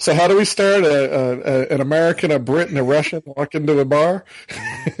So how do we start? An American, a Brit, and a Russian walk into a bar?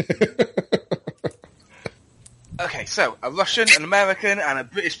 Okay, so a Russian, an American, and a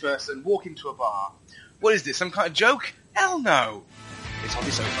British person walk into a bar. What is this, some kind of joke? Hell no. It's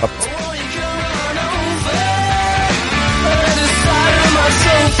Hobby Sofa.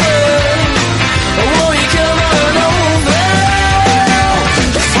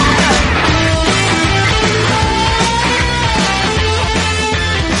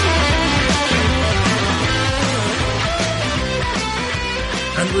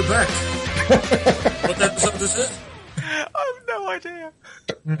 And we're back. What episode is it? I have no idea.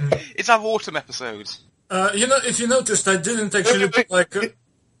 It's our autumn episode. If you noticed, I didn't actually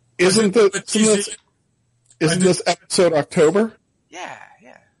Isn't this episode October? Yeah.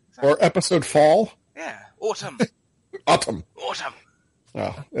 Exactly. Or episode fall? Yeah, autumn. Autumn.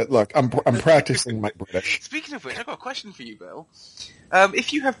 Oh, look, I'm practicing my British. Speaking of which, I've got a question for you, Bill.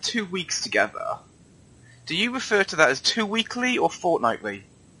 If you have 2 weeks together, do you refer to that as 2 weekly or fortnightly?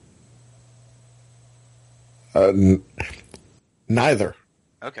 Neither.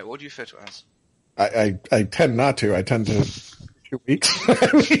 Okay, what do you refer to it as? I tend not to. I tend to 2 weeks. I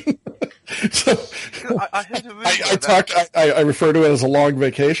heard a rumor. I refer to it as a long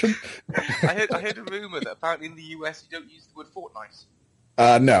vacation. I heard a rumor that apparently in the US you don't use the word fortnight.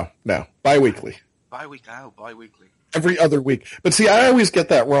 No, bi-weekly. Bi-weekly. Every other week. But see, I always get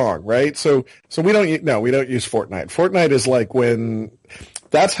that wrong, right? So we don't use fortnight. Fortnight is like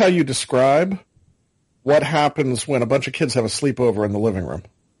that's how you describe what happens when a bunch of kids have a sleepover in the living room.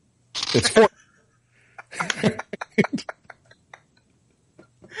 It's fortnight.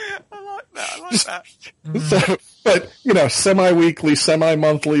 I like that. So, but, semi-weekly,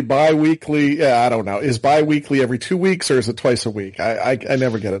 semi-monthly, bi-weekly, yeah, I don't know. Is bi-weekly every 2 weeks or is it twice a week? I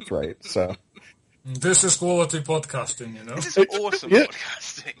never get it right, so. This is quality podcasting, This is awesome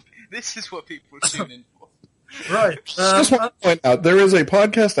podcasting. This is what people tune in for. Right. Just want to point out, there is a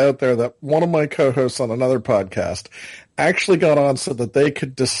podcast out there that one of my co-hosts on another podcast actually got on so that they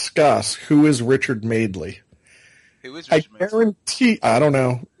could discuss who is Richard Madeley. Who is Richard Madeley? I guarantee, I don't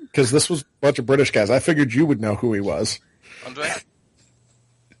know, because this was a bunch of British guys. I figured you would know who he was. Andre?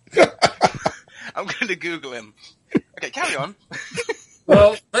 I'm going to Google him. Okay, carry on.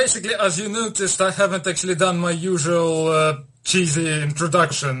 Well, basically, as you noticed, I haven't actually done my usual cheesy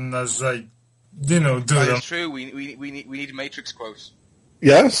introduction as I, do them. That's true. We need a Matrix quote.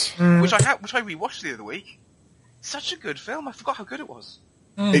 Yes. Which I rewatched the other week. Such a good film. I forgot how good it was.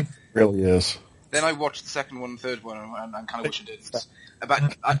 It really is. Then I watched the second one and third one and kind of wish I didn't.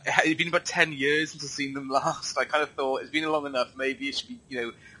 It'd been about 10 years since I've seen them last. I kind of thought it's been long enough. Maybe it should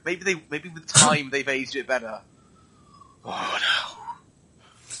be, maybe with time they've aged it better. Oh no.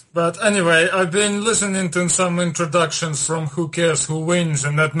 But anyway, I've been listening to some introductions from Who Cares Who Wins,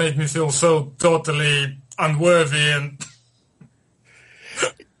 and that made me feel so totally unworthy and...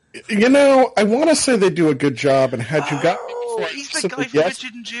 I want to say they do a good job, and had you got... he's the guy from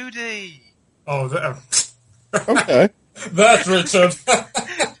Richard and Judy! Oh, okay. That's Richard.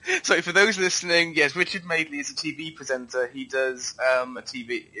 So for those listening, yes, Richard Madeley is a TV presenter. He does a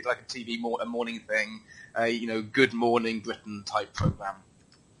morning thing, Good Morning Britain type program.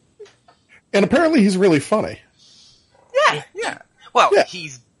 And apparently he's really funny. Yeah. Well, yeah.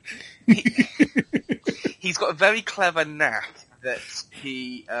 He's got a very clever knack that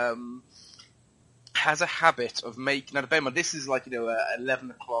he has a habit of making. Now, bear in mind, this is like a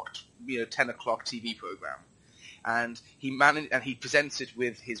 11 o'clock, 10 o'clock TV program, and he presents it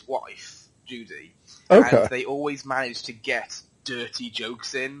with his wife Judy. Okay. And they always manage to get dirty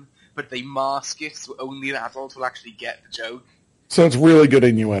jokes in, but they mask it so only an adult will actually get the joke. So it's really good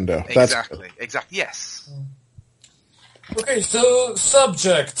innuendo. Exactly, yes. Okay, so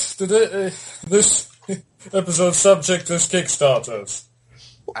subject. This episode subject is Kickstarters.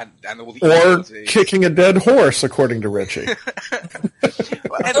 And all the or kicking a dead horse, according to Richie.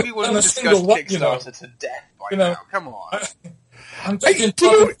 Well, everyone will discuss Kickstarter to death by now. Come on. I'm taking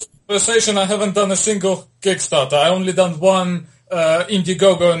conversation. I haven't done a single Kickstarter. I only done one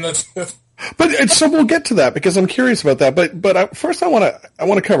Indiegogo, and that's it. But so we'll get to that because I'm curious about that. But first I want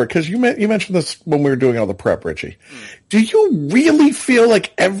to cover, because you mentioned this when we were doing all the prep, Richie. Do you really feel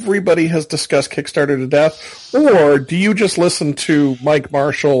like everybody has discussed Kickstarter to death, or do you just listen to Mike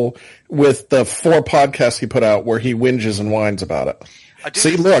Marshall with the 4 podcasts he put out where he whinges and whines about it?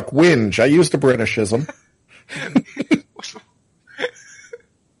 See, look, whinge. I used a Britishism.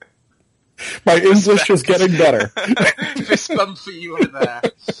 My English is getting better. Fist bump for you over there.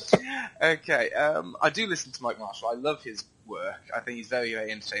 Okay, I do listen to Mike Marshall. I love his work. I think he's a very, very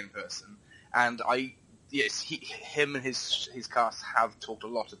entertaining person. And I yes, him and his cast have talked a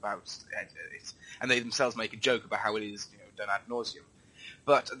lot about it, and they themselves make a joke about how it is, done ad nauseum.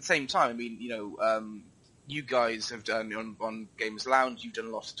 But at the same time, I mean, you guys have done on Gamers Lounge. You've done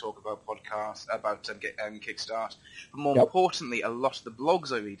a lot to talk about podcasts, about Kickstart, but more importantly, a lot of the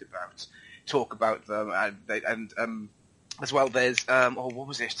blogs I read about talk about them, and as well. There's what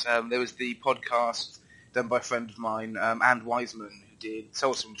was it? There was the podcast done by a friend of mine, Anne Wiseman, who did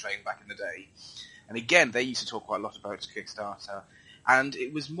Soul Swim Train back in the day. And again, they used to talk quite a lot about Kickstarter. And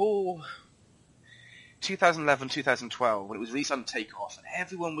it was more 2011, 2012, when it was released on Takeoff, and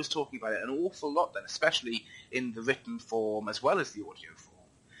everyone was talking about it an awful lot then, especially in the written form as well as the audio form.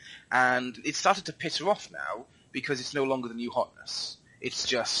 And it started to peter off now, because it's no longer the new hotness. It's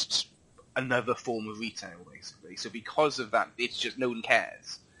just another form of retail, basically. So because of that, it's just no one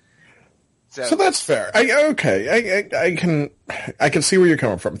cares. So that's fair. I can see where you're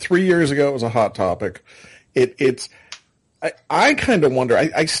coming from. 3 years ago, it was a hot topic. I kind of wonder.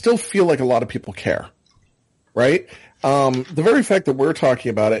 I still feel like a lot of people care, right? The very fact that we're talking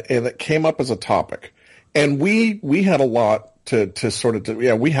about it and it came up as a topic, and we had a lot to sort of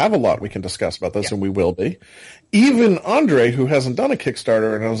we have a lot we can discuss about this, and we will be. Even Andre, who hasn't done a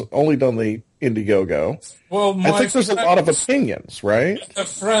Kickstarter and has only done the Indiegogo, I think there's a lot of opinions, right? I have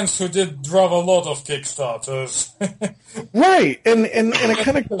friends who did drive a lot of Kickstarters. Right, and it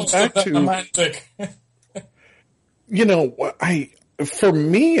kind of goes back to, romantic. For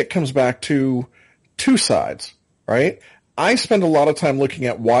me, it comes back to two sides, right? I spend a lot of time looking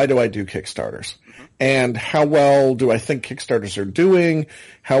at why do I do Kickstarters? And how well do I think Kickstarters are doing?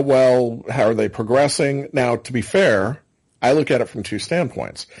 How are they progressing? Now, to be fair, I look at it from two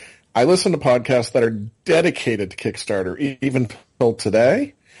standpoints. I listen to podcasts that are dedicated to Kickstarter, even till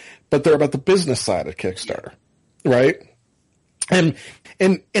today, but they're about the business side of Kickstarter, right? And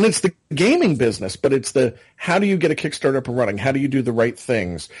it's the gaming business, but it's the, how do you get a Kickstarter up and running? How do you do the right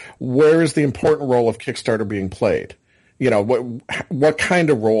things? Where is the important role of Kickstarter being played? What kind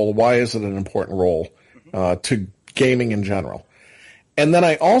of role? Why is it an important role to gaming in general? And then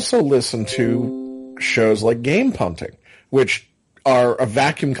I also listen to shows like Game Punting, which are a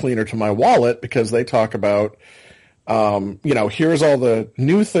vacuum cleaner to my wallet because they talk about, here's all the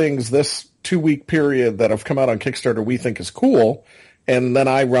new things this 2-week period that have come out on Kickstarter we think is cool. And then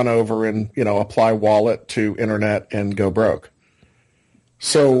I run over and, apply wallet to internet and go broke.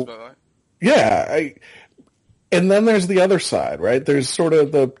 So, and then there's the other side, right? There's sort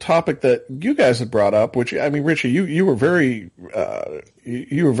of the topic that you guys had brought up, which, I mean, Richie, you were very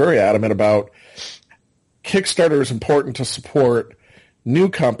adamant about. Kickstarter is important to support new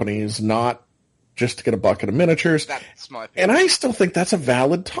companies, not just to get a bucket of miniatures. That's my opinion. And I still think that's a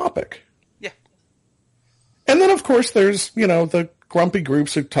valid topic. Yeah. And then, of course, there's, the grumpy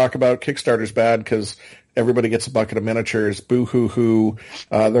groups who talk about Kickstarter's bad because everybody gets a bucket of miniatures, boo-hoo-hoo,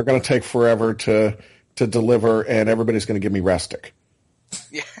 they're going to take forever to deliver, and everybody's going to give me Restic.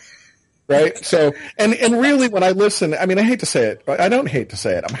 Yeah. Right? So, and really when I listen, I mean, I hate to say it, but I don't hate to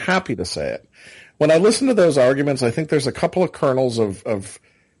say it. I'm happy to say it. When I listen to those arguments, I think there's a couple of kernels of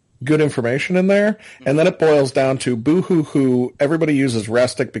good information in there, and then it boils down to boo-hoo-hoo, everybody uses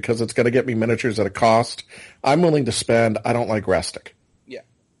Restic because it's going to get me miniatures at a cost I'm willing to spend. I don't like Restic. Yeah.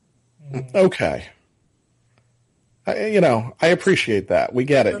 Okay. I appreciate that. We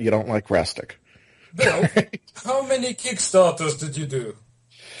get it. You don't like Restic. Bill, how many Kickstarters did you do?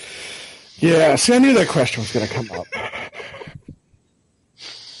 Yeah, see, I knew that question was going to come up.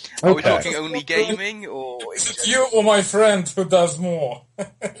 Are we talking only gaming, or is it you or my friend who does more?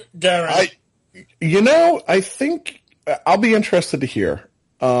 Gary. I think I'll be interested to hear.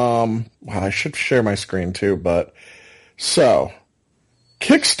 I should share my screen too, but so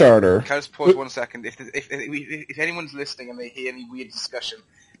Kickstarter. Can I just pause 1 second? If anyone's listening and they hear any weird discussion,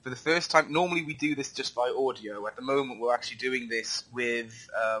 for the first time, normally we do this just by audio. At the moment, we're actually doing this with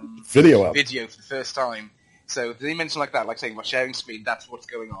video for the first time. So if they mention like that, like saying about sharing screen, that's what's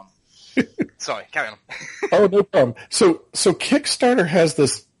going on. Sorry, carry on. Oh, no problem. So Kickstarter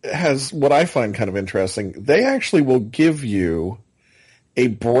has what I find kind of interesting. They actually will give you a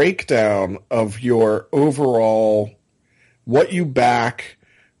breakdown of your overall, what you back,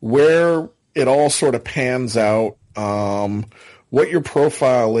 where it all sort of pans out, what your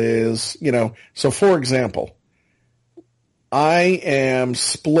profile is, So for example, I am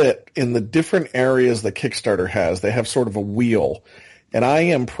split in the different areas that Kickstarter has. They have sort of a wheel. And I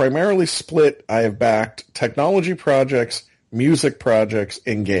am primarily split. I have backed technology projects, music projects,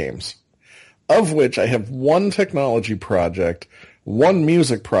 and games. Of which I have one technology project, one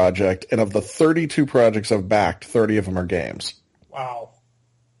music project, and of the 32 projects I've backed, 30 of them are games. Wow.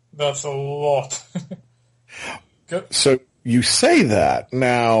 That's a lot. Good. So you say that.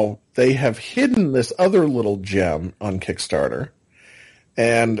 Now, they have hidden this other little gem on Kickstarter,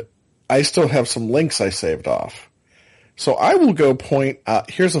 and I still have some links I saved off. So I will go point out,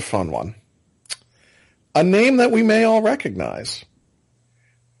 here's a fun one. A name that we may all recognize.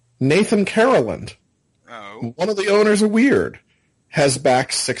 Nathan Caroland, one of the owners of Weird, has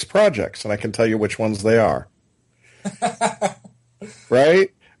backed 6 projects, and I can tell you which ones they are.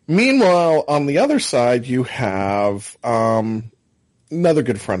 Right? Meanwhile, on the other side, you have another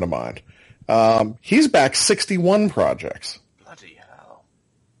good friend of mine. He's backed 61 projects. Bloody hell.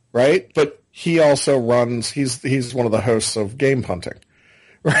 Right? But he also runs, he's one of the hosts of Game Punting.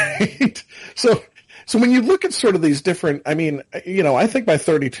 Right? So when you look at sort of these different, I mean, I think my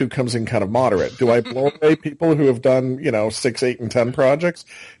 32 comes in kind of moderate. Do I blow away people who have done, 6, 8, and 10 projects?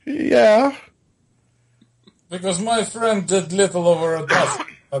 Yeah. Because my friend did little over a dozen.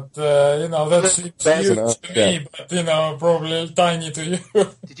 But, that seems huge to me, but, probably tiny to you.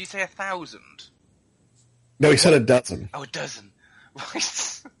 Did you say 1,000? No, he said a dozen. Oh, a dozen.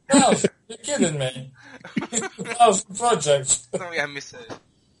 Right. No, you're kidding me. 1,000 projects. Sorry, I misheard.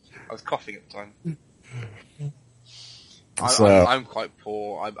 I was coughing at the time. I'm quite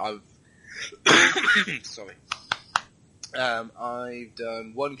poor. I've sorry. I've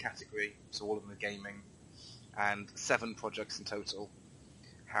done 1 category, so all of them are gaming, and 7 projects in total.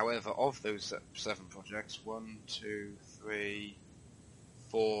 However, of those 7 projects, 1, 2, 3,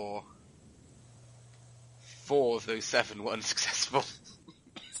 4 of those 7 were unsuccessful.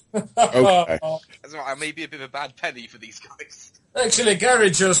 Okay. That's right, I may be a bit of a bad penny for these guys. Actually, Gary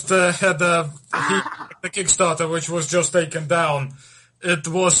just had the Kickstarter, which was just taken down. It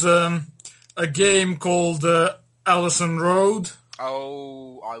was a game called Allison Road.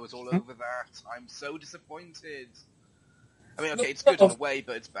 Oh, I was all over that. I'm so disappointed. I mean, okay, it's good in a way,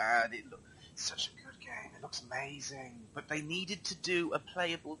 but it's bad. It's such a good game. It looks amazing. But they needed to do a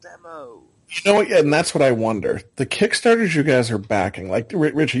playable demo. And that's what I wonder. The Kickstarters you guys are backing, like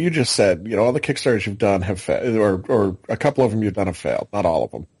Richard, you just said, all the Kickstarters you've done have failed, or a couple of them you've done have failed, not all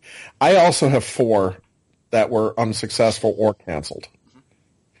of them. I also have 4 that were unsuccessful or canceled.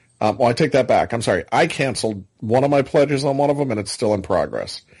 Well, I take that back. I'm sorry. I canceled one of my pledges on one of them, and it's still in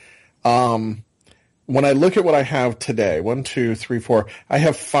progress. When I look at what I have today, 1, 2, 3, 4, I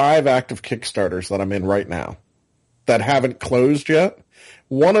have 5 active Kickstarters that I'm in right now that haven't closed yet.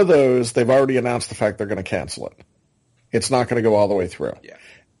 One of those, they've already announced the fact they're going to cancel it. It's not going to go all the way through. Yeah.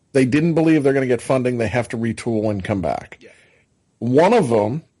 They didn't believe they're going to get funding. They have to retool and come back. Yeah. One of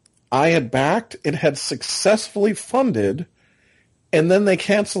them, I had backed. It had successfully funded, and then they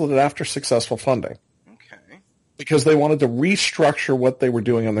canceled it after successful funding. Okay. Because they wanted to restructure what they were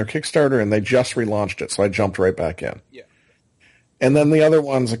doing on their Kickstarter, and they just relaunched it, so I jumped right back in. Yeah. And then the other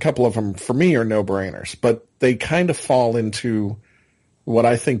ones, a couple of them, for me, are no-brainers, but they kind of fall into what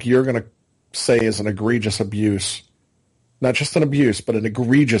I think you're going to say is an egregious abuse. Not just an abuse, but an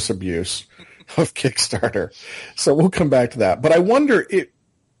egregious abuse of Kickstarter. So we'll come back to that. But I wonder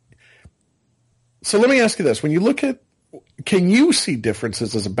so let me ask you this. When you look at, can you see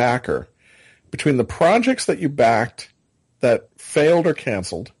differences as a backer between the projects that you backed that failed or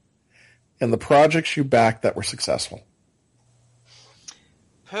canceled and the projects you backed that were successful?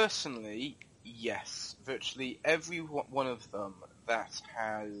 Personally, yes. Virtually every one of them that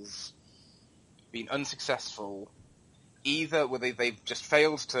has been unsuccessful, either where they've just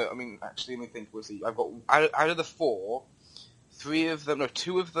failed to, I mean, actually, let me think, I've got, out of the 4,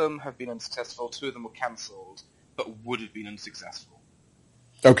 2 of them have been unsuccessful, 2 of them were cancelled, but would have been unsuccessful.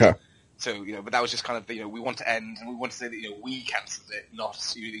 Okay. So, but that was just kind of, we want to end, and we want to say that, we cancelled it,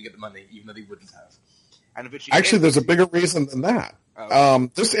 not you didn't get the money, even though they wouldn't have. And actually, there's a bigger reason than that.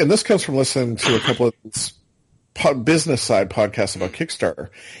 This comes from listening to a couple of business side podcasts about Kickstarter.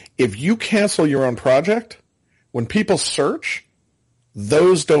 If you cancel your own project, when people search,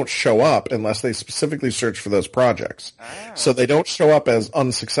 those don't show up unless they specifically search for those projects. So they don't show up as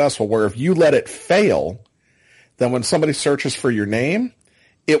unsuccessful, where if you let it fail, then when somebody searches for your name,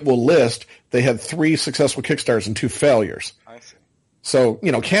 it will list they had 3 successful Kickstarters and 2 failures. I see. So,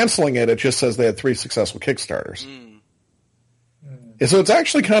 canceling it just says they had 3 successful Kickstarters. So it's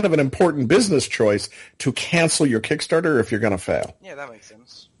actually kind of an important business choice to cancel your Kickstarter if you're going to fail. Yeah, that makes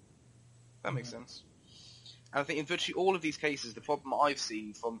sense. And I think in virtually all of these cases, the problem I've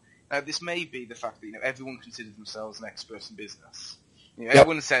seen this may be the fact that, everyone considers themselves an expert in business.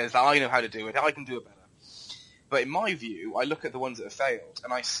 Everyone says that I know how to do it, I can do it better. But in my view, I look at the ones that have failed,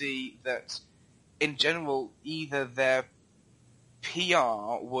 and I see that, in general, either their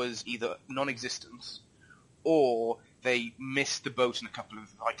PR was either non-existent, or they missed the boat in a couple of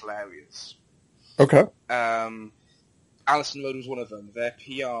vital areas. Okay. Allison Road was one of them. Their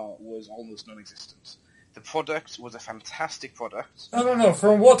PR was almost non-existent. The product was a fantastic product. I don't know.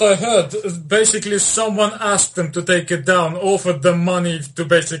 From what I heard, basically someone asked them to take it down, offered them money to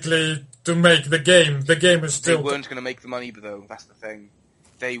basically to make the game. The game is still... They weren't going to make the money, though. That's the thing.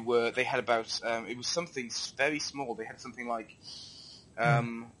 They had about... it was something very small. They had something like... I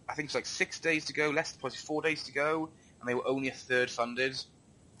think it was like 6 days to go, probably 4 days to go, and they were only a third funded.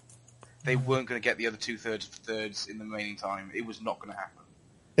 They weren't going to get the other thirds in the remaining time. It was not going to happen.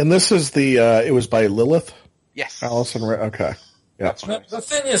 And this is it was by Lilith? Yes. Allison, okay. Yeah. That's right. The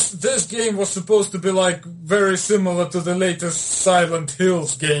thing is, this game was supposed to be like very similar to the latest Silent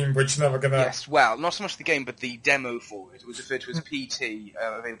Hills game, which never gonna... Yes, well, not so much the game, but the demo for it. It was referred to as PT,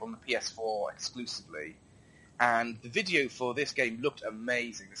 available on the PS4 exclusively. And the video for this game looked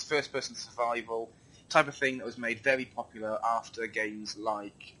amazing. This first-person survival type of thing that was made very popular after games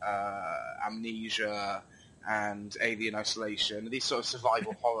like Amnesia and Alien Isolation, these sort of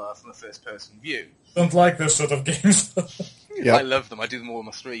survival horror from a first-person view. Don't like this sort of games. Yep. I love them. I do them all on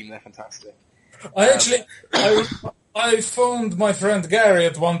my stream. They're fantastic. I phoned my friend Gary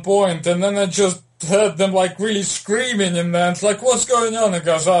at one point, and then I just heard them like really screaming in there. It's like, what's going on? He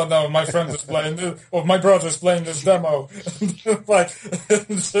goes, oh no, my friend is playing this, or my brother's playing this demo. Like,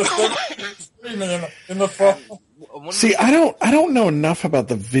 just screaming in the phone. See, I don't know enough about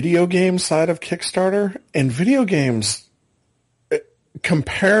the video game side of Kickstarter, and video games,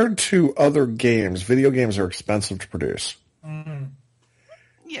 compared to other games, video games are expensive to produce. Mm-hmm.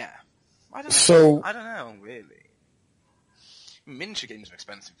 Yeah. I don't know, really. Miniature games are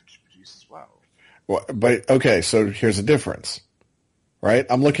expensive to produce as well. Well, but, okay, so here's the difference, right?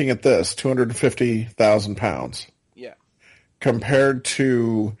 I'm looking at this, £250,000. Yeah. Compared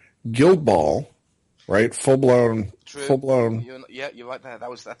to Guild Ball, right? Full blown. You're right there.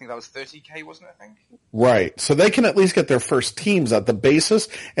 I think that was 30k, wasn't it? I think. Right. So they can at least get their first teams at the basis,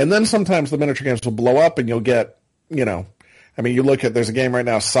 and then sometimes the miniature games will blow up, and you'll get, I mean, you look at, there's a game right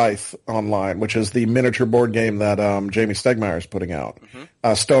now, Scythe Online, which is the miniature board game that Jamie Stegmaier is putting out,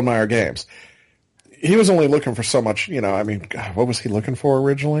 Stonemaier Games. He was only looking for so much, I mean, God, what was he looking for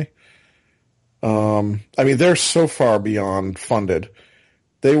originally? I mean, they're so far beyond funded.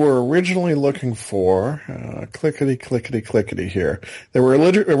 They were originally looking for, clickety here. They were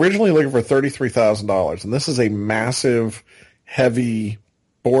originally looking for $33,000, and this is a massive, heavy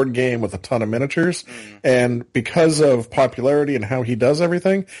board game with a ton of miniatures. And because of popularity and how he does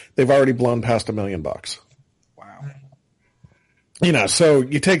everything, they've already blown past $1 million. Wow. So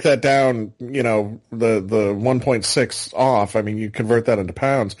you take that down, the 1.6 off. I mean, you convert that into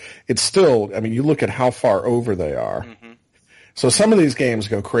pounds. It's still, I mean, you look at how far over they are. Mm-hmm. So some of these games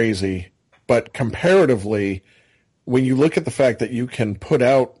go crazy, but comparatively, when you look at the fact that you can put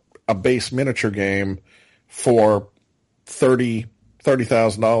out a base miniature game for $30,000,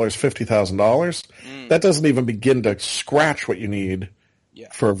 $50,000, that doesn't even begin to scratch what you need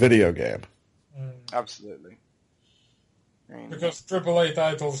for a video game. Absolutely. Because AAA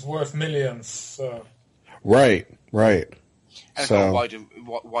titles worth millions. So. Right. And it's got a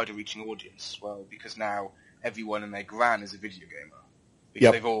wider reaching audience as well, because now everyone and their gran is a video gamer.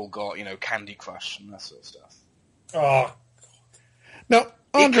 Because they've all got, Candy Crush and that sort of stuff. Oh. Now,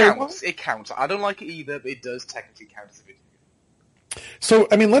 Andre, it counts. I don't like it either, but it does technically count as a video game. So,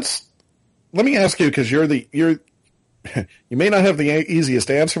 I mean, let me ask you, because you may not have the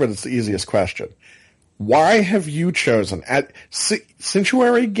easiest answer, but it's the easiest question. Why have you chosen, since you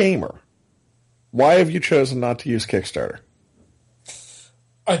are a gamer, why have you chosen not to use Kickstarter?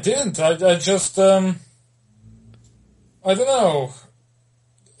 I didn't. I just, I don't know.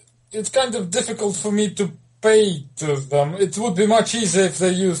 It's kind of difficult for me to pay to them. It would be much easier if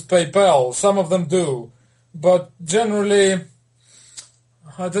they used PayPal. Some of them do. But generally,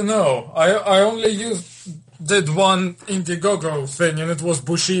 I don't know. I only did one Indiegogo thing, and it was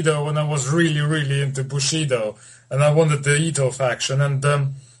Bushido, and I was really, really into Bushido, and I wanted the Ito faction, and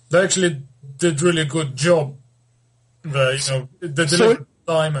they actually did really good job. They delivered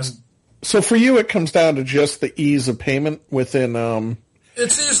time and. So for you, it comes down to just the ease of payment within.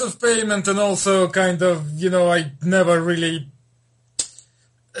 It's ease of payment, and also kind of, I never really.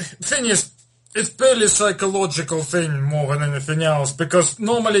 Thing is, it's purely psychological thing more than anything else, because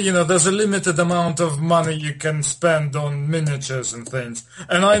normally, there's a limited amount of money you can spend on miniatures and things,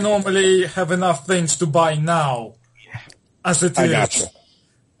 and I normally have enough things to buy now, as it is. I gotcha.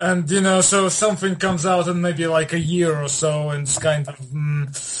 And, so something comes out in maybe like a year or so, and it's kind of...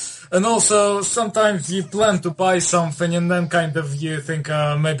 And also, sometimes you plan to buy something, and then kind of you think,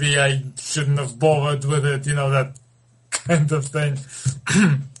 maybe I shouldn't have bothered with it, that kind of thing.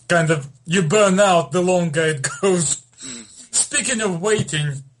 kind of, you burn out the longer it goes. Speaking of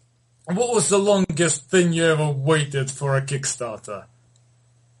waiting, what was the longest thing you ever waited for a Kickstarter?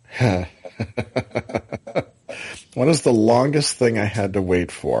 What is the longest thing I had to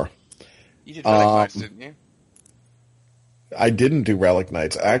wait for? You did Relic Knights, didn't you? I didn't do Relic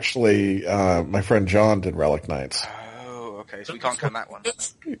Knights. Actually, my friend John did Relic Knights. Oh, okay, so we can't count that one.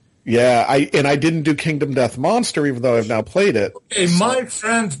 Yeah, I didn't do Kingdom Death Monster, even though I've now played it. Okay, my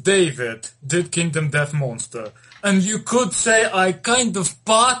friend David did Kingdom Death Monster, and you could say I kind of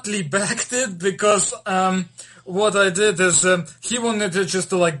partly backed it because what I did is he wanted to just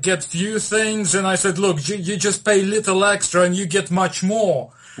to like get few things, and I said, look, you just pay little extra and you get much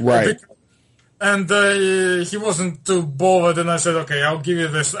more. Right. And he wasn't too bothered, and I said, okay, I'll give you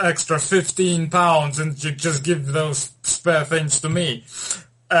this extra £15 and you just give those spare things to me.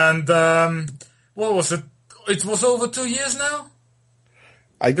 And what was it? It was over 2 years now?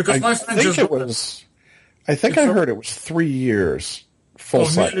 Because my friend think it was... I think I heard it was 3 years. Full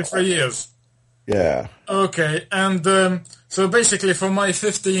cycle. Nearly 3 years. Yeah. Okay, and so basically for my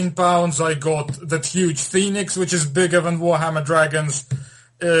 £15 I got that huge Phoenix, which is bigger than Warhammer Dragons.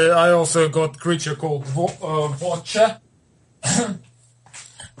 I also got creature called Watcher,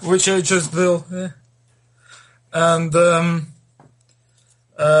 which I just built. Yeah. And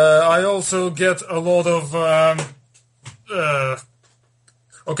I also get a lot of...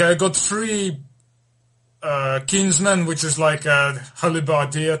 okay, I got 3 Kinsmen, which is like a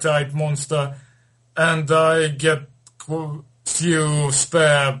Halberdier type monster, and I get few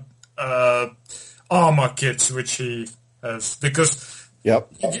spare armor kits, which he has, because...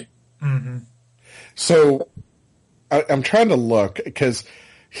 Yep. Mm-hmm. So I'm trying to look because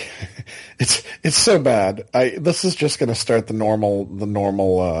it's so bad. This is just going to start the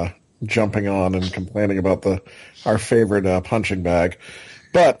normal jumping on and complaining about our favorite punching bag.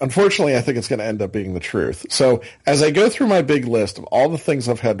 But unfortunately, I think it's going to end up being the truth. So as I go through my big list of all the things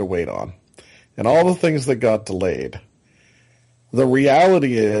I've had to wait on and all the things that got delayed, the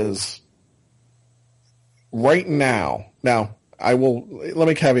reality is right now, let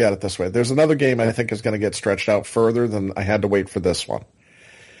me caveat it this way. There's another game I think is going to get stretched out further than I had to wait for this one.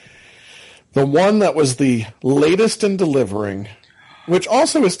 The one that was the latest in delivering, which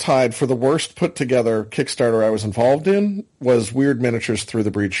also is tied for the worst put together Kickstarter I was involved in, was Weird Miniatures Through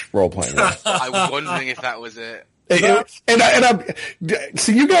the Breach role-playing game. I was wondering if that was it. So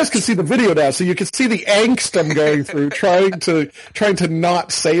you guys can see the video now, so you can see the angst I'm going through trying to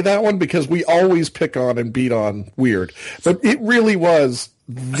not say that one because we always pick on and beat on Weird. But it really was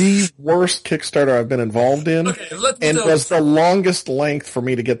the worst Kickstarter I've been involved in, and was the longest length for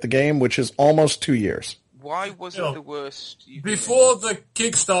me to get the game, which is almost 2 years. Why was it the worst? Before the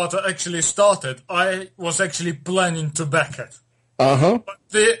Kickstarter actually started, I was actually planning to back it. Uh-huh.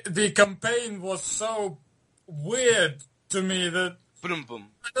 But the campaign was so weird to me that I don't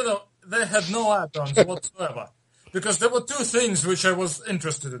know, they had no add-ons whatsoever. Because there were 2 things which I was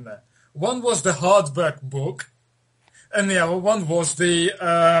interested in there. One was the hardback book, and the other one was the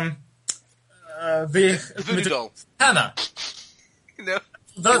Voodoo doll. Hannah. No,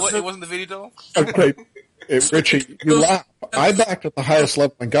 it wasn't the Voodoo doll. Okay, Richie, you laugh. I backed at the highest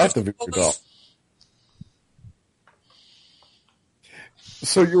level and got the Voodoo doll.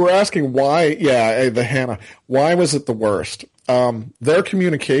 So you were asking why, the Hannah, why was it the worst? Their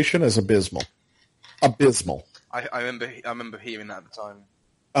communication is abysmal. Abysmal. I remember hearing that at the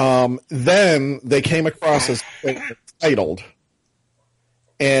time. Then they came across as titled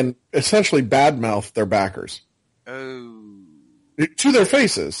and essentially badmouthed their backers. Oh. To their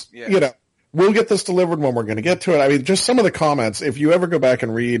faces. Yeah. You know, we'll get this delivered when we're going to get to it. I mean, just some of the comments, if you ever go back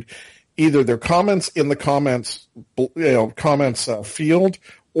and read either their comments in the comments field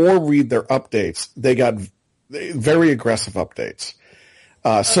or read their updates, they got very aggressive updates.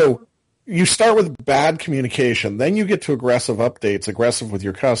 So you start with bad communication, then you get to aggressive updates, aggressive with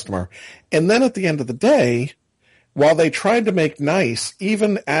your customer, and then at the end of the day, while they tried to make nice,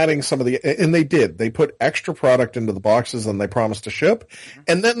 even adding some of and they did, they put extra product into the boxes than they promised to ship,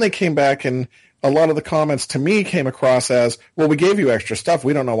 and then they came back and a lot of the comments to me came across as, well, we gave you extra stuff.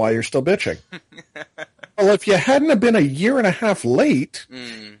 We don't know why you're still bitching. Well, if you hadn't have been a year and a half late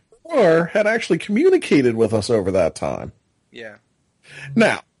or had actually communicated with us over that time. Yeah.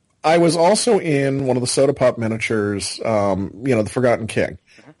 Now, I was also in one of the Soda Pop miniatures, the Forgotten King.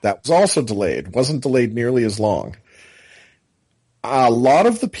 That was also delayed. Wasn't delayed nearly as long. A lot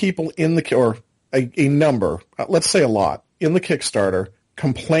of the people in a number, let's say a lot, in the Kickstarter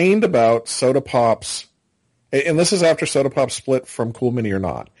complained about Soda Pop's, and this is after Soda Pop split from Cool Mini or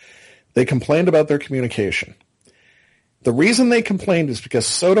Not. They complained about their communication. The reason they complained is because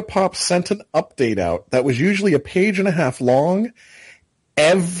Soda Pop sent an update out that was usually a page and a half long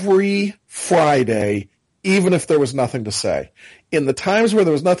every Friday, even if there was nothing to say. In the times where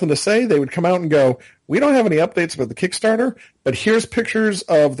there was nothing to say, they would come out and go, we don't have any updates about the Kickstarter, but here's pictures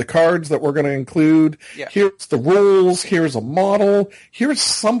of the cards that we're going to include. Yeah. Here's the rules. Here's a model. Here's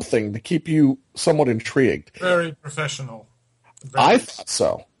something to keep you somewhat intrigued. Very professional. I thought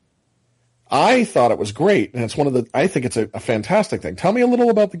so. I thought it was great, and I think it's a fantastic thing. Tell me a little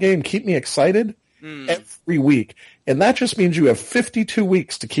about the game. Keep me excited every week. And that just means you have 52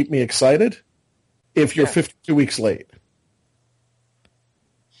 weeks to keep me excited if you're 52 weeks late.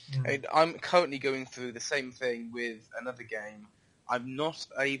 And I'm currently going through the same thing with another game. I'm not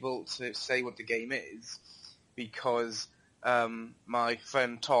able to say what the game is because my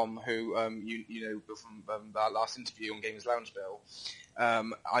friend Tom, who you know from our last interview on Gamers Lounge, Bill,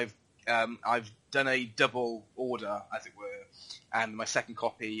 I've done a double order, as it were, and my second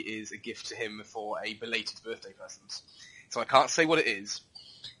copy is a gift to him for a belated birthday present. So I can't say what it is,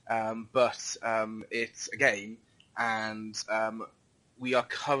 but it's a game, and we are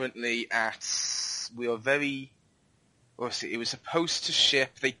currently it was supposed to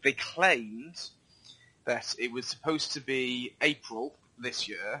ship, they claimed that it was supposed to be April this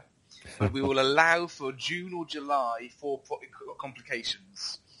year, but we will allow for June or July for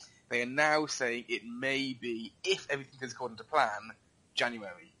complications. They are now saying it may be, if everything goes according to plan,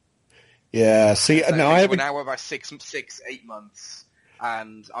 January. Yeah, see, So now I haven't... We're now about 8 months.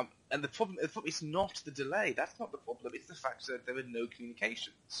 And the problem is not the delay. That's not the problem. It's the fact that there are no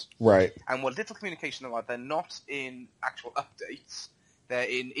communications. Right. And what little communication there are, they're not in actual updates. They're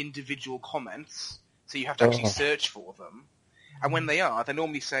in individual comments. So you have to actually search for them. And when they are, they're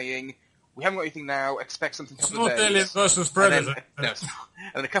normally saying, we haven't got anything now, expect something in a couple of days. It's not Alien versus Predator. And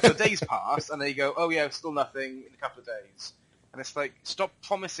then a couple of days pass, and they go, oh yeah, still nothing in a couple of days. And it's like, stop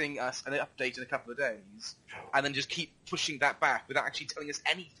promising us an update in a couple of days, and then just keep pushing that back without actually telling us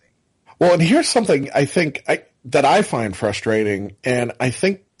anything. Well, and here's something I think that I find frustrating, and I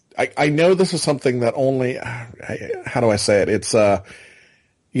think I know this is something that only, how do I say it? It's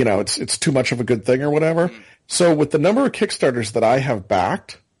it's too much of a good thing or whatever. So with the number of Kickstarters that I have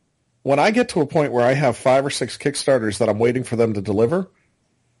backed, when I get to a point where I have 5 or 6 Kickstarters that I'm waiting for them to deliver,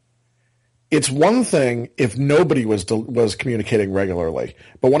 it's one thing if nobody was communicating regularly.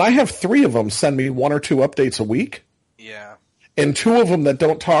 But when I have 3 of them send me 1 or 2 updates a week, yeah, and 2 of them that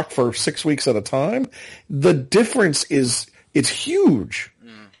don't talk for 6 weeks at a time, the difference it's huge.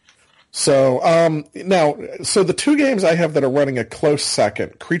 So so the 2 games I have that are running a close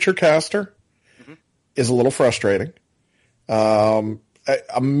second, Creature Caster is a little frustrating.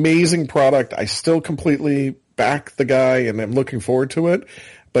 Amazing product. I still completely back the guy and I'm looking forward to it,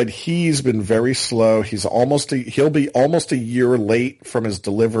 but he's been very slow. He'll be almost a year late from his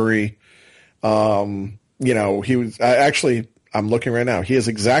delivery. I'm looking right now. He is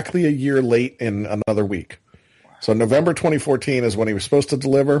exactly a year late in another week. So November 2014 is when he was supposed to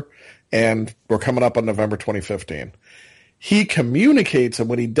deliver, and we're coming up on November 2015. He communicates, and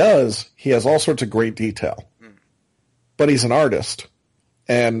when he does, he has all sorts of great detail. But he's an artist.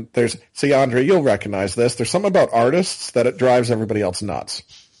 And Andre, you'll recognize this. There's something about artists that it drives everybody else nuts.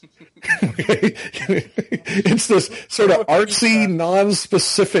 It's this sort of artsy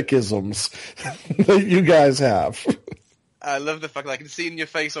non-specificisms that you guys have. I love the fact that I can see in your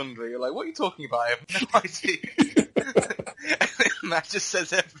face, Andre. You're like, what are you talking about? I have no idea. And that just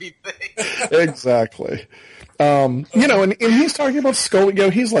says everything. Exactly. And he's talking about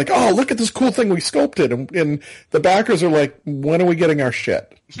sculpting. He's like, oh, look at this cool thing we sculpted. And the backers are like, when are we getting our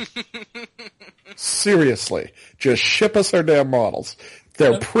shit? Seriously. Just ship us our damn models.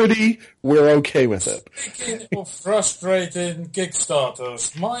 They're pretty. We're okay with it. Speaking of frustrating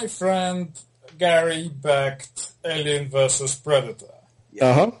Kickstarters, my friend Gary backed Alien vs. Predator.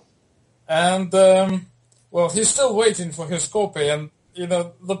 Uh-huh. And, he's still waiting for his copy. And,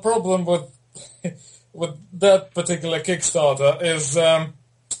 the problem with that particular Kickstarter is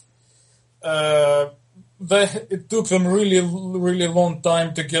it took them really, really long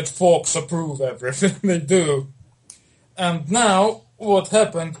time to get Fox approve everything they do. And now what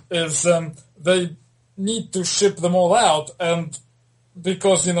happened is they need to ship them all out, and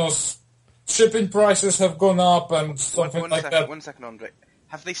because, shipping prices have gone up and something like that. 1 second, Andre.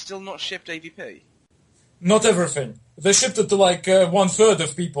 Have they still not shipped AVP? Not everything. They shipped it to 1/3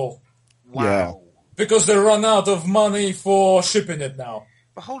 of people. Wow. Yeah. Because they run out of money for shipping it now.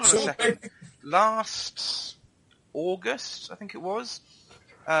 But hold on a second. Last August, I think it was,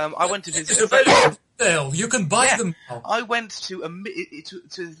 I went to visit... retail. You can buy them now. I went to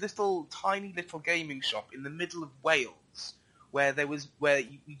to this tiny little gaming shop in the middle of Wales, where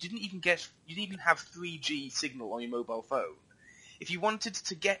you didn't even have 3G signal on your mobile phone. If you wanted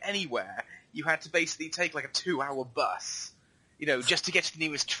to get anywhere, you had to basically take like a 2-hour bus, just to get to the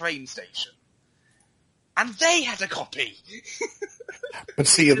nearest train station. And they had a copy. But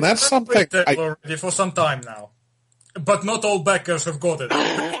see, and that's something already for some time now. But not all backers have got it.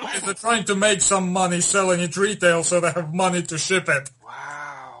 They're trying to make some money selling it retail so they have money to ship it.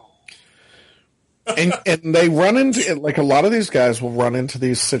 Wow. and they run into, like, a lot of these guys will run into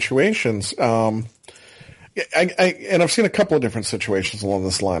these situations. And I've seen a couple of different situations along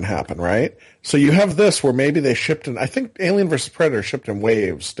this line happen, right? So you have this where maybe they shipped in, I think Alien vs. Predator shipped in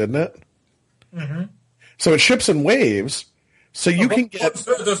waves, didn't it? Mm-hmm. So it ships in waves, so you can get...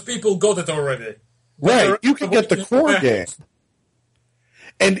 Those people got it already. Right, you can get the core game.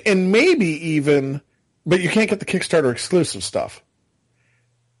 And maybe even, but you can't get the Kickstarter exclusive stuff.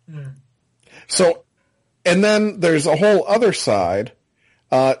 Mm. So, and then there's a whole other side.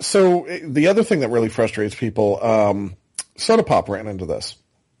 So the other thing that really frustrates people, Soda Pop ran into this.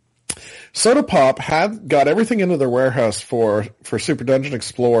 Soda Pop had got everything into their warehouse for Super Dungeon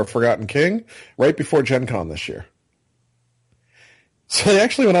Explorer Forgotten King right before Gen Con this year. So they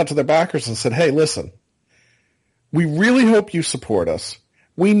actually went out to their backers and said, hey, listen, we really hope you support us.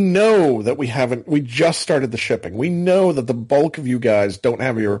 We know that we just started the shipping. We know that the bulk of you guys don't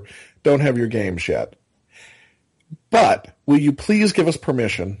have your games yet. But will you please give us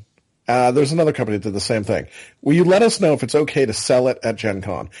permission? There's another company that did the same thing. Will you let us know if it's okay to sell it at Gen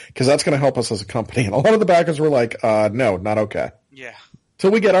Con? Because that's going to help us as a company. And a lot of the backers were like, no, not okay. Yeah.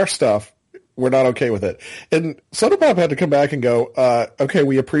 Till we get our stuff, we're not okay with it. And Soda Pop had to come back and go, okay,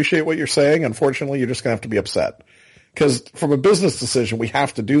 we appreciate what you're saying. Unfortunately, you're just going to have to be upset. Because from a business decision, we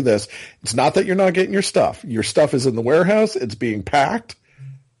have to do this. It's not that you're not getting your stuff. Your stuff is in the warehouse. It's being packed.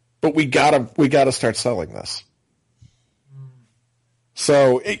 But we gotta start selling this.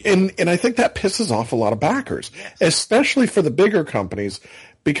 So, and I think that pisses off a lot of backers, especially for the bigger companies,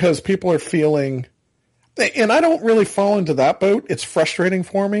 because people are feeling, and I don't really fall into that boat. It's frustrating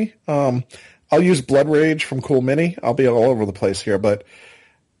for me. I'll use Blood Rage from Cool Mini. I'll be all over the place here, but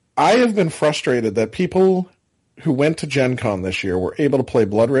I have been frustrated that people who went to Gen Con this year were able to play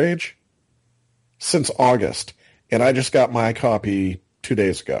Blood Rage since August, and I just got my copy 2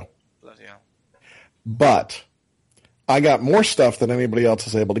 days ago. Bloody hell. But I got more stuff than anybody else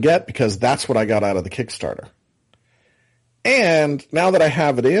is able to get because that's what I got out of the Kickstarter. And now that I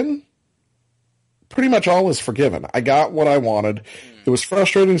have it in, pretty much all is forgiven. I got what I wanted. It was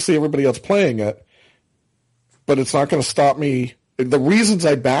frustrating to see everybody else playing it, but it's not going to stop me. The reasons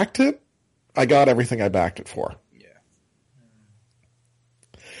I backed it, I got everything I backed it for. Yeah.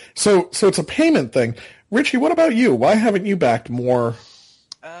 So it's a payment thing. Richie, what about you? Why haven't you backed more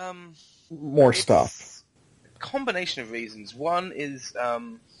stuff? Combination of reasons. One is a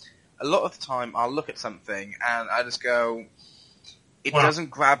lot of the time I'll look at something and I just go, it doesn't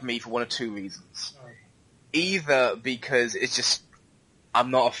grab me for one of two reasons. Either because it's just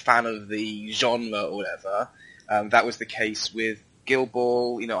I'm not a fan of the genre or whatever. That was the case with Guild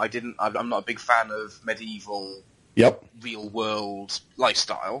Ball. I'm not a big fan of medieval, real world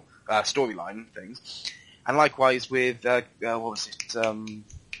lifestyle storyline things. And likewise with what was it?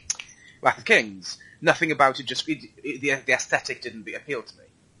 Wrath of Kings. Nothing about it, just the aesthetic didn't appeal to me.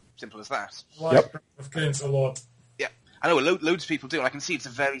 Simple as that. Wrath of Kings a lot. Yeah, I know loads of people do, and I can see it's a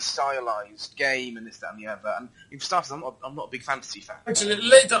very stylized game and this, that, and the other. And for starters, I'm not a big fantasy fan. Actually,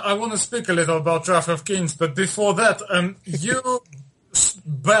 later I want to speak a little about Wrath of Kings, but before that, you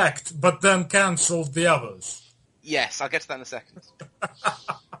backed, but then cancelled the others. Yes, I'll get to that in a second.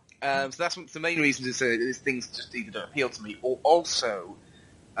 So that's the main reason is things just either don't appeal to me, or also.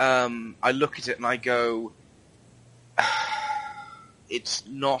 I look at it and I go, it's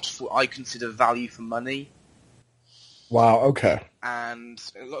not what I consider value for money. Wow, okay. And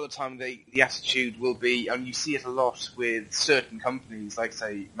a lot of the time the attitude will be, and you see it a lot with certain companies, like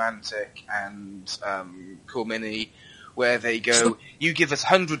say Mantic and Cool Mini, where they go, you give us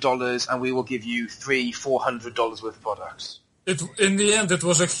 $100 and we will give you $300-400 worth of products. In the end, it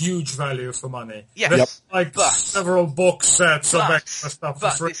was a huge value for money. Yes, several box sets of extra stuff.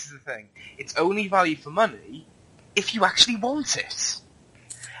 But this is the thing: it's only value for money if you actually want it.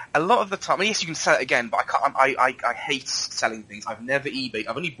 A lot of the time, yes, you can sell it again, but I can't. I hate selling things. I've never eBayed.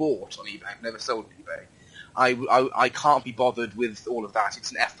 I've only bought on eBay. I've never sold on eBay. I can't be bothered with all of that.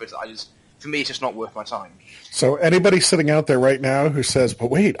 It's an effort. For me, it's just not worth my time. So anybody sitting out there right now who says, "But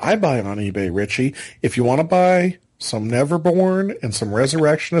wait, I buy on eBay, Richie. If you want to buy some Neverborn and some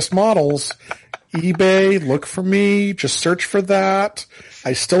Resurrectionist models, eBay, look for me. Just search for that.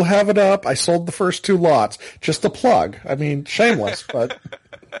 I still have it up. I sold the first 2 lots. Just a plug. I mean, shameless, but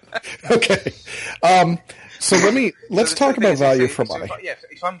okay. So let's talk about value for money.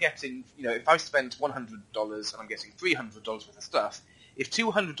 If I'm getting, if I spend $100 and I'm getting $300 worth of stuff, if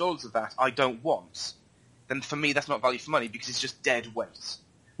 $200 of that I don't want, then for me that's not value for money because it's just dead weight.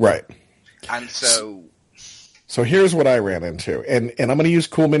 Right. And so here's what I ran into, and I'm going to use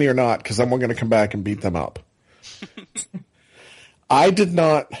Cool Mini or not because then we're going to come back and beat them up. I did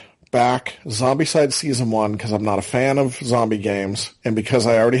not back Zombicide Season 1 because I'm not a fan of zombie games and because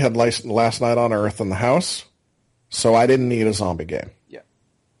I already had Last Night on Earth in the house, so I didn't need a zombie game. Yeah.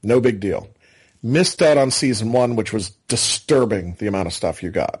 No big deal. Missed out on Season 1, which was disturbing the amount of stuff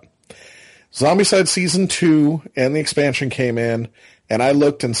you got. Zombicide Season 2 and the expansion came in, and I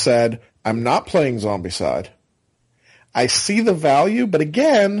looked and said, I'm not playing Zombicide. I see the value, but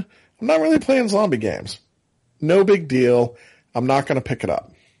again, I'm not really playing zombie games. No big deal. I'm not going to pick it up.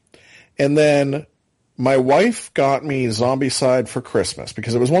 And then my wife got me Zombicide for Christmas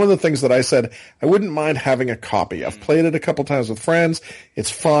because it was one of the things that I said I wouldn't mind having a copy. I've played it a couple times with friends.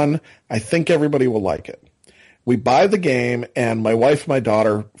 It's fun. I think everybody will like it. We buy the game, and my wife and my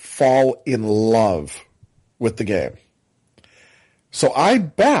daughter fall in love with the game. So I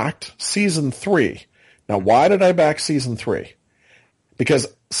backed Season 3. Now, why did I back Season 3? Because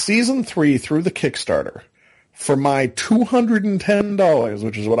Season 3 through the Kickstarter, for my $210,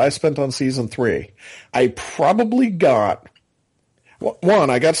 which is what I spent on Season 3, I probably got, one,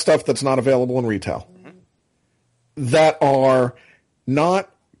 I got stuff that's not available in retail that are not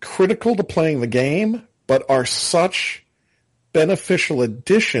critical to playing the game, but are such beneficial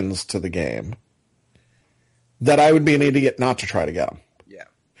additions to the game that I would be an idiot not to try to get them. Yeah.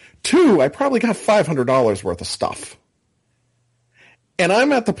 2, I probably got $500 worth of stuff. And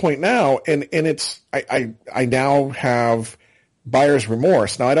I'm at the point now, and it's, I now have buyer's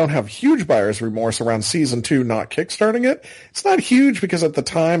remorse. Now, I don't have huge buyer's remorse around Season 2 not kickstarting it. It's not huge because at the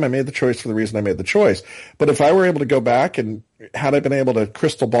time I made the choice for the reason I made the choice. But if I were able to go back and had I been able to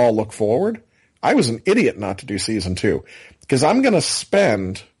crystal ball look forward, I was an idiot not to do Season 2. Because I'm going to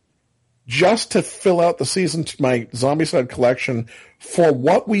spend, just to fill out the Season 2, my Zombicide collection, for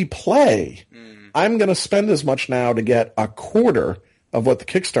what we play, I'm going to spend as much now to get a quarter of what the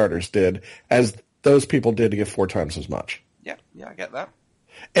Kickstarters did as those people did to get 4 times as much. Yeah, I get that.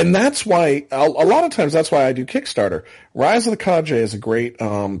 And that's why, a lot of times, that's why I do Kickstarter. Rise of the Kage is a great,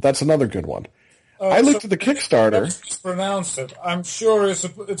 that's another good one. I looked at the Kickstarter. Pronounce it. I'm sure it's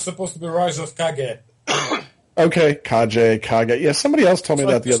supposed to be Rise of Kage. Okay, Kage. Yeah, somebody else told me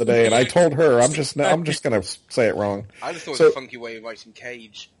that the other day, and I told her, I'm just going to say it wrong. I just thought it was a funky way of writing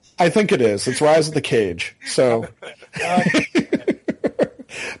cage. I think it is. It's Rise of the Cage. So,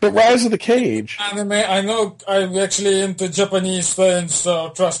 but Rise of the Cage. Anime, I know I'm actually into Japanese things, so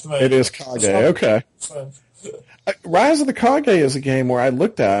trust me. It is Kage, okay. Rise of the Kage is a game where I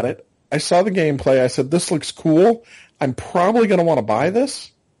looked at it, I saw the gameplay, I said, this looks cool, I'm probably going to want to buy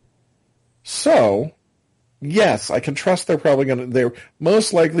this. So, yes, I can trust they're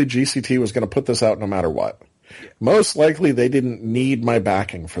most likely GCT was going to put this out no matter what. Most likely they didn't need my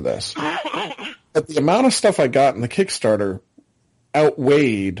backing for this. But the amount of stuff I got in the Kickstarter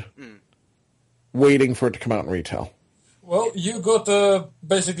outweighed waiting for it to come out in retail. Well, you got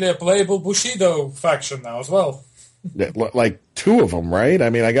basically a playable Bushido faction now as well. Like 2 of them, right? I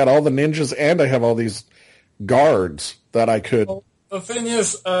mean, I got all the ninjas and I have all these guards that I could... Well, the thing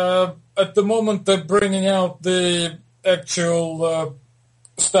is, at the moment they're bringing out the actual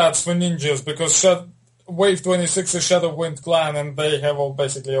stats for ninjas because Wave 26 is Shadowwind Clan and they have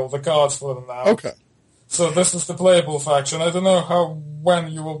basically all the cards for them now. Okay. So this is the playable faction. I don't know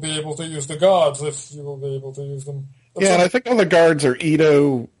when you will be able to use the guards, if you will be able to use them. Yeah, and I think all the guards are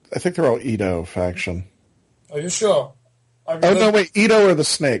Edo. I think they're all Edo faction. Are you sure? No, wait. Edo are the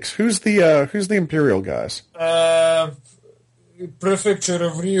snakes. Who's the Imperial guys? Prefecture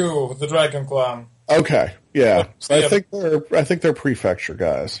of Ryu, the Dragon Clan. Okay, yeah. So yeah. I think they're prefecture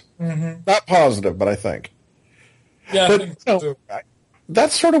guys. Mm-hmm. Not positive, but I think. Yeah, I think so too.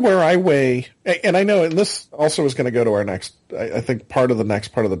 That's sort of where I weigh, and I know, and this also is going to go to our next, I think, part of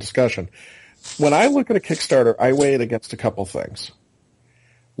the discussion. When I look at a Kickstarter, I weigh it against a couple things.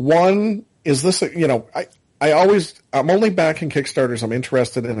 One, is this, I'm only backing Kickstarters I'm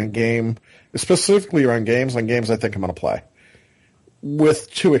interested in a game, specifically around games, on games I think I'm going to play. With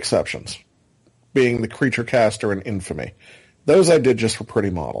 2 exceptions, being the Creature Caster and Infamy. Those I did just for pretty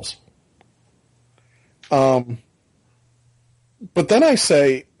models. But then I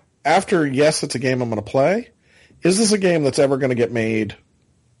say, after, yes, it's a game I'm going to play, is this a game that's ever going to get made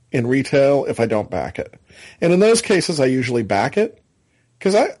in retail if I don't back it. And in those cases, I usually back it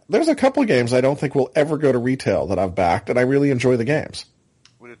because there's a couple of games I don't think will ever go to retail that I've backed, and I really enjoy the games.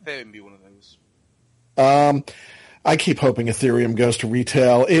 Would Ethereum be one of those? I keep hoping Ethereum goes to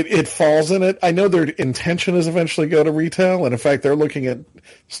retail. It falls in it. I know their intention is eventually go to retail, and in fact, they're looking at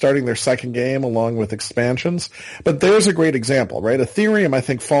starting their second game along with expansions. But there's a great example, right? Ethereum, I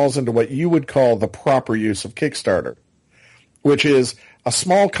think, falls into what you would call the proper use of Kickstarter, which is a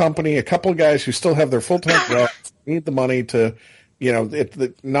small company, a couple of guys who still have their full-time jobs, need the money to,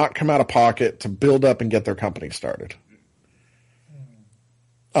 not come out of pocket to build up and get their company started.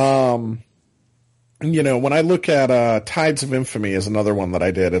 When I look at Tides of Infamy is another one that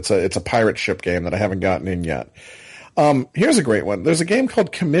I did. It's a pirate ship game that I haven't gotten in yet. Here's a great one. There's a game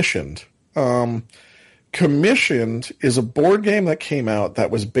called Commissioned. Commissioned is a board game that came out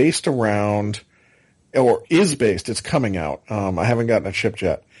that was based around, or is based, it's coming out. I haven't gotten it shipped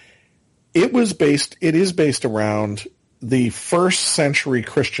yet. It is based around the first century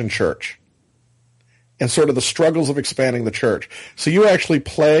Christian church and sort of the struggles of expanding the church. So you actually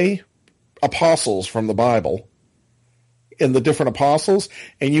play apostles from the Bible in the different apostles,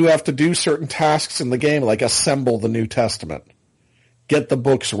 and you have to do certain tasks in the game, like assemble the New Testament, get the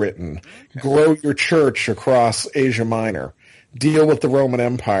books written, grow your church across Asia Minor, deal with the Roman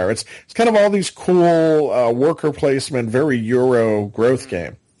Empire. It's kind of all these cool worker placement, very Euro growth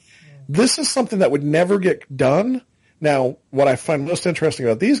game. This is something that would never get done. Now, what I find most interesting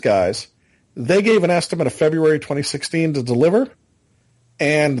about these guys, they gave an estimate of February 2016 to deliver,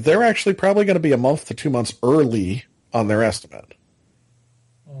 and they're actually probably going to be a month to 2 months early on their estimate.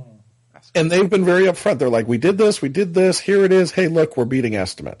 And they've been very upfront. They're like, we did this, here it is. Hey, look, we're beating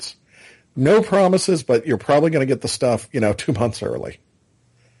estimates. No promises, but you're probably going to get the stuff, 2 months early.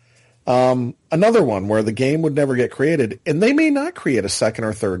 Another one where the game would never get created, and they may not create a second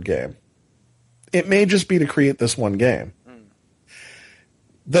or third game. It may just be to create this one game.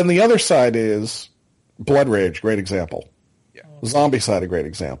 Then the other side is Blood Rage, great example. Zombicide, a great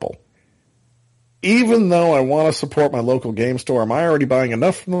example. Even though I want to support my local game store, am I already buying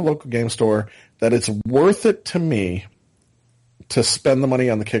enough from the local game store that it's worth it to me to spend the money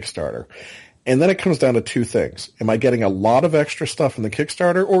on the Kickstarter? And then it comes down to two things. Am I getting a lot of extra stuff in the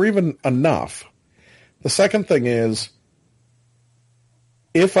Kickstarter or even enough? The second thing is,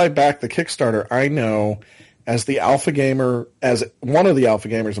 if I back the Kickstarter, I know as the alpha gamer, as one of the alpha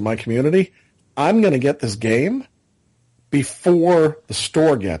gamers in my community, I'm going to get this game before the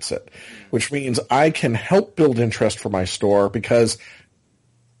store gets it, which means I can help build interest for my store because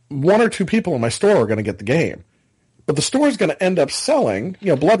one or two people in my store are going to get the game. But the store is going to end up selling,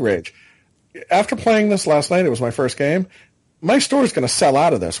 Blood Rage. After playing this last night, it was my first game, my store is going to sell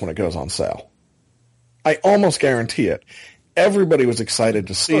out of this when it goes on sale. I almost guarantee it. Everybody was excited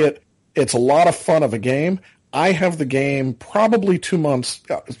to see it. It's a lot of fun of a game. I have the game probably 2 months,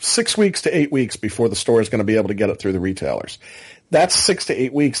 6 weeks to 8 weeks before the store is going to be able to get it through the retailers. That's 6 to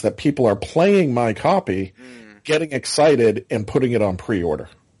 8 weeks that people are playing my copy, getting excited, and putting it on pre-order.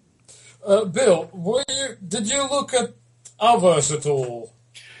 Bill, did you look at others at all?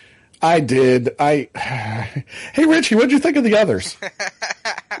 I did. Hey, Richie, what did you think of the others?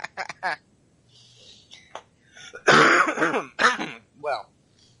 Well,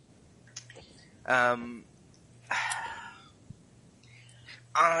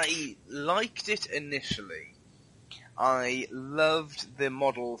 I liked it initially. I loved the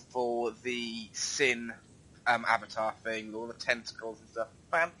model for the Sin avatar thing, with all the tentacles and stuff.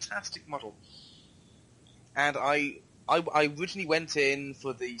 Fantastic model. And I originally went in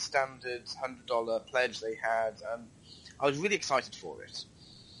for the standard $100 pledge they had, and I was really excited for it.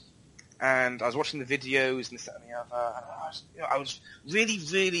 And I was watching the videos and this, that, and the other, and I was really,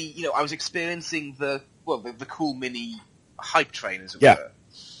 really, I was experiencing the cool mini hype train, as it were.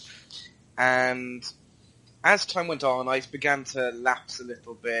 And as time went on, I began to lapse a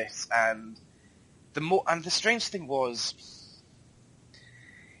little bit, and the strange thing was,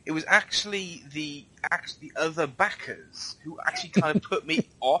 it was actually the other backers who actually kind of put me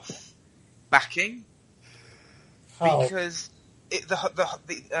off backing. How? Because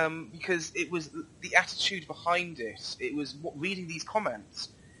because it was the attitude behind it. It was reading these comments.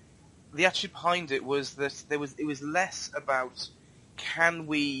 The attitude behind it was that it was less about can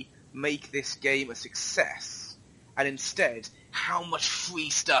we make this game a success, and instead how much free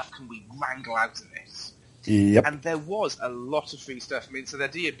stuff can we wrangle out of it. Yep. And there was a lot of free stuff. I mean, so the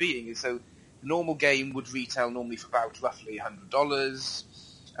idea being is the normal game would retail normally for about roughly $100.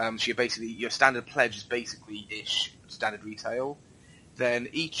 So your standard pledge is basically standard retail. Then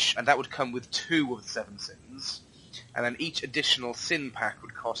and that would come with 2 of the 7 sins. and then each additional Sin pack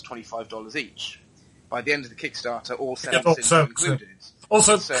would cost $25 each. By the end of the Kickstarter, all 7 Sins were included.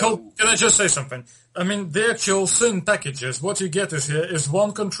 Also, can I just say something? I mean, the actual Sin packages, what you get is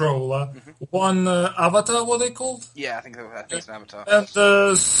one controller, one avatar, what are they called? Yeah, I think it's an avatar. And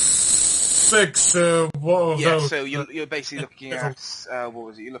 6, what yeah, those? so you're basically looking at, what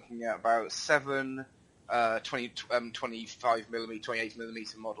was it? You're looking at about 7 25mm,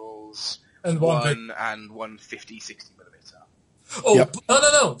 28mm models, and one and 150, 60mm. Oh,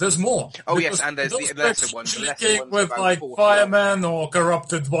 no, there's more. Oh, because yes, and there's the lesser ones. The lesser came ones with, about like, 40. Fireman or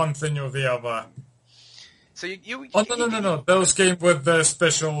Corrupted one thing or the other. So you no. Those came with the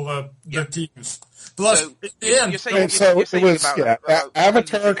special, the teams. Plus, so in the end... it was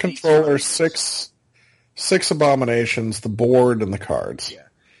Avatar, controller, six abominations, the board, and the cards. Yeah.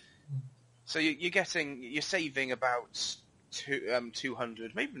 So you're saving about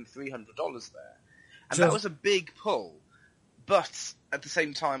 $200, maybe even $300 there. And that was a big pull. But at the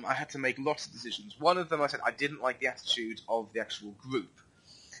same time, I had to make lots of decisions. One of them, I said I didn't like the attitude of the actual group.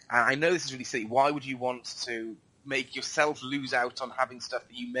 And I know this is really silly. Why would you want to make yourself lose out on having stuff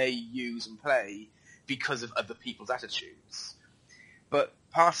that you may use and play because of other people's attitudes? But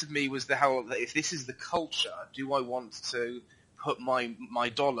part of me was the whole, if this is the culture, do I want to put my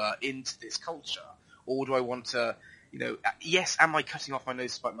dollar into this culture? Or do I want to, yes, am I cutting off my nose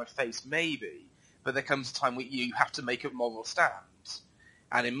to spite my face? Maybe. But there comes a time where you have to make a moral stand.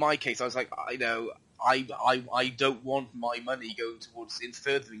 And in my case, I was like, I don't want my money going towards in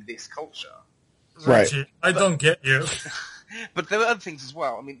furthering this culture. Right. I don't get you. But there were other things as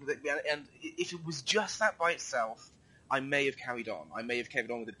well. I mean, and if it was just that by itself, I may have carried on. I may have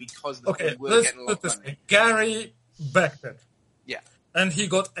carried on with it because we were getting a lot of money. Gary backed it. Yeah. And he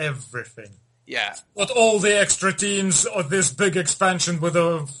got everything. Yeah. Got all the extra teams of this big expansion with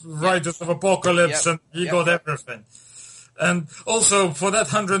the Riders of Apocalypse, and he got everything. And also, for that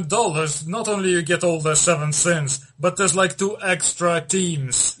 $100, not only you get all the 7 Sins, but there's like 2 extra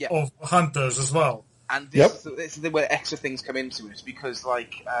teams of hunters as well. And this is where extra things come into it, because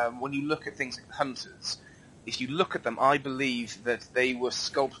when you look at things like the hunters, if you look at them, I believe that they were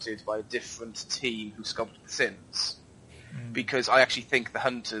sculpted by a different team who sculpted the Sins. Because I actually think the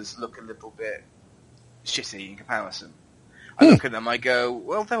hunters look a little bit shitty in comparison. I look at them, I go,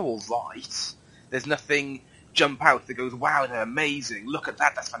 well, they're all right. There's nothing jump out that goes, wow, they're amazing. Look at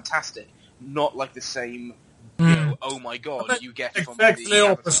that, that's fantastic. Not like the same, oh my god, you get from the exactly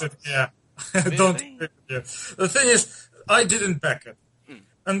opposite. Yeah, Really? Don't agree with you. The thing is, I didn't back it,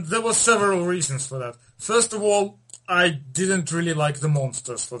 and there were several reasons for that. First of all, I didn't really like the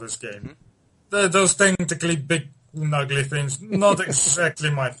monsters for this game. Those technically big and ugly things, not exactly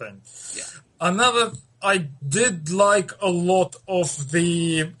my thing. Yeah. Another, I did like a lot of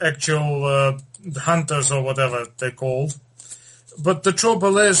the actual hunters or whatever they're called. But the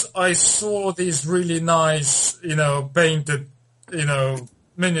trouble is, I saw these really nice, painted,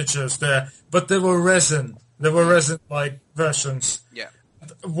 miniatures there, but they were resin. They were resin-like versions. Yeah.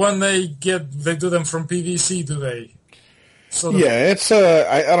 When they do them from PVC, do they? It's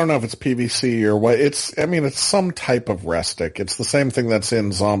I don't know if it's PVC or what. It's some type of restic. It's the same thing that's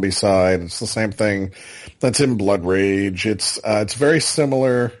in Zombicide. It's the same thing that's in Blood Rage. It's very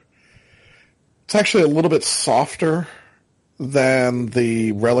similar. It's actually a little bit softer than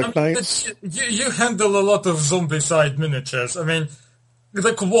the Relic Knights. You handle a lot of Zombicide miniatures. I mean,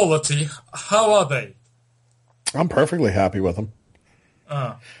 the quality, how are they? I'm perfectly happy with them.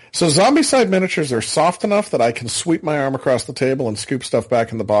 So Zombicide miniatures are soft enough that I can sweep my arm across the table and scoop stuff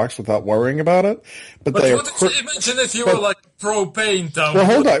back in the box without worrying about it. But they imagine if you were like pro paint out. Well,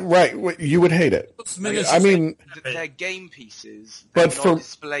 hold on. Right. You would hate it. I mean... They're game pieces. But they're not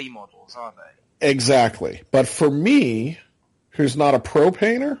display models, are they? Exactly. But for me, who's not a pro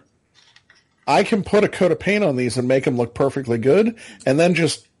painter, I can put a coat of paint on these and make them look perfectly good, and then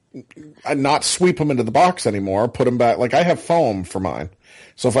just not sweep them into the box anymore, put them back. Like, I have foam for mine.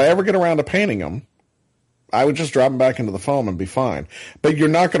 So if I ever get around to painting them, I would just drop them back into the foam and be fine. But you're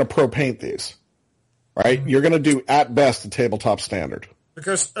not going to pro paint these, right? You're going to do, at best, a tabletop standard.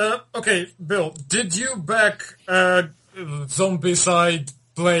 Because, okay, Bill, did you back Zombicide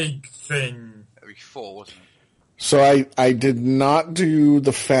Plague thing? Before, wasn't it? So I did not do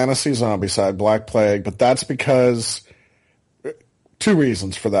the fantasy Zombicide Black Plague, but that's because 2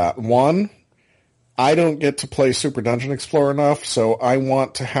 reasons for that. One, I don't get to play Super Dungeon Explorer enough, so I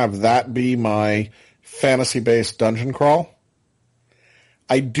want to have that be my fantasy-based dungeon crawl.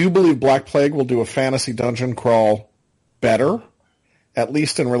 I do believe Black Plague will do a fantasy dungeon crawl better, at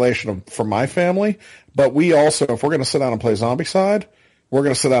least in relation for my family. But we also, if we're going to sit down and play Zombicide, we're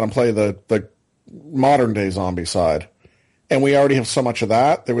going to sit down and play the modern day Zombicide, and we already have so much of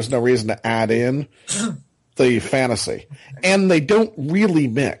that. There was no reason to add in the fantasy, and they don't really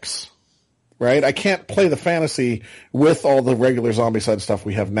mix. Right? I can't play the fantasy with all the regular Zombicide stuff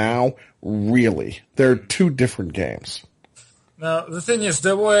we have now. Really, they're two different games. Now, the thing is,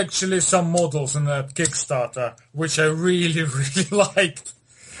 there were actually some models in that Kickstarter, which I really, really liked.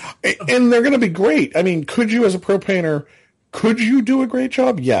 And they're going to be great. I mean, could you as a pro painter, could you do a great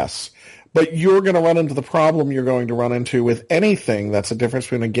job? Yes. But you're going to run into the problem you're going to run into with anything that's a difference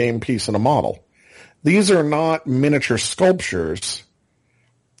between a game piece and a model. These are not miniature sculptures.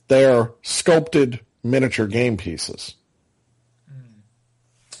 They're sculpted miniature game pieces.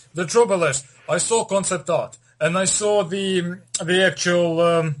 The trouble is, I saw concept art, and I saw the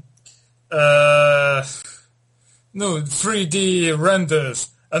actual 3D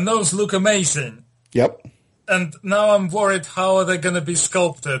renders, and those look amazing. Yep. And now I'm worried how are they going to be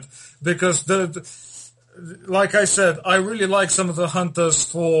sculpted, because like I said, I really like some of the hunters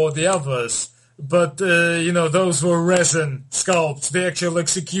for the others. But, those were resin sculpts, the actual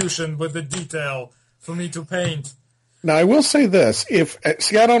execution with the detail for me to paint. Now, I will say this.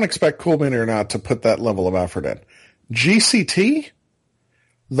 I don't expect Cool Mini or not to put that level of effort in. GCT,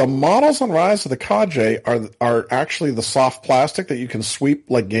 the models on Rise of the Kaji are actually the soft plastic that you can sweep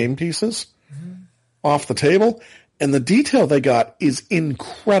like game pieces off the table. And the detail they got is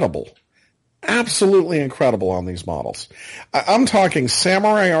incredible. Absolutely incredible on these models. I'm talking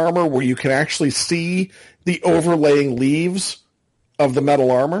samurai armor where you can actually see the overlaying leaves of the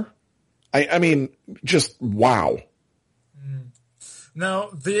metal armor. I mean, just wow. Now,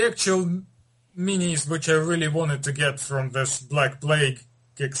 the actual minis which I really wanted to get from this Black Plague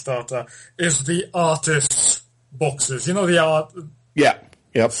Kickstarter is the artists' boxes. You know, the art... Yeah,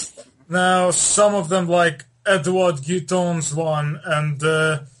 yep. Now, some of them like Edouard Guiton's one and...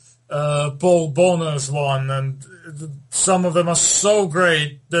 Paul Bonner's one, and some of them are so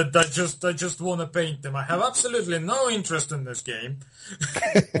great that I just want to paint them. I have absolutely no interest in this game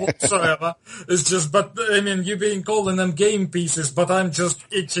whatsoever. It's just, but I mean, you've been calling them game pieces, but I'm just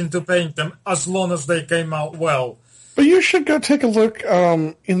itching to paint them as long as they came out well. But you should go take a look.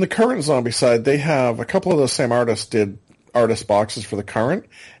 In the current Zombicide, they have a couple of those same artists did artist boxes for the current,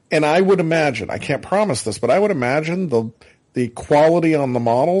 and I would imagine, I can't promise this, but I would imagine the quality on the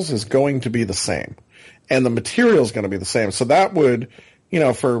models is going to be the same, and the material is going to be the same. So that would,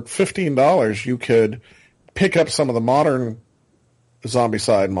 for $15, you could pick up some of the modern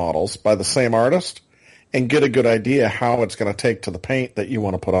Zombicide models by the same artist and get a good idea how it's going to take to the paint that you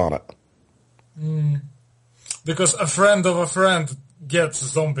want to put on it. Because a friend of a friend gets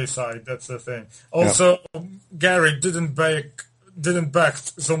Zombicide, that's the thing. Also, Gary didn't back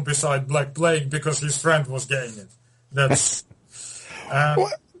Zombicide Black Plague because his friend was getting it. That's well,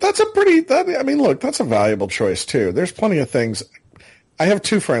 that's that's a valuable choice too. There's plenty of things. I have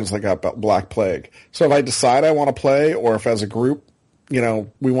two friends that got Black Plague. So if I decide I want to play, or if as a group,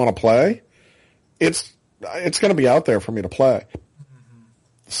 we want to play, it's going to be out there for me to play. Mm-hmm.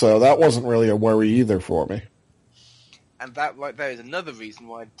 So that wasn't really a worry either for me. And that right there is another reason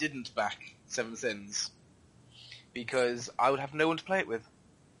why I didn't back Seven Sins, because I would have no one to play it with.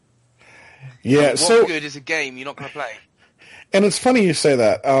 Yeah, what good is a game you're not going to play? And it's funny you say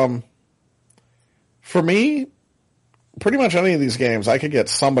that. For me, pretty much any of these games, I could get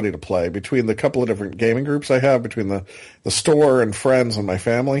somebody to play between the couple of different gaming groups I have, between the store and friends and my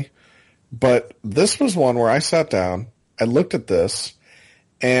family. But this was one where I sat down, I looked at this,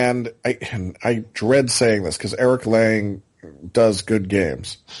 and I dread saying this because Eric Lang does good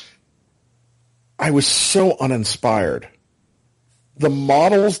games. I was so uninspired. The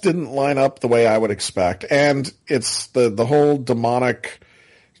models didn't line up the way I would expect, and it's the whole demonic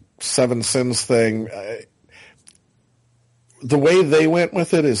Seven Sins thing. The way they went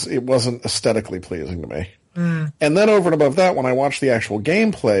with it wasn't aesthetically pleasing to me. Mm. And then over and above that, when I watched the actual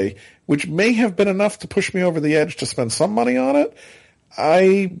gameplay, which may have been enough to push me over the edge to spend some money on it,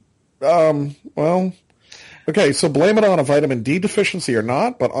 okay, so blame it on a vitamin D deficiency or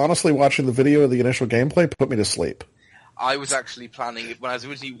not, but honestly, watching the video of the initial gameplay put me to sleep. I was actually planning, when I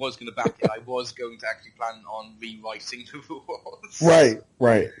originally was going to back it, I was going to actually plan on rewriting the rules.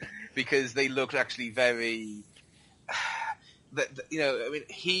 Right. Because they looked actually very...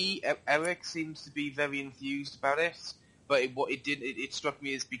 Eric seems to be very enthused about it, but it struck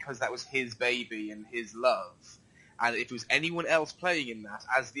me as because that was his baby and his love. And if it was anyone else playing in that,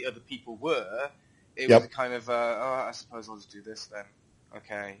 as the other people were, it was kind of, I suppose I'll just do this then.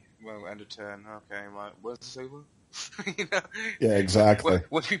 Okay, well, end of turn. Okay, right. Where's this over? Yeah, exactly.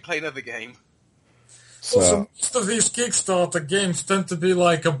 When do we play another game? So, Also, most of these Kickstarter games tend to be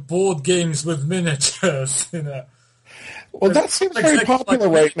like a board games with miniatures, well, that seems very popular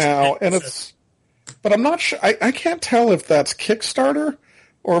right now, and but I'm not sure. I can't tell if that's Kickstarter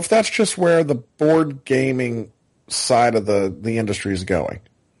or if that's just where the board gaming side of the industry is going.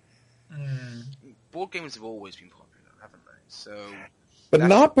 Board games have always been popular, haven't they? So, but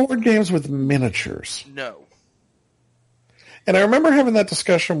not board games with miniatures. No. And I remember having that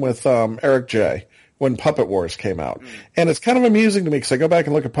discussion with Eric J. when Puppet Wars came out. And it's kind of amusing to me because I go back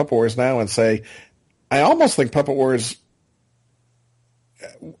and look at Puppet Wars now and say, I almost think Puppet Wars...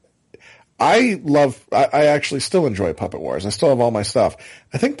 I actually still enjoy Puppet Wars. I still have all my stuff.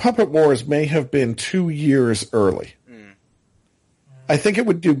 I think Puppet Wars may have been 2 years early. I think it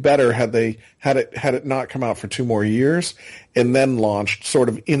would do better had it not come out for 2 more years and then launched sort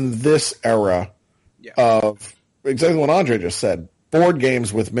of in this era of exactly what Andre just said, board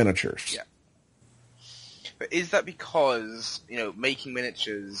games with miniatures. Yeah. But is that because, making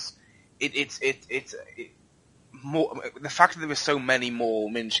miniatures, it's more, the fact that there are so many more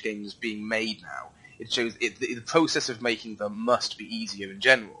miniature games being made now, it shows the process of making them must be easier in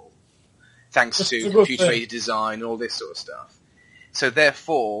general, thanks to computer-aided design and all this sort of stuff. So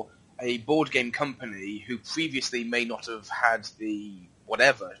therefore, a board game company who previously may not have had the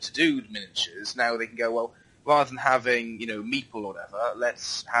whatever to do miniatures, now they can go, well, rather than having, Meeple or whatever,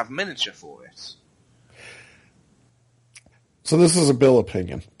 let's have miniature for it. So this is a Bill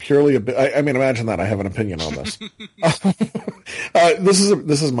opinion, purely I mean, imagine that I have an opinion on this.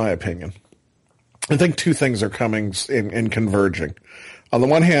 This is my opinion. I think 2 things are coming in converging. On the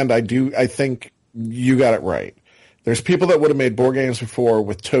one hand, I think you got it right. There's people that would have made board games before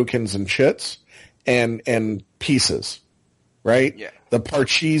with tokens and chits and pieces, right? Yeah. The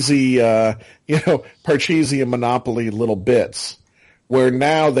Parcheesi, Parcheesi and Monopoly little bits, where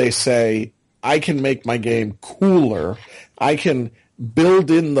now they say, I can make my game cooler. I can build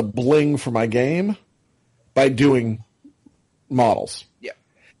in the bling for my game by doing models. Yeah.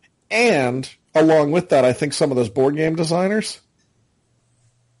 And along with that, I think some of those board game designers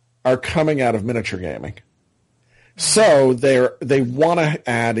are coming out of miniature gaming. So they want to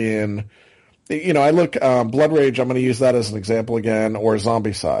add in, I look, Blood Rage, I'm going to use that as an example again, or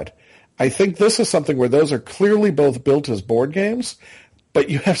Zombicide. I think this is something where those are clearly both built as board games,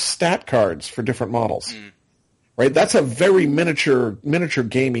 but you have stat cards for different models. Right? That's a very miniature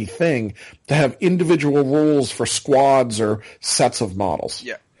gamey thing to have individual rules for squads or sets of models.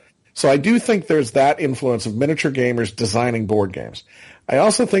 Yeah. So I do think there's that influence of miniature gamers designing board games. I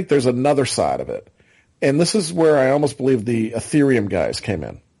also think there's another side of it. And this is where I almost believe the Ethereum guys came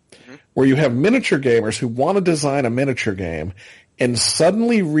in, where you have miniature gamers who want to design a miniature game and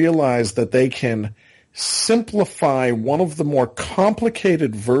suddenly realize that they can simplify one of the more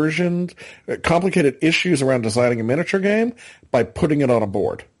complicated issues around designing a miniature game by putting it on a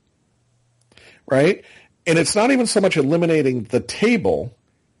board, right? And it's not even so much eliminating the table,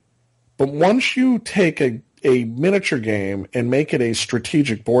 but once you take a miniature game and make it a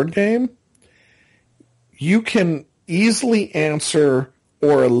strategic board game, you can easily answer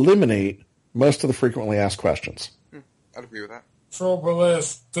or eliminate most of the frequently asked questions. I'd agree with that. Trouble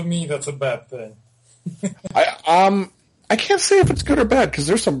is, to me, that's a bad thing. I can't say if it's good or bad because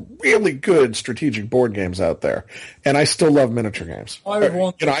there's some really good strategic board games out there, and I still love miniature games.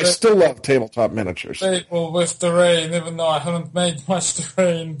 I still love tabletop miniatures. Table with terrain, even though I haven't made much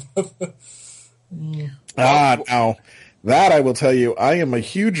terrain. Now that I will tell you, I am a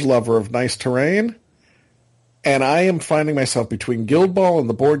huge lover of nice terrain, and I am finding myself between Guild Ball and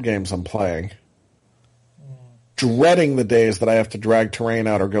the board games I'm playing, dreading the days that I have to drag terrain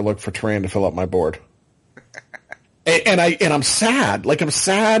out or go look for terrain to fill up my board. And I'm sad. Like, I'm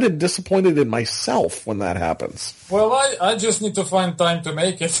sad and disappointed in myself when that happens. Well, I just need to find time to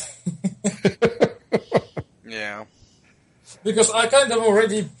make it. Yeah. Because I kind of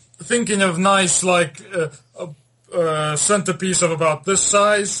already thinking of nice, like, centerpiece of about this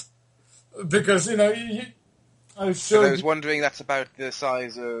size. Because, I was wondering, that's about the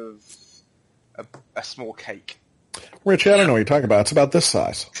size of a small cake. Rich, I don't know what you're talking about. It's about this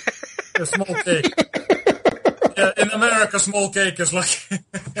size. A small cake. Yeah, in America, small cake is like...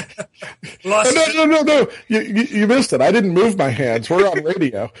 No. You missed it. I didn't move my hands. We're on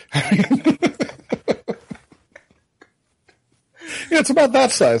radio. It's about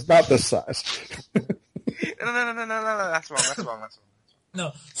that size, not this size. No. That's wrong.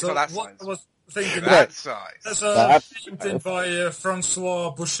 No, so that what size. I was thinking... That size. There's a painting by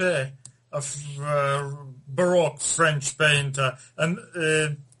Francois Boucher, a Baroque French painter,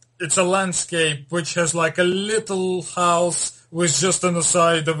 and it's a landscape which has like a little house with just on the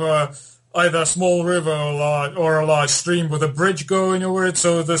side of a either a small river or a large stream with a bridge going over it.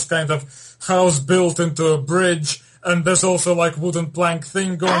 So this kind of house built into a bridge, and there's also like wooden plank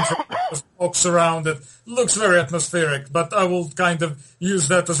thing going from the box around it. Looks very atmospheric, but I will kind of use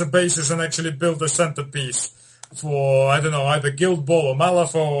that as a basis and actually build a centerpiece for, I don't know, either Guild Ball or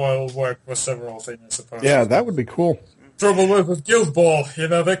Malifaux. I'll work with several things, I suppose. Yeah, that would be cool. Trouble with Guild Ball,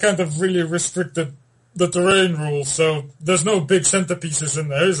 they kind of really restricted the terrain rules, so there's no big centerpieces in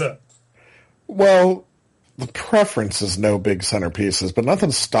there, is there? Well, the preference is no big centerpieces, but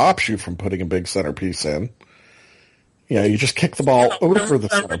nothing stops you from putting a big centerpiece in. You just kick the ball over the originally,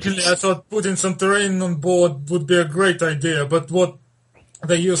 centerpiece. I thought putting some terrain on board would be a great idea, but what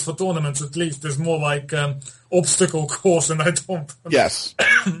they use for tournaments, at least, is more like obstacle course, and I don't... Yes.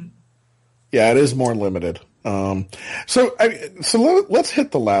 Yeah, it is more limited. So let's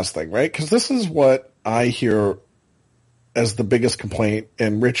hit the last thing, right? Because this is what I hear as the biggest complaint.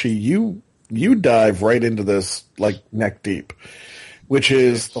 And Richie, you dive right into this like neck deep, which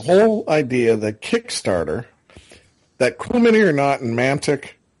is the whole idea that Kickstarter, that Cool Mini or Not and Mantic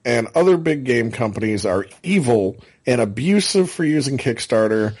and other big game companies are evil and abusive for using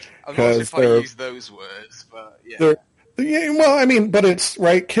Kickstarter. I'm not sure if I use those words, but yeah. Well, I mean, but it's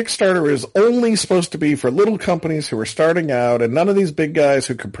right. Kickstarter is only supposed to be for little companies who are starting out, and none of these big guys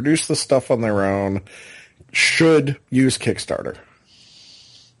who can produce the stuff on their own should use Kickstarter.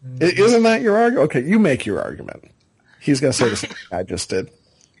 Isn't that your argument? Okay, you make your argument. He's going to say the same thing I just did.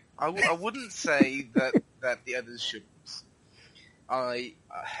 I wouldn't say that the others shouldn't.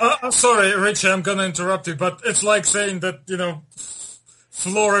 Sorry, Richie, I'm going to interrupt you, but it's like saying that,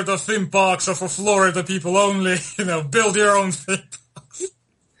 Florida theme parks are for Florida people only. Build your own theme parks.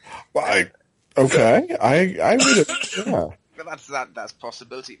 Well, I read it. Yeah. But that's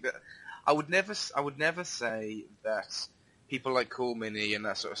possibility. But I would never say that people like Cool Mini and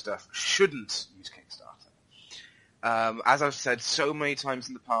that sort of stuff shouldn't use Kickstarter. As I've said so many times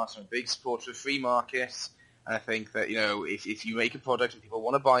in the past, I'm a big supporter of free markets. And I think that if you make a product and people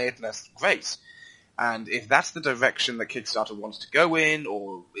want to buy it, that's great. And if that's the direction that Kickstarter wants to go in,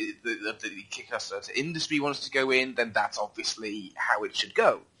 or the Kickstarter industry wants to go in, then that's obviously how it should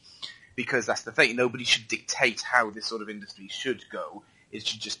go. Because that's the thing. Nobody should dictate how this sort of industry should go. It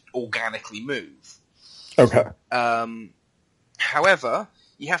should just organically move. Okay. However,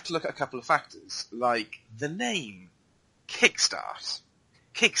 you have to look at a couple of factors, like the name, Kickstart.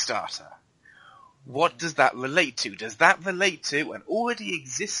 Kickstarter. What does that relate to? Does that relate to an already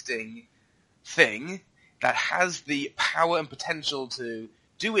existing thing that has the power and potential to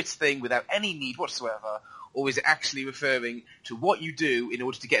do its thing without any need whatsoever, or is it actually referring to what you do in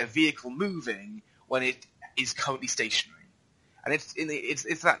order to get a vehicle moving when it is currently stationary? And it's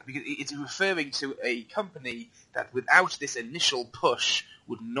that, because it's referring to a company that without this initial push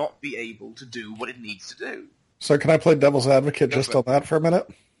would not be able to do what it needs to do. So can I play devil's advocate just on that for a minute?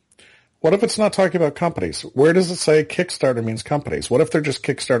 What if it's not talking about companies? Where does it say Kickstarter means companies? What if they're just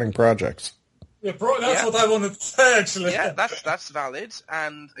kickstarting projects? Yeah, that's what I wanted to say, actually. Yeah, that's valid.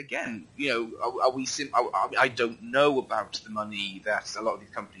 And again, I don't know about the money that a lot of these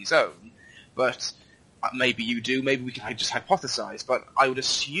companies own, but maybe you do. Maybe we can just hypothesize. But I would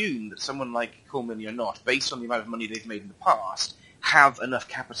assume that someone like Cool Mini or Not, based on the amount of money they've made in the past, have enough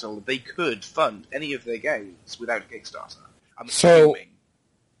capital that they could fund any of their games without Kickstarter. I'm assuming.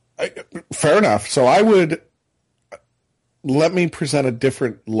 Fair enough. So I would let me present a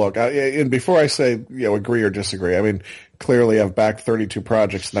different look. And before I say, agree or disagree, I mean, clearly I've backed 32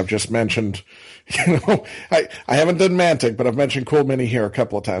 projects and I've just mentioned, I haven't done Mantic, but I've mentioned Cool Mini here a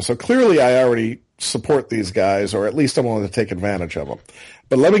couple of times. So clearly I already support these guys, or at least I'm willing to take advantage of them.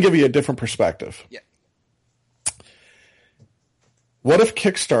 But let me give you a different perspective. Yeah. What if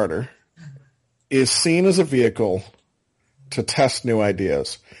Kickstarter is seen as a vehicle to test new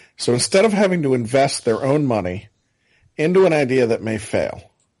ideas? So instead of having to invest their own money into an idea that may fail,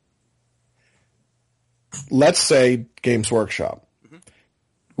 let's say Games Workshop. Mm-hmm.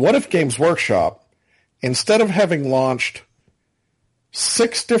 What if Games Workshop, instead of having launched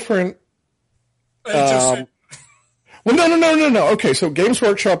 6 different... well, no. Okay, so Games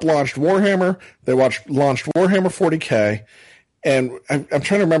Workshop launched Warhammer. They launched Warhammer 40K. And I'm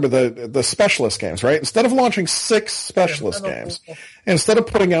trying to remember the specialist games, right? Instead of launching 6 specialist games, instead of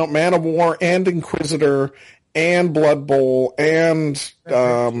putting out Man of War and Inquisitor and Blood Bowl and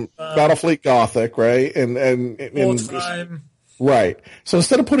Battlefleet Gothic, right? And right. So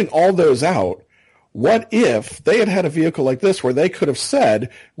instead of putting all those out, what if they had a vehicle like this where they could have said,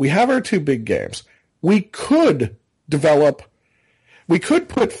 we have our 2 big games. We could put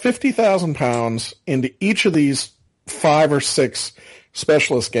 £50,000 into each of these 5 or 6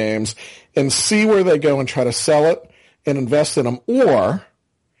 specialist games and see where they go and try to sell it and invest in them. Or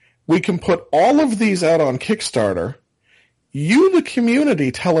we can put all of these out on Kickstarter. You, the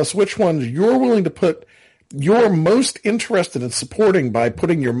community, tell us which ones you're willing to put, you're most interested in supporting by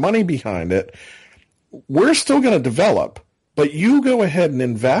putting your money behind it. We're still going to develop, but you go ahead and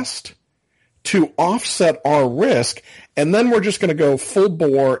invest to offset our risk, and then we're just going to go full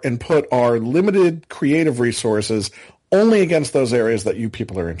bore and put our limited creative resources only against those areas that you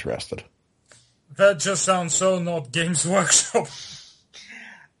people are interested. That just sounds so not Games Workshop.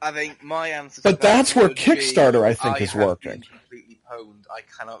 I think my answer to But that that's where would Kickstarter, be, I think, is working. I have been completely pwned. I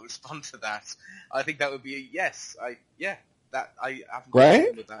cannot respond to that. I think that would be a yes. I have no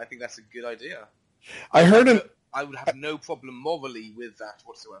problem with that. I think that's a good idea. I would have no problem morally with that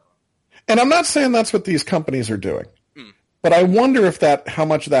whatsoever. And I'm not saying that's what these companies are doing, but I wonder if how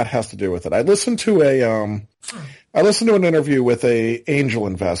much that has to do with it. I listened to an interview with a angel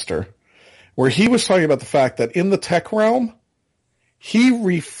investor where he was talking about the fact that in the tech realm,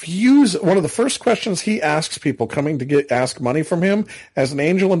 one of the first questions he asks people coming to ask money from him as an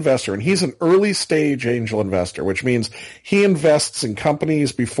angel investor, and he's an early stage angel investor, which means he invests in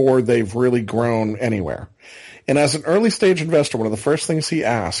companies before they've really grown anywhere. And as an early stage investor, one of the first things he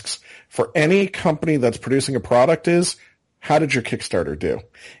asks for any company that's producing a product is, how did your Kickstarter do?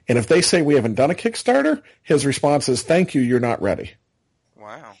 And if they say we haven't done a Kickstarter, his response is, thank you, you're not ready.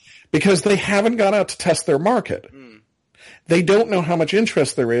 Wow. Because they haven't gone out to test their market. They don't know how much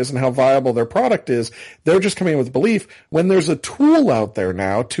interest there is and how viable their product is. They're just coming in with belief when there's a tool out there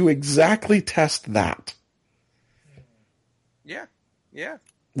now to exactly test that. Yeah.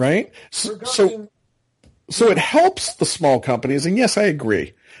 Right? So it helps the small companies, and yes, I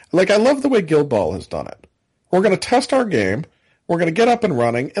agree. Like, I love the way Guild Ball has done it. We're going to test our game, we're going to get up and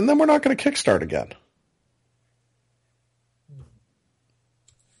running, and then we're not going to kickstart again.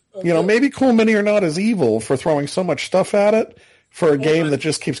 You know, maybe Cool Mini are not as evil for throwing so much stuff at it for a game that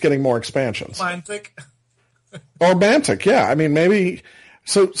just keeps getting more expansions. Mantic. Or Mantic, yeah. I mean, maybe...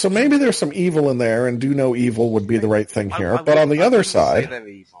 So maybe there's some evil in there, and do no evil would be the right thing here. But on the other side... I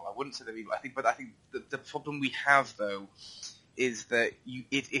wouldn't say they're evil. I think the problem we have, though, is that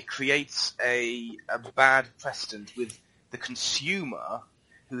it creates a bad precedent with the consumer,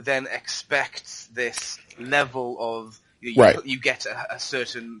 who then expects this level of... You get a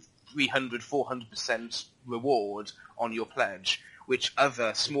certain 300, 400% reward on your pledge, which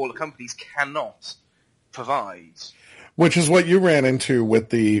other smaller companies cannot provide. Which is what you ran into with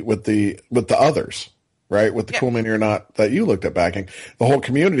the others, right? With the Cool Mini or Not that you looked at backing. The whole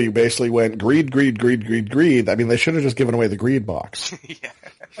community basically went greed. I mean, they should have just given away the greed box.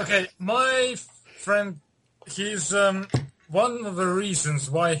 Okay, my friend, he's... one of the reasons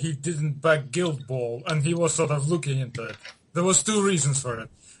why he didn't back Guild Ball, and he was sort of looking into it, there was two reasons for it.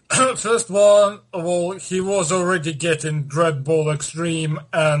 First one of all, he was already getting Dread Ball Extreme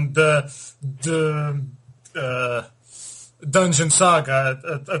and the Dungeon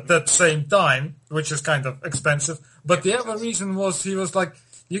Saga at that same time, which is kind of expensive. But the other reason was he was like,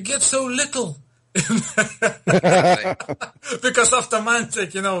 you get so little. Because after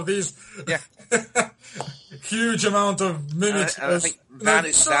Mantic, these... Yeah. Huge amount of miniatures. I think that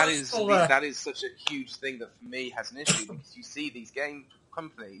is such a huge thing that for me has an issue, because you see these game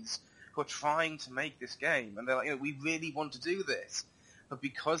companies who are trying to make this game, and they're like, we really want to do this, but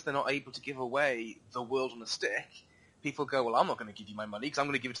because they're not able to give away the world on a stick, people go, well, I'm not going to give you my money because I'm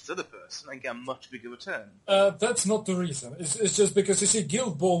going to give it to this other person and get a much bigger return. That's not the reason. It's just because, you see,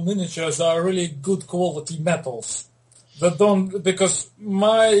 Guild Ball miniatures are really good quality metals. Because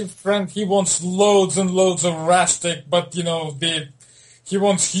my friend, he wants loads and loads of Rastic, but, he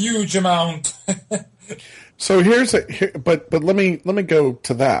wants huge amount. So but let me go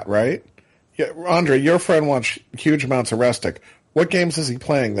to that, right? Yeah, Andre, your friend wants huge amounts of Rastic. What games is he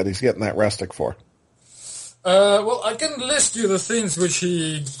playing that he's getting that Rastic for? Well, I can list you the things which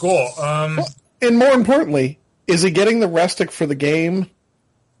he got. And more importantly, is he getting the Rastic for the game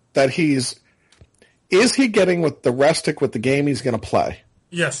that Is he getting with the Rastic with the game he's going to play?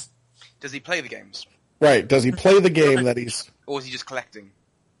 Yes. Does he play the games? Right. Does he play the game that he's... Or is he just collecting?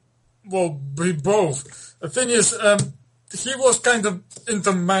 Well, both. The thing is, he was kind of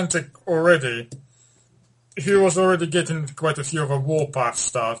into Mantic already. He was already getting quite a few of a Warpath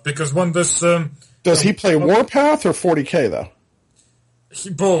stuff, because when this... Does he play Warpath or 40k, though?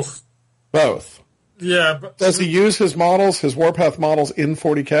 Both. Both? Yeah, but... Does he use his Warpath models in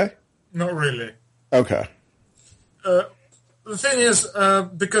 40k? Not really. Okay. The thing is,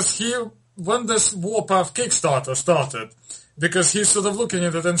 because when this Warpath Kickstarter started, because he's sort of looking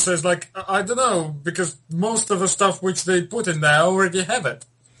at it and says, like, I don't know, because most of the stuff which they put in there already have it.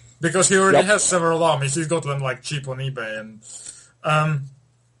 Because he already has several armies. He's got them, like, cheap on eBay.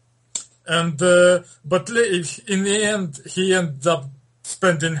 But in the end, he ended up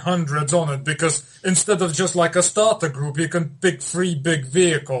spending hundreds on it, because instead of just like a starter group, you can pick 3 big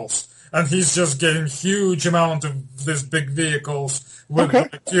vehicles. And he's just getting huge amount of these big vehicles with a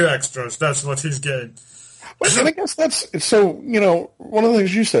few extras. That's what he's getting. And I guess that's, so, one of the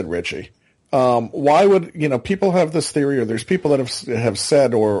things you said, Richie, why would, people have this theory, or there's people that have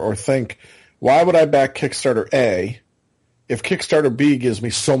said or think, why would I back Kickstarter A if Kickstarter B gives me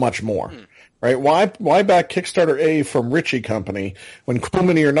so much more? Right? Why back Kickstarter A from Richie Company when Cool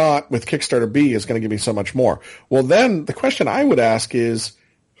Mini or Not with Kickstarter B is going to give me so much more? Well, then the question I would ask is,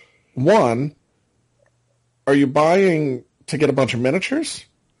 one, are you buying to get a bunch of miniatures,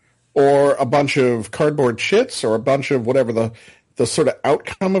 or a bunch of cardboard chits, or a bunch of whatever the sort of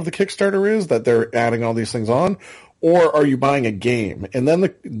outcome of the Kickstarter is that they're adding all these things on, or are you buying a game? And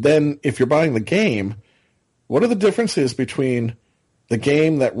then if you're buying the game, what are the differences between the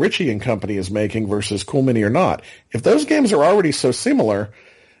game that Richie and Company is making versus Cool Mini or Not? If those games are already so similar,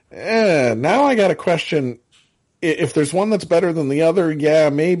 now I got to question if there's one that's better than the other. Yeah,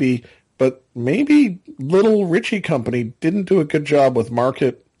 maybe, but maybe little Richie Company didn't do a good job with looking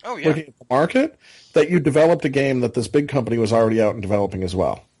at the market, that you developed a game that this big company was already out and developing as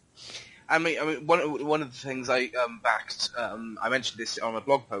well. I mean, one of the things I backed, I mentioned this on a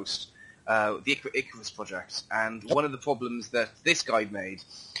blog post, the Icarus project, and one of the problems that this guy made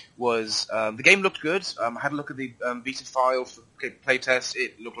was the game looked good. I had a look at the beta file for playtest.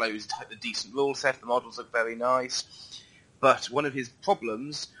 It looked like it was a decent rule set. The models looked very nice. But one of his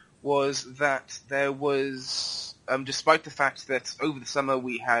problems was that there was, despite the fact that over the summer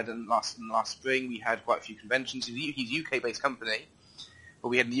we had, and last spring we had quite a few conventions. He's a UK-based company, but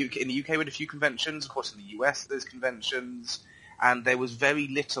we had in the UK we had a few conventions. Of course, in the US there's conventions, and there was very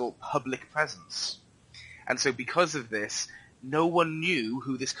little public presence. And so because of this, no one knew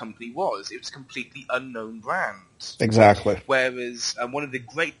who this company was. It was a completely unknown brand. Exactly. Whereas one of the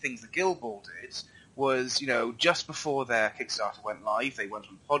great things that Guild Ball did was, just before their Kickstarter went live, they went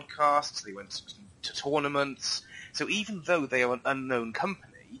on podcasts, they went to tournaments. So even though they are an unknown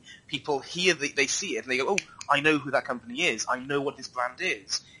company, people hear, they see it, and they go, oh, I know who that company is. I know what this brand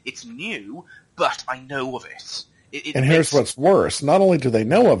is. It's new, but I know of it. And here's what's worse. Not only do they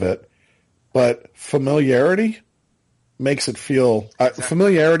know of it, but familiarity makes it feel... Exactly.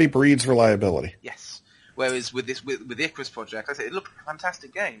 Familiarity breeds reliability. Yes. Whereas with the Icarus project, I said it looked like a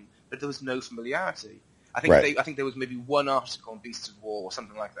fantastic game, but there was no familiarity. I think there was maybe one article on Beasts of War or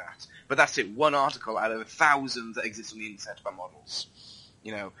something like that. But that's it, one article out of thousands that exist on the internet about models.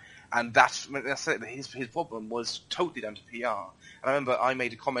 And that's it. His problem was totally down to PR. And I remember I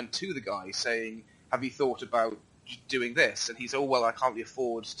made a comment to the guy saying, have you thought about doing this? And he said, oh, well, I can't really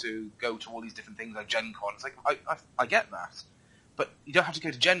afford to go to all these different things like Gen Con. It's like, I get that. But you don't have to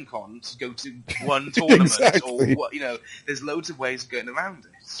go to Gen Con to go to one tournament. Exactly. Or there's loads of ways of getting around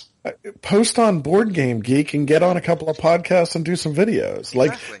it. Post on Board Game Geek and get on a couple of podcasts and do some videos.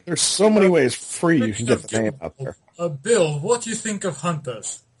 Like, there's so many ways free you can get the name out there. Bill, what do you think of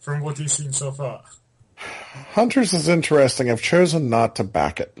Hunters from what you've seen so far? Hunters is interesting. I've chosen not to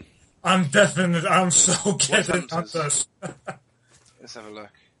back it. I'm so getting Hunters. Let's have a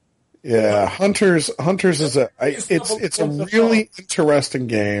look. Yeah, Hunters is it's a really interesting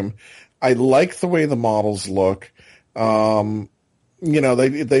game. I like the way the models look. They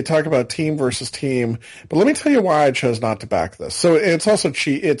talk about team versus team, but let me tell you why I chose not to back this. So it's also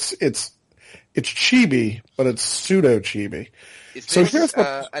it's chibi, but it's pseudo chibi. Is this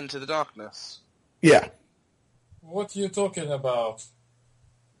Enter the Darkness? Yeah. What are you talking about?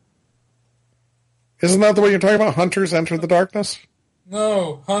 Isn't that the way you're talking about? Hunters Enter the Darkness?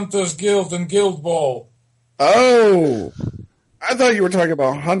 No, Hunters Guild and Guild Ball. Oh, I thought you were talking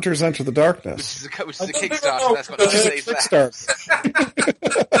about Hunters Enter the Darkness. Which is a Kickstarter. That's got no days left.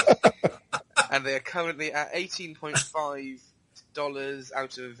 And they are currently at $18.5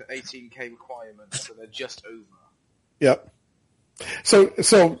 out of 18k requirements, so they're just over. Yep. So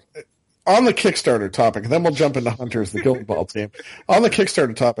on the Kickstarter topic, and then we'll jump into Hunters, the Guild Ball team. On the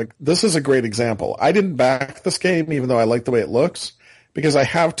Kickstarter topic, this is a great example. I didn't back this game, even though I like the way it looks, because I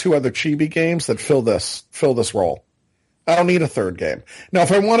have 2 other chibi games that fill this role. I don't need a third game. Now,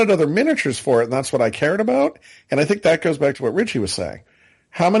 if I wanted other miniatures for it, and that's what I cared about, and I think that goes back to what Richie was saying.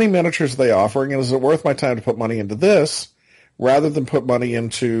 How many miniatures are they offering, and is it worth my time to put money into this rather than put money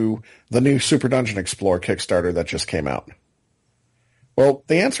into the new Super Dungeon Explorer Kickstarter that just came out? Well,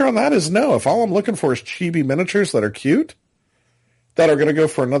 the answer on that is no. If all I'm looking for is chibi miniatures that are cute, that are going to go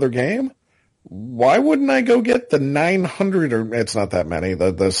for another game, why wouldn't I go get the 900, or it's not that many,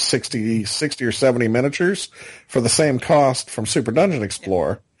 the 60 or 70 miniatures for the same cost from Super Dungeon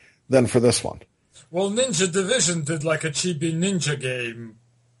Explorer than for this one? Well, Ninja Division did like a chibi ninja game.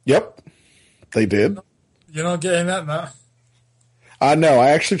 Yep, they did. You're not getting that now? No,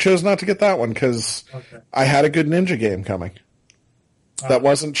 I actually chose not to get that one because I had a good ninja game coming. That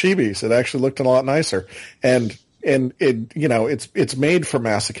wasn't chibis. It actually looked a lot nicer. And it, you know, it's made for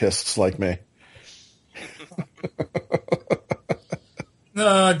masochists like me.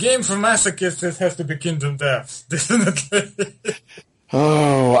 No, a game for masochists, it has to be Kingdom Death, definitely.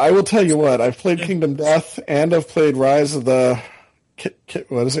 Oh, I will tell you what. I've played Kingdom Death, and I've played Rise of the...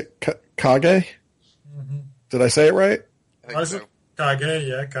 what is it? Kage? Mm-hmm. Did I say it right? Rise of Kage,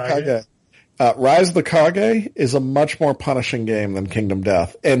 yeah, Kage. Rise of the Kage is a much more punishing game than Kingdom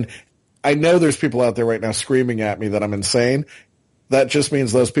Death. And I know there's people out there right now screaming at me that I'm insane. That just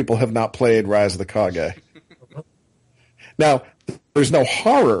means those people have not played Rise of the Kage. Now, there's no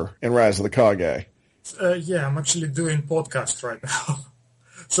horror in Rise of the Kage. Yeah, I'm actually doing podcast right now.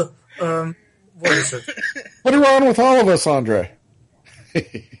 So, what is it? Put her on with all of us, Andre.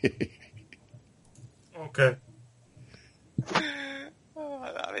 Okay.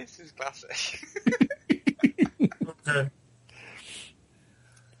 Oh, this is classic. Okay.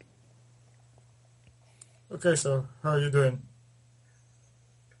 Okay, so how are you doing?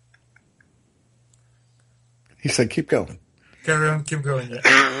 He said, keep going. Carry on, keep going, yeah.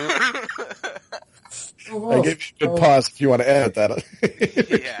 I gave you a good pause if you want to edit that.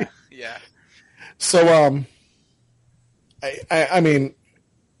 Yeah. So, I mean,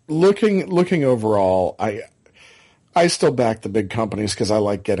 looking overall, I still back the big companies because I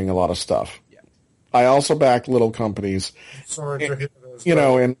like getting a lot of stuff. Yeah. I also back little companies. Sorry to hear those. You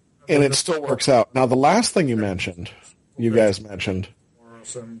know, and it still works out. Now, the last thing you guys mentioned,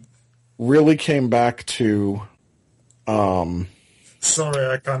 really came back to... Sorry,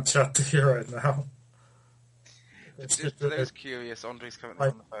 I can't chat to you right now. For those curious, Andre's currently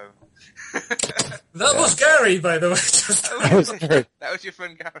on the phone. That was Gary, by the way. That was your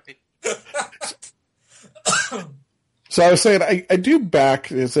friend Gary. So I was saying, I do back,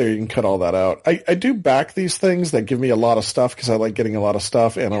 so you can cut all that out. I do back these things that give me a lot of stuff because I like getting a lot of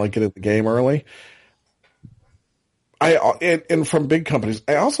stuff and I like getting the game early. And from big companies,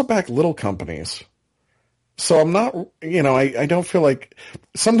 I also back little companies. So I'm not, you know, I don't feel like,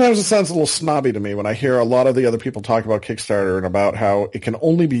 sometimes it sounds a little snobby to me when I hear a lot of the other people talk about Kickstarter and about how it should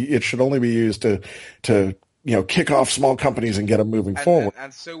only be used to, you know, kick off small companies and get them moving forward.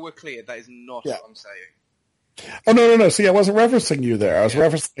 And so we're clear, that is not what I'm saying. Oh, no. See, I wasn't referencing you there. I was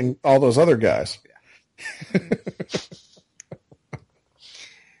referencing all those other guys. Yeah.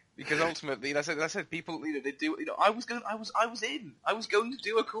 Because ultimately, I said, people, you know, they do, you know, I was going to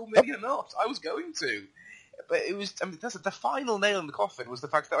do a cool mini or not. I was going to. But it was, I mean, the final nail in the coffin was the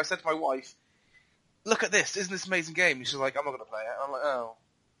fact that I said to my wife, look at this, isn't this an amazing game? And she's like, I'm not going to play it. And I'm like, oh.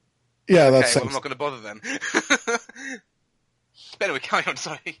 Yeah, well, I'm not going to bother then. But anyway, carry on,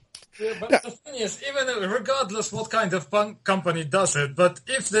 sorry. Yeah, but the thing is, even regardless what kind of company does it, but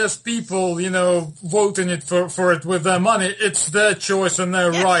if there's people, you know, voting it for it with their money, it's their choice and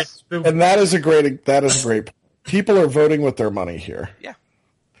their right. And that is a great. People are voting with their money here. Yeah.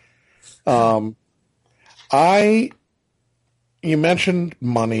 You mentioned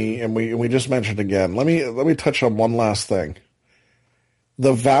money, and we just mentioned again. Let me touch on one last thing.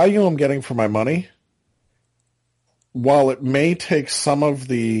 The value I'm getting for my money, while it may take some of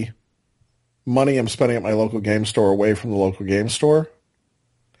the money I'm spending at my local game store away from the local game store,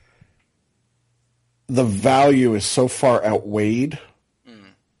 the value is so far outweighed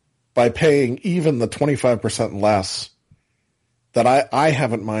by paying even the 25% less that I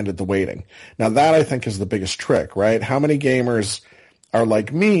haven't minded the waiting. Now that I think is the biggest trick, right? How many gamers are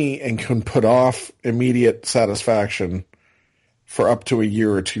like me and can put off immediate satisfaction for up to a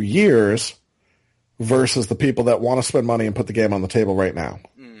year or 2 years versus the people that want to spend money and put the game on the table right now?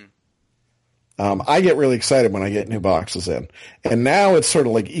 I get really excited when I get new boxes in. And now it's sort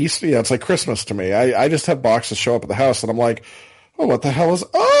of like Easter, it's like Christmas to me. I just have boxes show up at the house and I'm like, oh, what the hell is...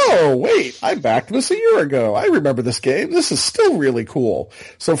 Oh, wait, I backed this a year ago. I remember this game. This is still really cool.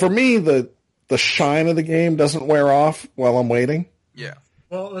 So for me, the shine of the game doesn't wear off while I'm waiting. Yeah.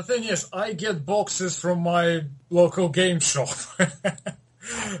 Well, the thing is, I get boxes from my local game shop.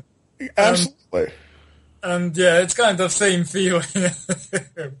 Absolutely. And yeah, it's kind of same feeling,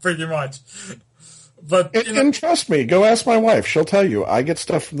 pretty much. But and trust me, go ask my wife. She'll tell you. I get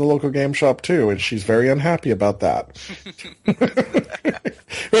stuff from the local game shop too, and she's very unhappy about that.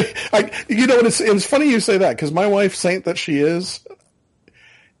 You know, it's funny you say that because my wife, saint that she is,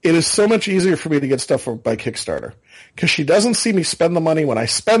 it is so much easier for me to get stuff by Kickstarter because she doesn't see me spend the money when I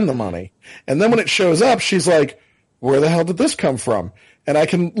spend the money. And then when it shows up, she's like, where the hell did this come from? And I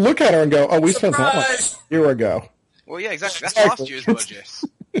can look at her and go, oh, we spent that much a year ago. Well, yeah, exactly. That's last year's budget.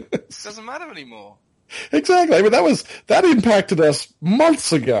 It doesn't matter anymore. Exactly. I mean, that impacted us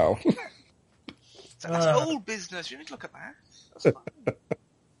months ago. That's old business. You need to look at that. That's fine.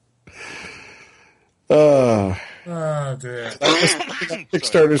 Dear.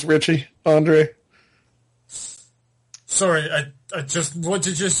 Kickstarters, Richie, Andre. Sorry, I just, what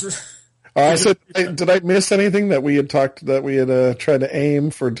did you say? I said, did I miss anything that we had tried to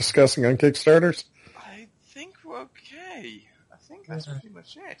aim for discussing on Kickstarters? I think we're okay. I think that's pretty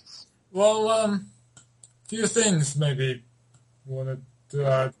much it. Well, few things maybe wanted to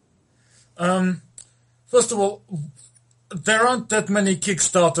add. First of all, there aren't that many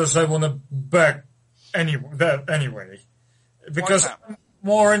Kickstarters I want to back anyway, because I'm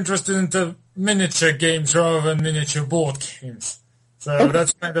more interested in the miniature games rather than miniature board games. So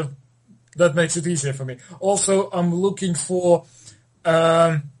that's that makes it easier for me. Also, I'm looking for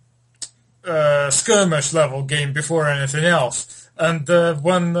skirmish level game before anything else. And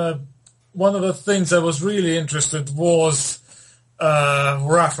one of the things I was really interested was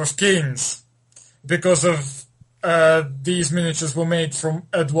Wrath of Kings, because of these miniatures were made from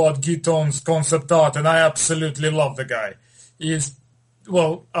Edouard Guiton's concept art, and I absolutely love the guy.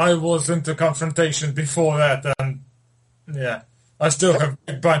 I was into Confrontation before that, and yeah, I still have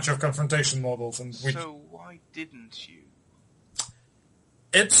a bunch of Confrontation models. So why didn't you?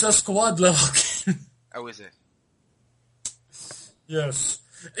 It's a squad level game. Oh, is it? Yes.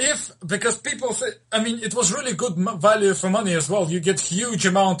 Because people say, I mean, it was really good value for money as well. You get huge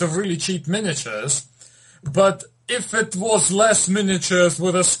amount of really cheap miniatures, but if it was less miniatures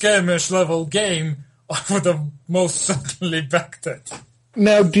with a skirmish level game, I would have most certainly backed it.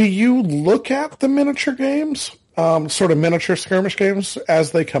 Now, do you look at the miniature games, sort of miniature skirmish games,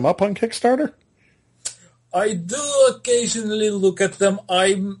 as they come up on Kickstarter? I do occasionally look at them.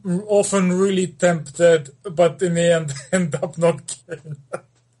 I'm often really tempted, but in the end up not getting them.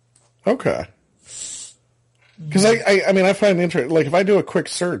 Okay. Because I find it interesting. Like if I do a quick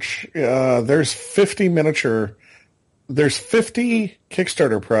search, there's 50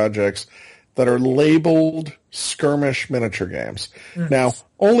 Kickstarter projects that are labeled skirmish miniature games. Now,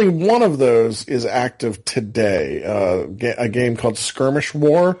 only one of those is active today. A game called Skirmish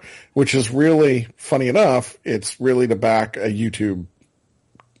War, which is really, funny enough, it's really to back a YouTube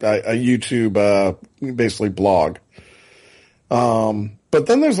basically blog. But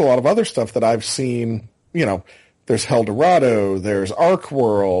then there's a lot of other stuff that I've seen, there's Helldorado, there's Arc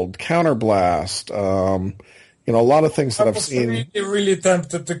World, Counterblast, a lot of things that I've seen. I was really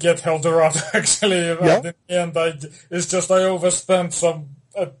tempted to get Helldorado, actually. Yeah. In the end, I overspent some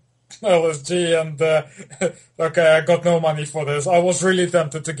LSG and, okay, I got no money for this. I was really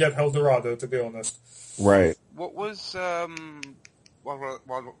tempted to get Helldorado, to be honest. Right. What was,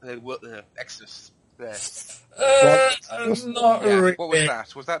 Exodus? Not really. What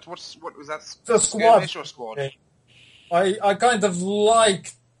was that? What was that? The skirmish or squad? I kind of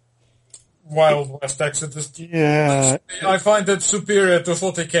like Wild West Exodus. Yeah. I find it superior to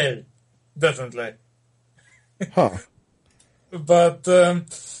 40K, definitely. Huh. But I'm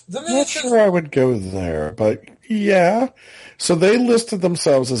not sure I would go there, but yeah. So they listed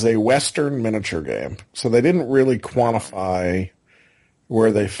themselves as a Western miniature game, so they didn't really quantify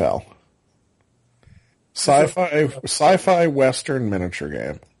where they fell. Sci-fi Western miniature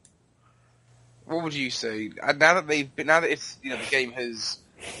game. What would you say? Now that it's the game has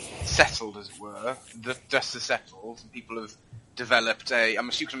settled, as it were, the dust has settled, and people have developed I'm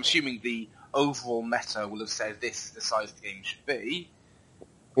assuming the overall meta will have said this is the size the game should be.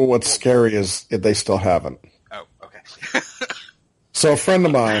 Well, what's scary is they still haven't. Oh, okay. So a friend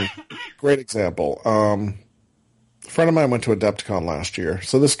of mine, great example. A friend of mine went to Adepticon last year.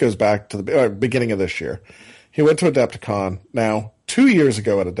 So this goes back to the beginning of this year. He went to Adepticon. Now, 2 years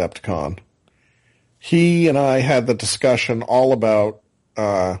ago at Adepticon, he and I had the discussion all about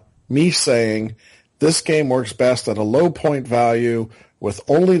me saying this game works best at a low point value with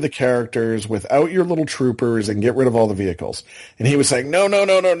only the characters, without your little troopers, and get rid of all the vehicles. And he was saying, no,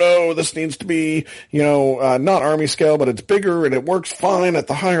 this needs to be, not army scale, but it's bigger and it works fine at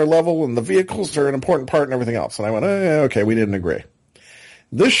the higher level and the vehicles are an important part and everything else. And I went, okay, we didn't agree.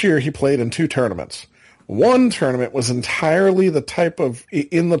 This year he played in 2 tournaments. One tournament was entirely the type of,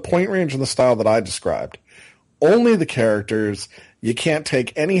 in the point range and the style that I described. Only the characters. You can't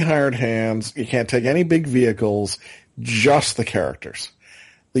take any hired hands. You can't take any big vehicles. Just the characters.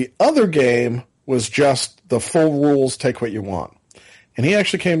 The other game was just the full rules, take what you want. And he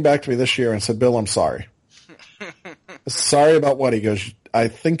actually came back to me this year and said, Bill, I'm sorry. Sorry about what? He goes, I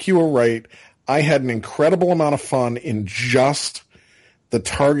think you were right. I had an incredible amount of fun in just the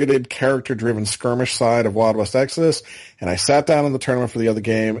targeted, character-driven skirmish side of Wild West Exodus, and I sat down in the tournament for the other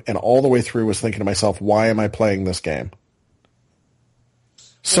game, and all the way through was thinking to myself, why am I playing this game?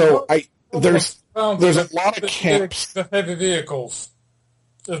 So there's a lot of camps. The heavy vehicles.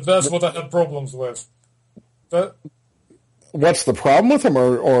 That's what I had problems with. What's the problem with them,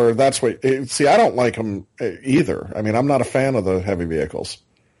 or that's what? See, I don't like them either. I mean, I'm not a fan of the heavy vehicles,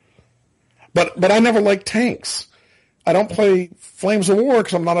 but I never liked tanks. I don't play Flames of War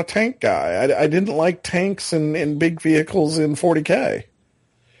because I'm not a tank guy. I didn't like tanks in big vehicles in 40K.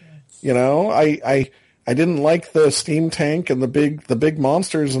 You know, I didn't like the steam tank and the big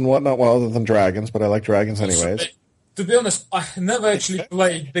monsters and whatnot. Well, other than dragons, but I like dragons anyways. To be honest, I never actually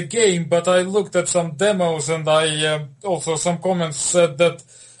played the game, but I looked at some demos and I also some comments said that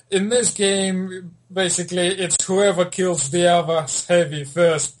in this game, basically, it's whoever kills the other's heavy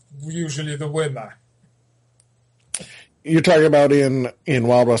first, usually the winner. You're talking about in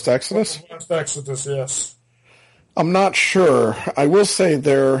Wild West Exodus? Wild West Exodus, yes. I'm not sure. I will say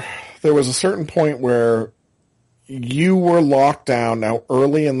there was a certain point where you were locked down now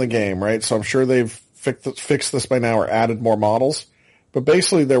early in the game, right? So I'm sure they've fixed this by now or added more models. But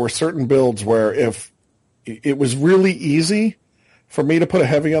basically there were certain builds where if it was really easy for me to put a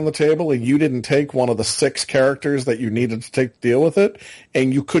heavy on the table and you didn't take one of the 6 characters that you needed to take to deal with it,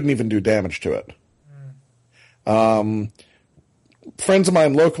 and you couldn't even do damage to it. Friends of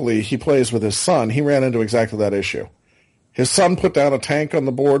mine locally, he plays with his son. He ran into exactly that issue. His son put down a tank on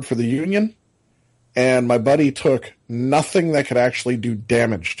the board for the Union, and my buddy took nothing that could actually do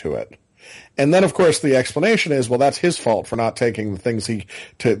damage to it. And then, of course, the explanation is, well, that's his fault for not taking the things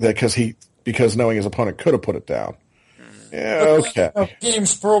because knowing his opponent could have put it down. Yeah, okay.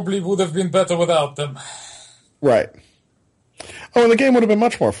 Games probably would have been better without them. Right. Oh, and the game would have been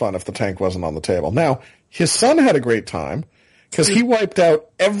much more fun if the tank wasn't on the table. Now, his son had a great time because he wiped out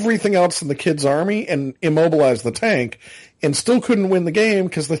everything else in the kid's army and immobilized the tank and still couldn't win the game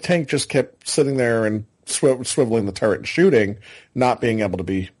because the tank just kept sitting there and swiveling the turret and shooting, not being able to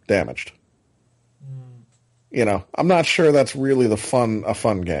be damaged. You know, I'm not sure that's really a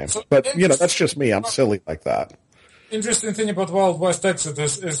fun game. So, but, you know, that's just me. I'm silly like that. Interesting thing about Wild West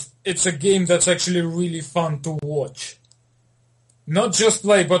Exodus is it's a game that's actually really fun to watch. Not just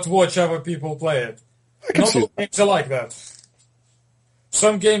play, but watch other people play it. Not all games are like that.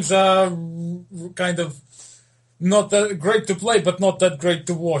 Some games are kind of not that great to play, but not that great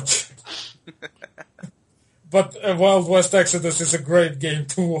to watch. But Wild West Exodus is a great game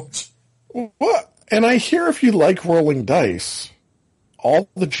to watch. What? And I hear if you like rolling dice, all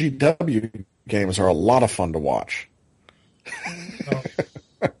the GW games are a lot of fun to watch. No.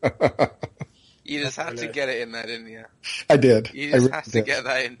 You just had to get it in there, didn't you? I did. You just had to get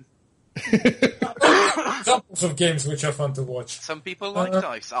that in. Examples of games which are fun to watch. Some people like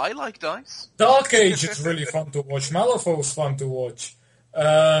dice. I like dice. Dark Age is really fun to watch. Malifaux is fun to watch.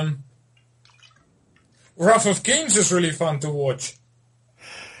 Wrath of Kings is really fun to watch.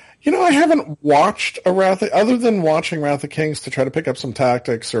 You know, I haven't watched other than watching Wrath of Kings to try to pick up some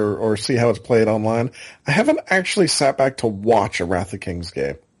tactics or see how it's played online. I haven't actually sat back to watch a Wrath of Kings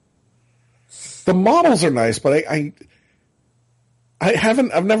game. The models are nice, but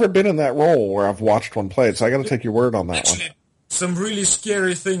I've never been in that role where I've watched one played, so I gotta take your word on that one. Some really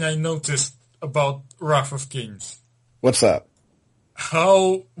scary thing I noticed about Wrath of Kings. What's that?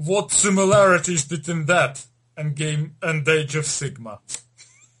 What similarities between that and Age of Sigmar?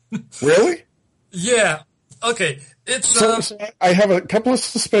 Really? Yeah. Okay. It's so I have a couple of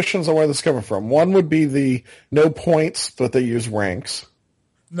suspicions on where this is coming from. One would be the no points, but they use ranks.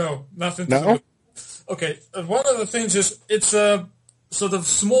 No, nothing to do with. Okay, one of the things is it's a sort of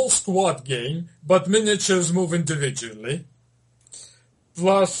small squad game, but miniatures move individually.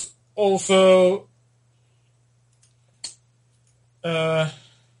 Plus, also, I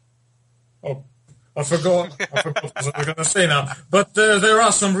forgot what I was going to say now. But there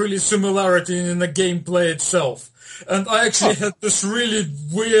are some really similarity in the gameplay itself. And I actually had this really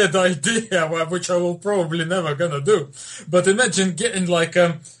weird idea, which I will probably never going to do. But imagine getting like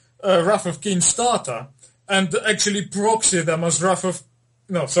a Wrath of Kings starter and actually proxy them as Age of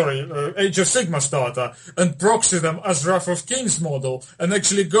Sigmar starter and proxy them as Wrath of Kings model and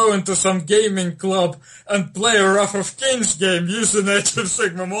actually go into some gaming club and play a Wrath of Kings game using Age of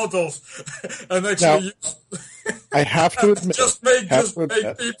Sigmar models and actually I have to admit, just make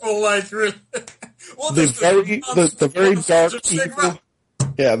people like really the very dark evil.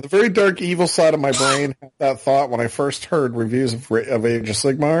 Yeah, the very dark, evil side of my brain had that thought when I first heard reviews of Age of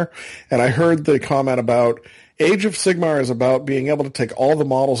Sigmar, and I heard the comment about Age of Sigmar is about being able to take all the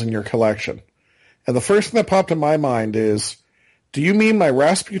models in your collection. And the first thing that popped in my mind is, do you mean my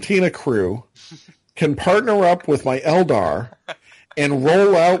Rasputina crew can partner up with my Eldar and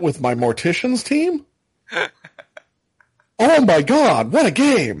roll out with my Morticians team? Oh my god, what a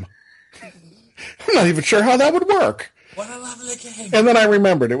game! I'm not even sure how that would work. What a lovely game. And then I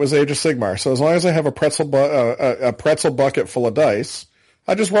remembered it was Age of Sigmar. So as long as I have a pretzel bucket full of dice,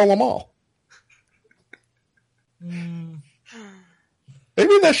 I just roll them all.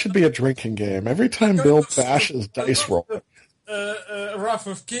 Maybe that should be a drinking game. Every time Bill bashes dice roll. Wrath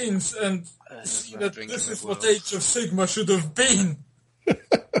of Kings, and see that this is what Age of Sigmar should have been.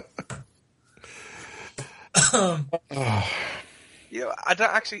 I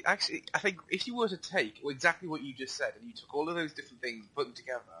don't actually, I think if you were to take exactly what you just said and you took all of those different things and put them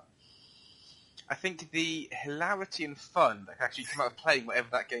together, I think the hilarity and fun that actually come out of playing whatever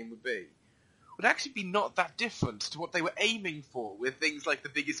that game would actually be not that different to what they were aiming for with things like the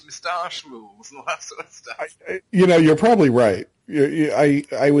biggest moustache rules and all that sort of stuff. You're probably right.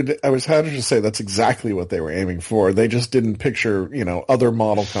 I was happy to say that's exactly what they were aiming for. They just didn't picture, other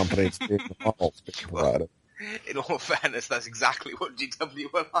model companies doing the models being provided. In all fairness, that's exactly what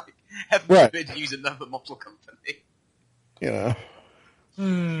GW were like. Heaven forbid use another model company. Yeah,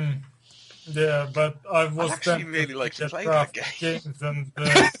 but I was actually really like to play that game. Games and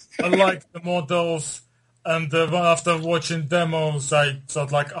I liked the models, and after watching demos, I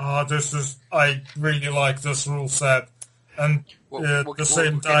thought I really like this rule set. And at the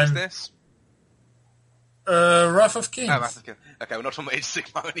same time, this? Wrath of Kings. Oh, Wrath of Kings. Okay, we're not on Age of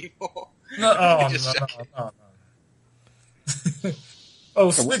Sigmar anymore. No.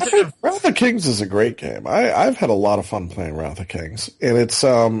 Oh, Wrath of Kings is a great game. I've had a lot of fun playing Wrath of Kings, and it's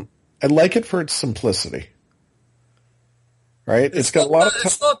I like it for its simplicity. Right? It's got a lot of.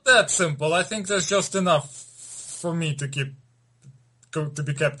 It's not that simple. I think there's just enough for me to be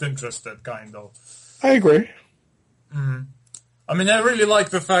kept interested, kind of. I agree. Mm. I mean, I really like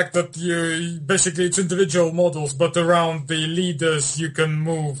the fact that basically it's individual models, but around the leaders you can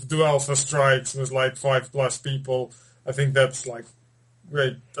do alpha strikes with 5+ people. I think that's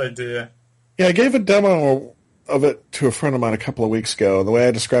great idea. Yeah, I gave a demo of it to a friend of mine a couple of weeks ago. The way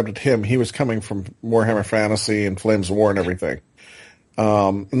I described it to him, he was coming from Warhammer Fantasy and Flames of War and everything.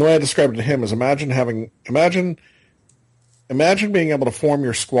 And the way I described it to him is imagine being able to form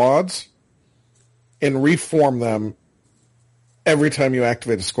your squads and reform them every time you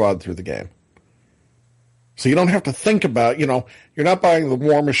activate a squad through the game. So you don't have to think about, you're not buying the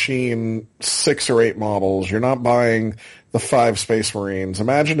War Machine 6 or 8 models. You're not buying the 5 Space Marines.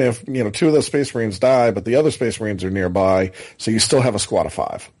 Imagine if, 2 of those Space Marines die, but the other Space Marines are nearby, so you still have a squad of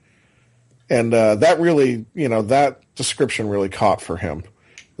 5. And that really, that description really caught for him.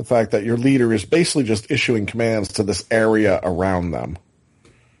 The fact that your leader is basically just issuing commands to this area around them.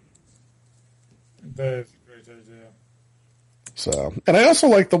 That's a great idea. So, and I also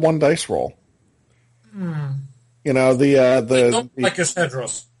like the 1 dice roll. Mm. I don't like his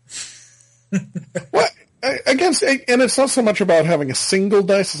Hedros. What? And it's not so much about having a single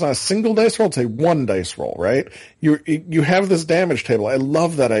dice. It's not a single dice roll. It's a 1 dice roll, right? You have this damage table. I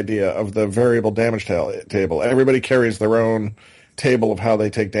love that idea of the variable damage table. Everybody carries their own table of how they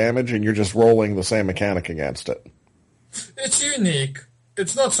take damage, and you're just rolling the same mechanic against it. It's unique.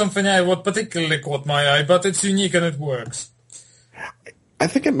 It's not something I would particularly caught my eye, but it's unique and it works. I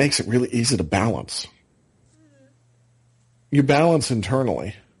think it makes it really easy to balance. You balance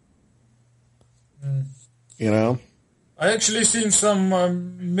internally. I actually seen some what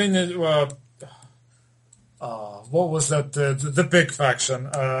was that? The pig faction.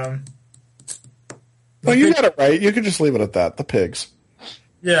 Well, you got it right. You can just leave it at that. The pigs.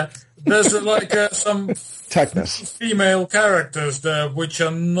 Yeah, there's some Techness. female characters there which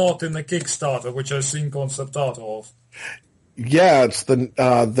are not in the Kickstarter, which I've seen concept art of. Yeah, it's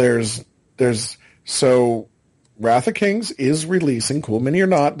so Wrath of Kings is releasing. Cool Mini or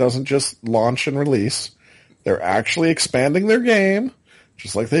Not doesn't just launch and release. They're actually expanding their game,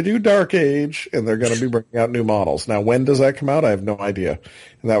 just like they do Dark Age, and they're going to be bringing out new models. Now, when does that come out? I have no idea.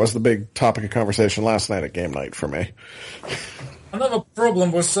 And that was the big topic of conversation last night at game night for me. Another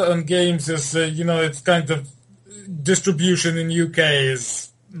problem with certain games is, it's kind of distribution in UK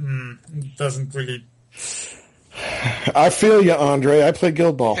doesn't really. I feel you, Andre. I play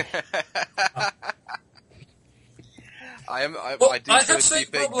Guild Ball. I have same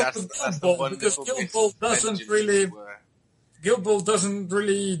problem with Guild Ball because Guild Ball doesn't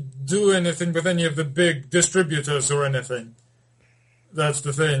really do anything with any of the big distributors or anything. That's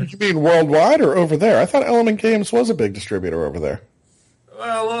the thing. You mean worldwide or over there? I thought Element Games was a big distributor over there.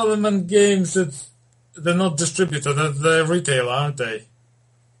 Well, Element Games, they're not distributor, they're retailer, aren't they?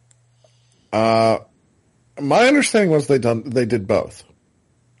 My understanding was they did both.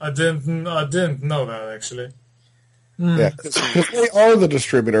 I didn't know that, actually. Yeah, because they are the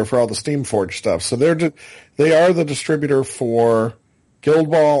distributor for all the Steamforged stuff. So they are the distributor for Guild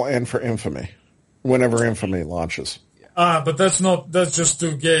Ball and for Infamy, whenever Infamy launches. But that's just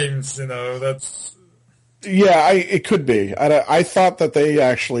 2 games, that's... Yeah, it could be. I thought that they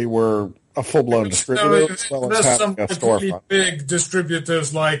actually were a full-blown distributor as well as having a storefront. Really big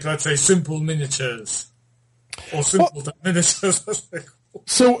distributors like, let's say, Simple Miniatures. Or Simple Miniatures.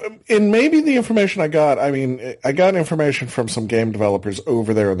 So, in maybe the information I got information from some game developers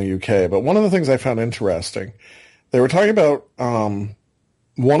over there in the UK, but one of the things I found interesting, they were talking about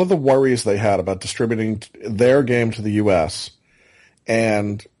one of the worries they had about distributing their game to the US,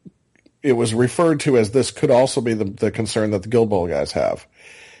 and it was referred to as this could also be the concern that the Guild Ball guys have,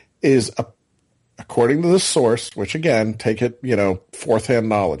 is according to this source, which again, take it, fourth-hand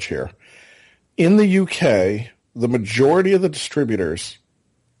knowledge here, in the UK, the majority of the distributors,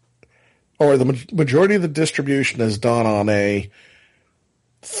 or the majority of the distribution is done on a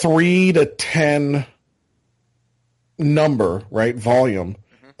 3 to 10 number, right, volume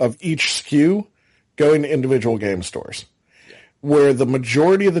of each SKU going to individual game stores. Yeah. Where the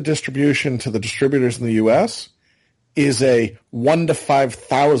majority of the distribution to the distributors in the US is a 1 to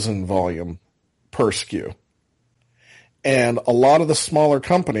 5,000 volume per SKU. And a lot of the smaller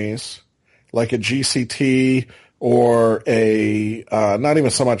companies, like a GCT or a not even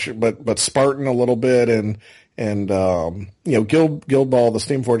so much, but Spartan a little bit, and Guild Ball, the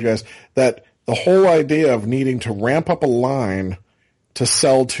Steamforged guys, that the whole idea of needing to ramp up a line to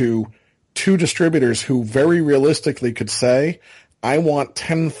sell to 2 distributors who very realistically could say, I want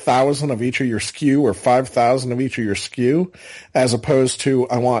 10,000 of each of your SKU or 5,000 of each of your SKU, as opposed to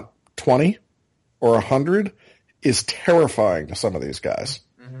I want 20 or 100, is terrifying to some of these guys.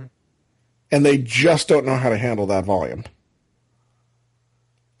 And they just don't know how to handle that volume.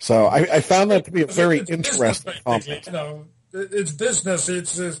 So I found that to be a very interesting concept. It's business.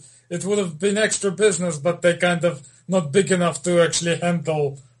 It would have been extra business, but they kind of not big enough to actually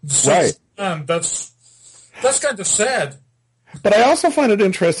handle. Right. And that's kind of sad. But I also find it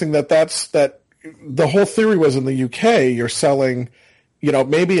interesting that the whole theory was in the UK, you're selling,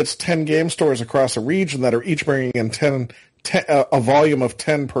 maybe it's 10 game stores across a region that are each bringing in a volume of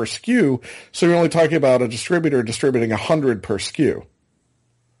 10 per SKU, so you're only talking about a distributor distributing 100 per SKU.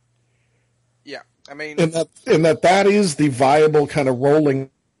 Yeah, I mean... And that is the viable kind of rolling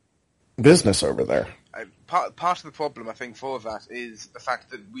business over there. Part of the problem, I think, for that is the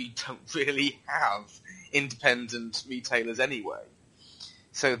fact that we don't really have independent retailers anyway.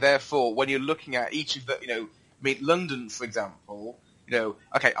 So therefore, when you're looking at each of the, London, for example...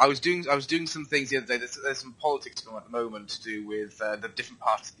 okay, I was doing some things the other day. There's some politics going on at the moment to do with the different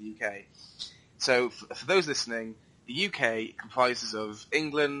parts of the UK. So for those listening, the UK comprises of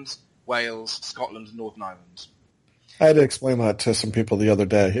England, Wales, Scotland, and Northern Ireland. I had to explain that to some people the other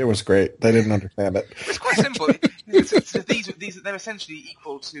day. It was great. They didn't understand it. It's quite simple. So they're essentially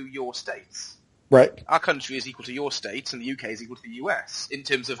equal to your states. Right. Our country is equal to your states, and the UK is equal to the US in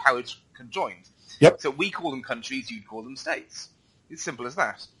terms of how it's conjoined. Yep. So we call them countries, you call them states. It's simple as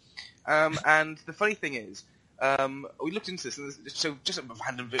that. And the funny thing is, we looked into this, and so just a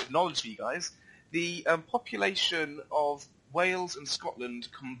random bit of knowledge for you guys. The population of Wales and Scotland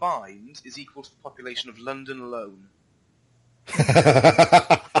combined is equal to the population of London alone.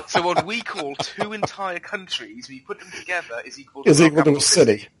 So what we call 2 entire countries, when you put them together, is equal to a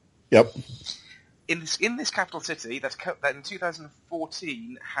city. Yep. In this capital city, that in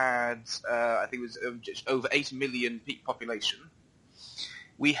 2014 had, I think it was just over 8 million population.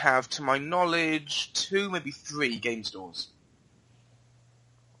 We have, to my knowledge, 2, maybe 3 game stores.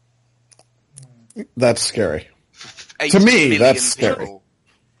 That's scary. To me, that's scary.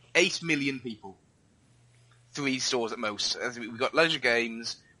 8 million people. 3 stores at most. We've got Leisure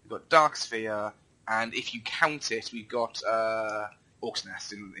Games, we've got Dark Sphere, and if you count it, we've got Orcs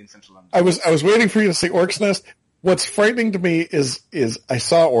Nest in central London. I was waiting for you to say Orcs Nest. What's frightening to me is I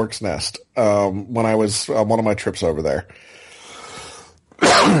saw Orcs Nest when I was on one of my trips over there.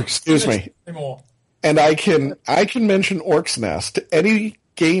 Excuse me. And I can mention Orcs Nest to any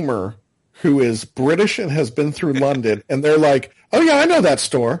gamer who is British and has been through London, and they're like, "Oh yeah, I know that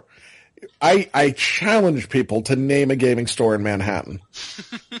store." I challenge people to name a gaming store in Manhattan.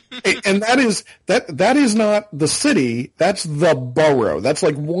 And that is not the city. That's the borough. That's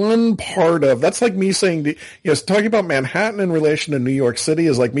like one part of. That's like me saying, talking about Manhattan in relation to New York City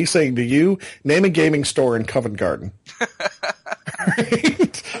is like me saying to you, name a gaming store in Covent Garden.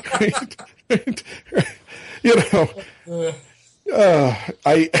 Right. Name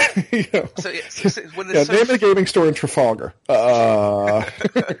a gaming store in Trafalgar.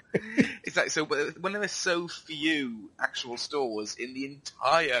 Exactly. So when there are so few actual stores in the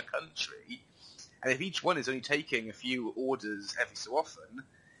entire country, and if each one is only taking a few orders every so often,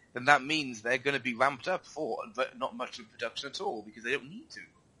 then that means they're going to be ramped up for not much of production at all because they don't need to.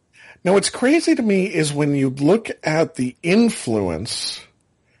 Now, what's crazy to me is when you look at the influence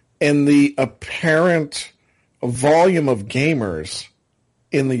and the apparent volume of gamers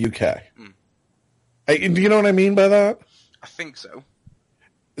in the UK. Do you know what I mean by that? I think so.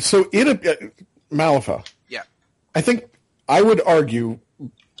 So Malifaux. Yeah. I think I would argue,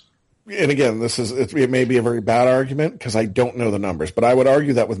 and again, it may be a very bad argument because I don't know the numbers, but I would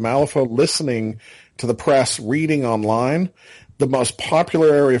argue that with Malifaux listening to the press, reading online, the most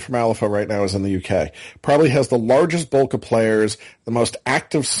popular area for Malifaux right now is in the UK. Probably has the largest bulk of players, the most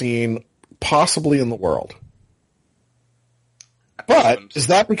active scene possibly in the world. But is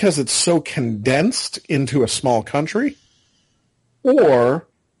that because it's so condensed into a small country? Or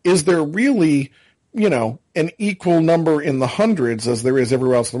is there really, an equal number in the hundreds as there is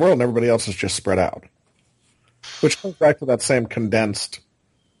everywhere else in the world and everybody else is just spread out? Which comes back to that same condensed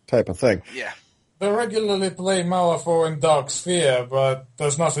type of thing. Yeah. They regularly play Malifaux in Dark Sphere, but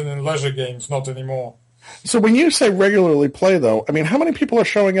there's nothing in leisure games, not anymore. So when you say regularly play, though, I mean, how many people are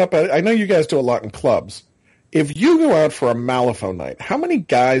showing up? I know you guys do a lot in clubs. If you go out for a Malifaux night, how many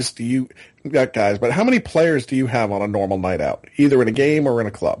guys do you, not guys, but how many players do you have on a normal night out, either in a game or in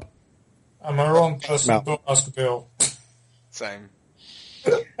a club? I'm a wrong person to ask Bill. Same.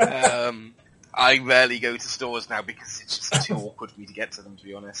 I rarely go to stores now because it's just too awkward for me to get to them, to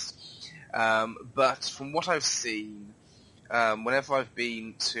be honest. But from what I've seen, whenever I've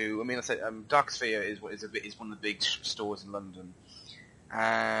been to, I say Dark Sphere is one of the big stores in London.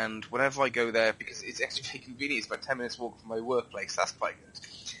 And whenever I go there, because it's actually very convenient, it's about 10 minutes walk from my workplace, that's quite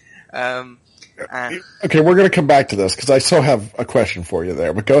good. Okay, we're going to come back to this, because I still have a question for you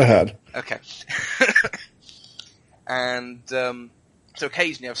there, but go ahead. Okay. And so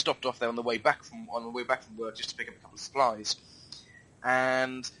occasionally I've stopped off there on the way back from work just to pick up a couple of supplies.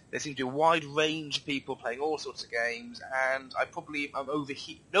 And there seems to be a wide range of people playing all sorts of games, and I'm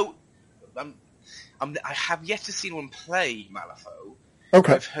overheat. No, I have yet to see one play Malifaux.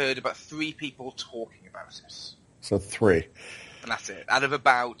 Okay. I've heard about 3 people talking about it. So 3. And that's it. Out of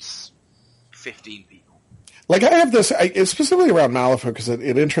about 15 people. Like, I have this, it's specifically around Malifaux because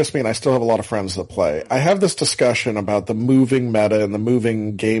it interests me and I still have a lot of friends that play. I have this discussion about the moving meta and the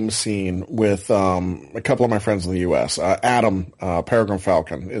moving game scene with a couple of my friends in the U.S. Adam, Peregrine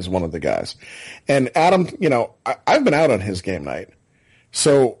Falcon, is one of the guys. And Adam, I've been out on his game night.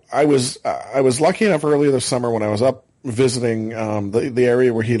 So I was lucky enough earlier this summer when I was up visiting the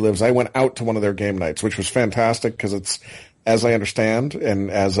area where he lives. I went out to one of their game nights, which was fantastic because it's, as I understand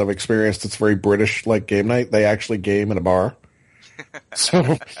and as I've experienced, it's very British like game night. They actually game in a bar.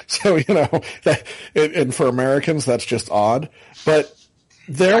 so and for Americans that's just odd. But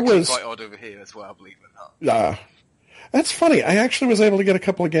there was quite odd over here as well, believe it or not. That's funny. I actually was able to get a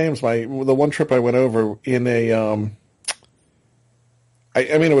couple of games. The one trip I went over in a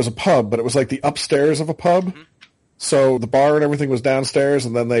it was a pub, but it was like the upstairs of a pub. Mm-hmm. So the bar and everything was downstairs,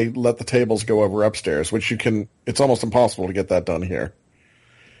 and then they let the tables go over upstairs, which it's almost impossible to get that done here.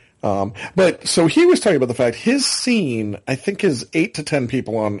 But so he was talking about the fact his scene, I think, is 8 to 10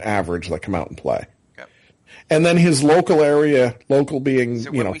 people on average that come out and play. Okay. And then his local area, local being, so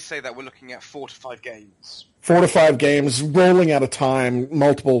when we say that, we're looking at 4 to 5 games. 4 to 5 games rolling at a time,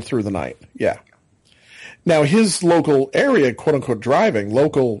 multiple through the night. Yeah. Okay. Now his local area, quote unquote, driving,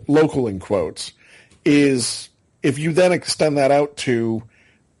 local in quotes, is, if you then extend that out to,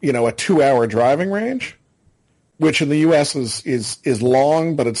 a 2-hour driving range, which in the U.S. is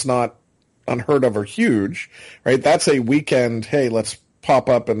long, but it's not unheard of or huge, right? That's a weekend, hey, let's pop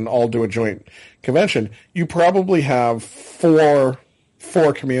up and all do a joint convention. You probably have four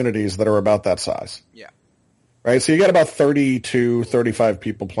communities that are about that size. Yeah. Right? So you got about 30 to 35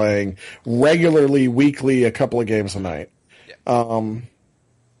 people playing regularly, weekly, a couple of games a night. Yeah.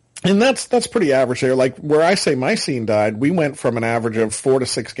 And that's pretty average there. Like where I say my scene died, we went from an average of 4 to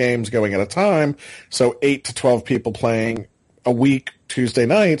 6 games going at a time, so 8 to 12 people playing a week Tuesday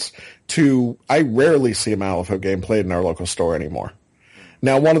nights, to I rarely see a Malifaux game played in our local store anymore.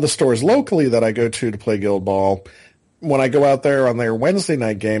 Now, one of the stores locally that I go to play Guild Ball, when I go out there on their Wednesday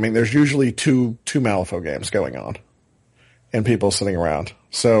night gaming, there's usually two Malifaux games going on, and people sitting around.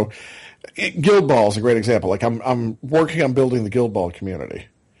 So, Guild Ball is a great example. Like I'm working on building the Guild Ball community.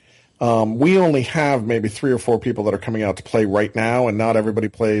 We only have maybe 3 or 4 people that are coming out to play right now, and not everybody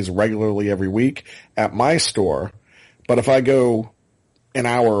plays regularly every week at my store. But if I go an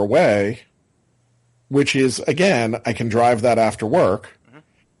hour away, which is, again, I can drive that after work,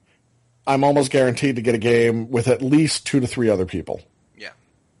 I'm almost guaranteed to get a game with at least 2 to 3 other people. Yeah.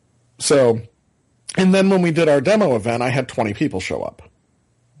 So, and then when we did our demo event, I had 20 people show up.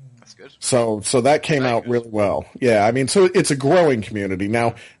 That's good. So that came out really well. Yeah, I mean, so it's a growing community.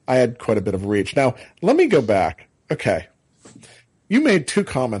 Now, I had quite a bit of reach. Now, let me go back. Okay. You made 2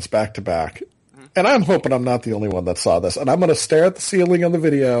 comments back to back, and I'm hoping I'm not the only one that saw this, and I'm going to stare at the ceiling on the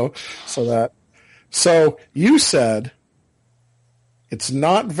video so you said, it's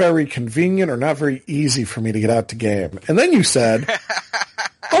not very convenient or not very easy for me to get out to game. And then you said,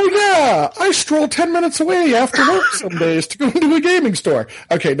 oh yeah, I stroll 10 minutes away after work some days to go into a gaming store.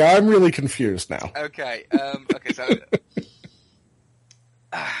 Okay, now I'm really confused now. Okay, so...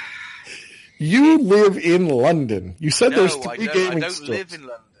 You live in London. You said there's 3 gaming stores. I don't live in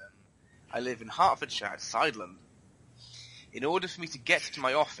London. I live in Hertfordshire, outside London. In order for me to get to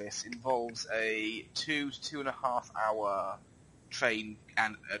my office involves a 2 to 2.5 hour train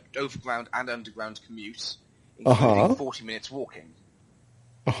and overground and underground commute, including 40 minutes walking.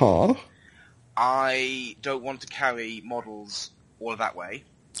 I don't want to carry models all that way.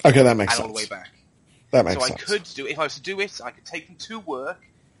 Okay, that makes sense. And all the way back. That makes sense. So I could do, if I was to do it, I could take them to work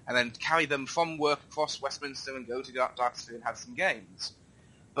and then carry them from work across Westminster and go to Darksphere and have some games.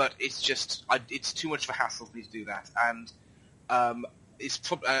 But it's just, it's too much of a hassle for me to do that. And and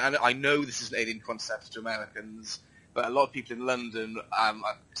I know this is an alien concept to Americans, but a lot of people in London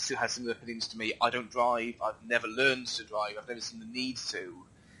still have similar opinions to me. I don't drive. I've never learned to drive. I've never seen the need to.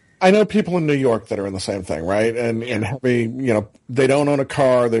 I know people in New York that are in the same thing, right? And heavy, they don't own a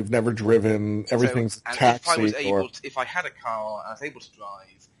car. They've never driven. Everything's taxi. If I had a car and I was able to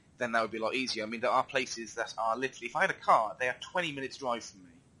drive, then that would be a lot easier. I mean, there are places that are literally, if I had a car, they are 20 minutes drive from me.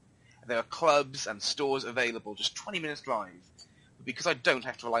 There are clubs and stores available, just 20 minutes drive. But because I don't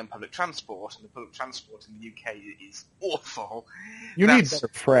have to rely on public transport, and the public transport in the UK is awful. You need better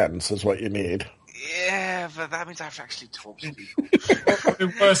friends, is what you need. Yeah, but that means I have to actually talk to people.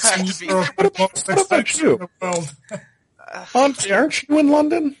 What about you? Andre, aren't you in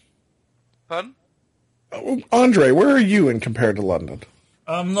London? Pardon? Andre, where are you in compared to London?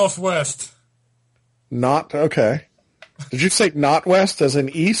 Northwest. Not? Okay. Did you say not west as in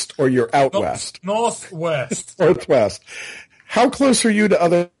east, or you're out west? Northwest. Northwest. How close are you to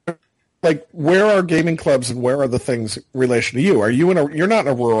other, where are gaming clubs and where are the things in relation to you? Are you you're not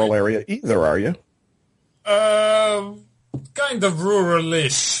in a rural area either, are you? Kind of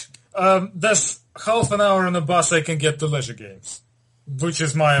rural-ish. There's half an hour on a bus I can get to Leisure Games, which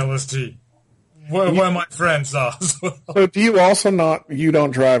is my LSG, where my friends are. So do you also you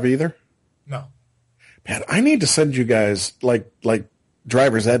don't drive either? No. Man, I need to send you guys like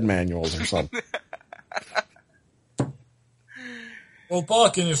driver's ed manuals or something. Well,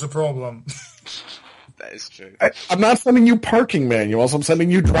 parking is a problem. That is true. I'm not sending you parking manuals. I'm sending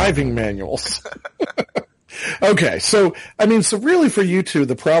you driving manuals. Okay, so really for you two,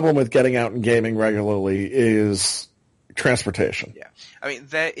 the problem with getting out and gaming regularly is transportation. Yeah, I mean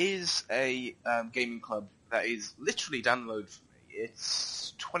there is a gaming club that is literally down the road from me.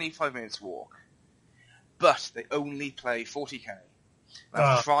 It's 25 minutes walk. But they only play 40k.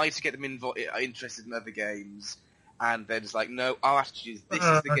 I've tried to get them interested in other games, and they're just like, no, our attitude is this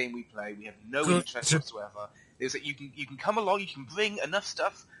is the game we play. We have no interest whatsoever. It's like you can come along, you can bring enough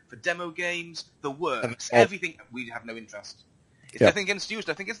stuff for demo games, the works, everything. We have no interest. It's nothing against you, it's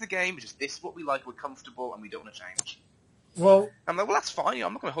nothing against the game. It's just this is what we like, we're comfortable, and we don't want to change. Well, I'm like, well, that's fine.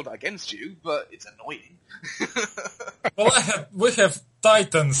 I'm not going to hold that against you, but it's annoying. Well, we have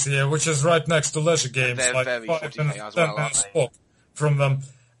Titans here, which is right next to Leisure Games, they're like very 5 40K minutes, as 10 well, minutes aren't they? walk from them.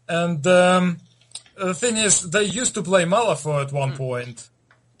 And the thing is, they used to play Malifaux at one point.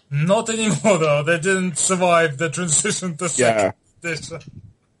 Not anymore, though. They didn't survive the transition to second edition.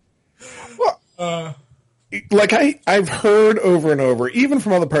 Well, I've heard over and over, even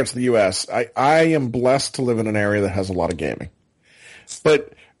from other parts of the U.S., I am blessed to live in an area that has a lot of gaming.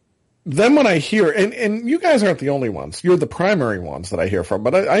 But then when I hear, and you guys aren't the only ones, you're the primary ones that I hear from,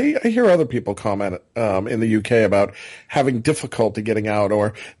 but I hear other people comment in the UK about having difficulty getting out,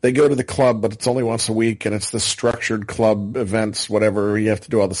 or they go to the club, but it's only once a week, and it's the structured club events, whatever, you have to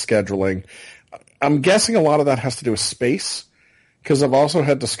do all the scheduling. I'm guessing a lot of that has to do with space. because I've also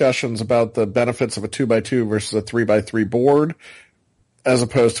had discussions about the benefits of a 2x2 versus a 3x3 board, as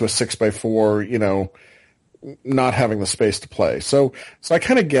opposed to a 6x4, not having the space to play. So I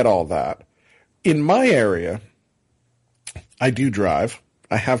kind of get all that. In my area, I do drive.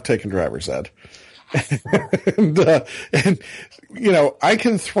 I have taken driver's ed. and I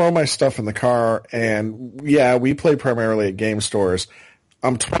can throw my stuff in the car, and yeah, we play primarily at game stores.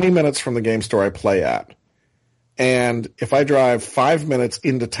 I'm 20 minutes from the game store I play at. And if I drive 5 minutes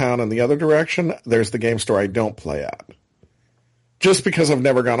into town in the other direction, there's the game store I don't play at. Just because I've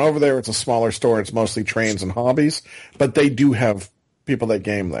never gone over there, it's a smaller store, it's mostly trains and hobbies, but they do have people that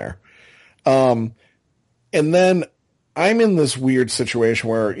game there. And then I'm in this weird situation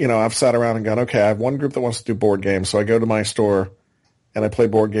where, I've sat around and gone, okay, I have one group that wants to do board games, so I go to my store and I play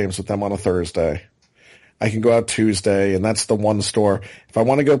board games with them on a Thursday. I can go out Tuesday, and that's the one store. If I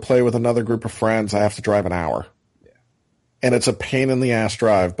want to go play with another group of friends, I have to drive an hour. And it's a pain in the ass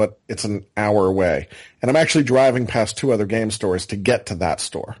drive, but it's an hour away. And I'm actually driving past 2 other game stores to get to that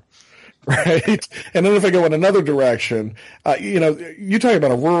store. Right? And then if I go in another direction, you talk about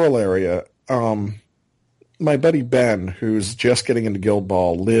a rural area. My buddy Ben, who's just getting into Guild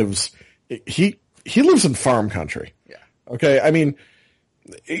Ball, he lives in farm country. Yeah. Okay. I mean,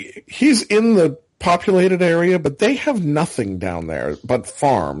 he's in the populated area, but they have nothing down there but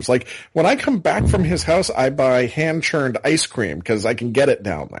farms. Like when I come back from his house, I buy hand churned ice cream because I can get it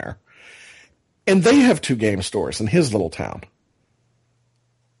down there. And they have 2 game stores in his little town.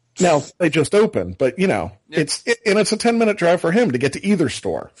 Now they just opened, but it's a 10-minute drive for him to get to either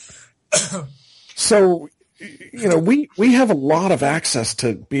store. So, we have a lot of access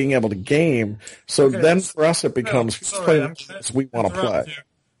to being able to game. So then for us, it becomes we want to play.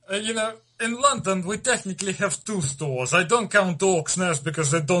 In London, we technically have 2 stores. I don't count Orcs Nest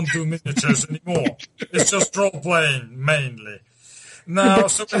because they don't do miniatures anymore. It's just role-playing, mainly. Now,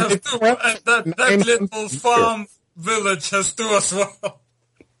 so we have 2, and that little farm village has 2 as well.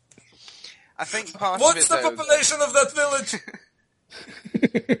 I think part What's of it, the population of that village?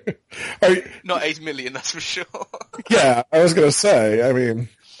 Not 8 million, that's for sure. Yeah, I was going to say,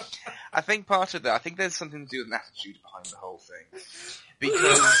 I think part of that, I think there's something to do with an attitude behind the whole thing.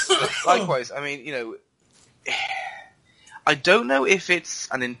 Because, likewise, I don't know if it's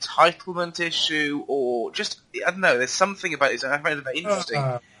an entitlement issue or just, I don't know, there's something about it, and I find it very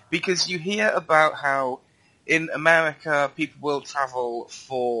interesting, because you hear about how in America people will travel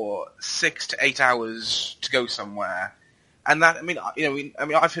for 6 to 8 hours to go somewhere, and that,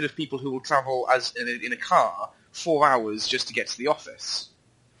 I've heard of people who will travel as in a car 4 hours just to get to the office.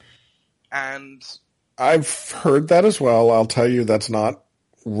 And I've heard that as well. I'll tell you that's not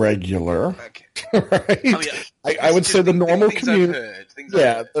regular. Okay. Right? Oh, yeah. I would say the normal commute.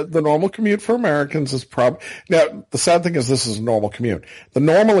 The normal commute for Americans is probably now. The sad thing is this is a normal commute. The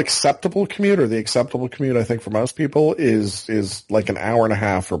normal acceptable commute, or the acceptable commute, I think for most people is like an hour and a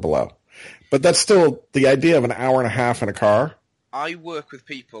half or below. But that's still the idea of an hour and a half in a car. I work with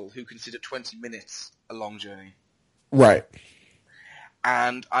people who consider 20 minutes a long journey. Right.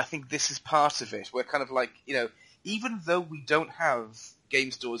 And I think this is part of it. We're kind of like, even though we don't have game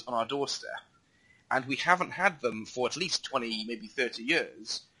stores on our doorstep, and we haven't had them for at least 20, maybe 30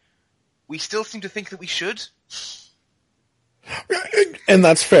 years, we still seem to think that we should. And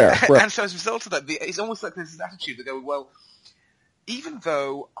that's fair. Right. And so as a result of that, it's almost like there's this attitude that go, well, even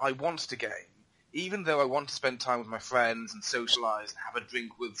though I want to game, even though I want to spend time with my friends and socialise and have a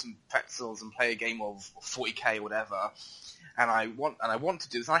drink with some pretzels and play a game of 40k or whatever, and I want to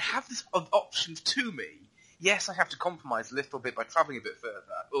do this, and I have this options to me. Yes, I have to compromise a little bit by travelling a bit further.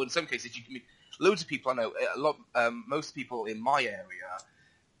 Or in some cases, you can meet loads of people. I know most people in my area.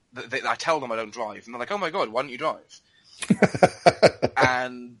 I tell them I don't drive, and they're like, "Oh my god, why don't you drive?"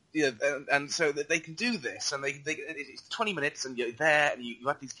 and so they can do this, and it's 20 minutes, and you're there, and you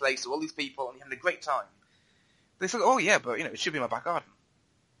have these places, all these people, and you're having a great time. They say, "Oh yeah, but it should be in my back garden."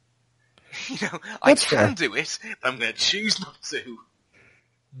 I can do it, but I'm going to choose not to.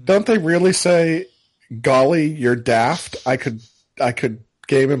 Don't they really say, golly, you're daft, I could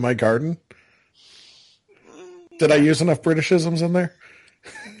game in my garden? Did I use enough Britishisms in there?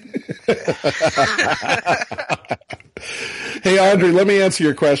 Hey, Andre, let me answer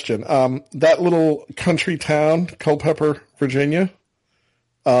your question. That little country town, Culpeper, Virginia,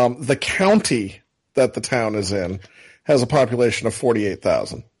 the county that the town is in has a population of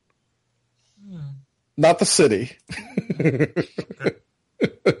 48,000. Not the city.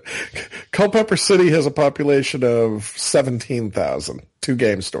 Culpeper City has a population of 17,000. 2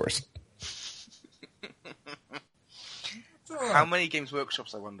 game stores. How many Games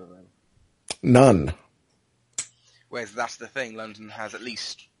Workshops, I wonder, then? None. Whereas that's the thing, London has at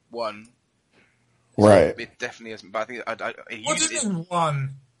least one. So Right. it definitely isn't. But I think What do you mean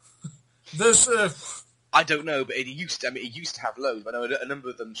one? There's I don't know, but it used to have loads. I know a number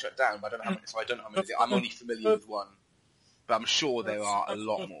of them shut down, but I don't know how many. So I don't know how many. I'm only familiar with one, but I'm sure there are a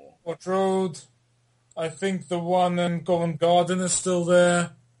lot more. What Road? I think the one in Covent Garden is still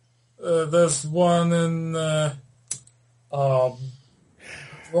there. There's one in So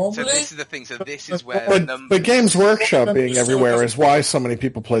this is the thing. So this is where But Games Workshop being everywhere is why so many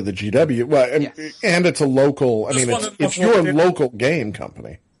people play the GW. Well, and it's a local. I mean, it's your local game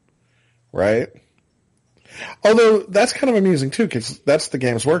company, right? Although that's kind of amusing too, because that's the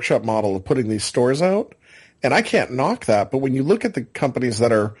Games Workshop model of putting these stores out, and I can't knock that. But when you look at the companies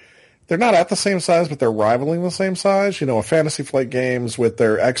that they're not at the same size, but they're rivaling the same size. You know, a Fantasy Flight Games with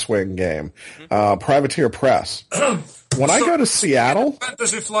their X-Wing game, Privateer Press. When I go to Seattle,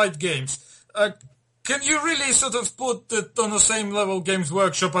 Fantasy Flight Games, can you really sort of put it on the same level Games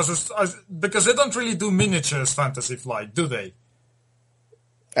Workshop as because they don't really do miniatures Fantasy Flight, do they?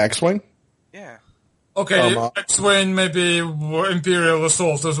 X-Wing. Yeah. Okay, X-Wing, maybe Imperial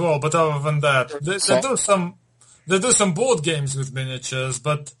Assault as well, but other than that, they do some board games with miniatures,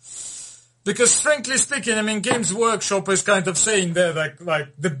 but because frankly speaking, I mean, Games Workshop is kind of saying they're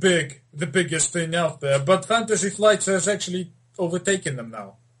like the biggest thing out there, but Fantasy Flight has actually overtaken them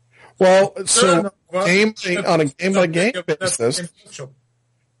now. Well, so on a game-by-game basis,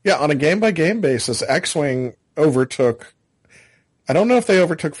 on a game-by-game basis, X-Wing overtook. I don't know if they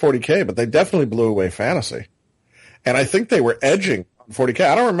overtook 40K, but they definitely blew away Fantasy. And I think they were edging on 40K.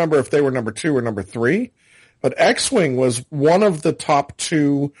 I don't remember if they were number 2 or number 3, but X-Wing was one of the top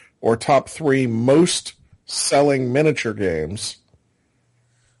 2 or top 3 most selling miniature games.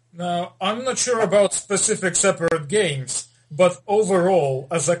 Now, I'm not sure about specific separate games, but overall,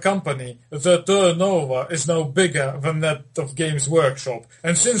 as a company, the turnover is now bigger than that of Games Workshop.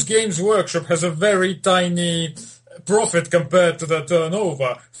 And since Games Workshop has a very tiny profit compared to the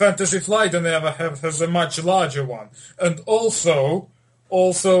turnover, Fantasy Flight on the other hand has a much larger one. And also,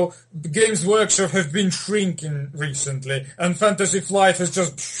 Games Workshop has been shrinking recently, and Fantasy Flight has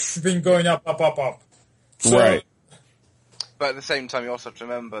just been going up. So, right. But at the same time, you also have to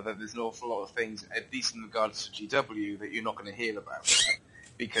remember that there's an awful lot of things, at least in regards to GW, that you're not going to hear about.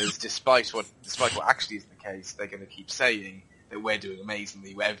 Because despite what actually is the case, they're going to keep saying that we're doing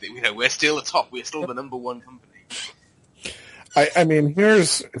amazingly. We're still the top. We're still the number one company. I mean,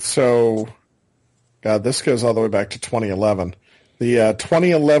 this goes all the way back to 2011. The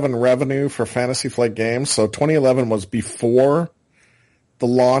 2011 revenue for Fantasy Flight Games, so 2011 was before the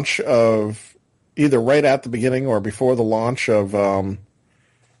launch of, either right at the beginning or before the launch of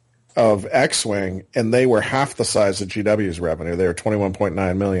X-Wing, and they were half the size of GW's revenue. They were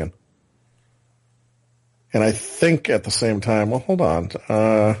 $21.9 million. And I think at the same time, well, hold on.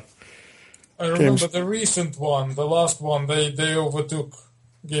 I remember the recent one, the last one, they overtook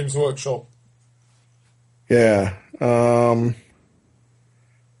Games Workshop. Yeah.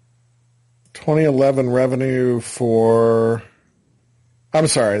 2011 revenue for, I'm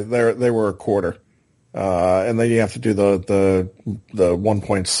sorry, they were a quarter. And then you have to do the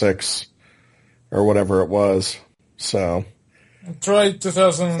 1.6 or whatever it was. So try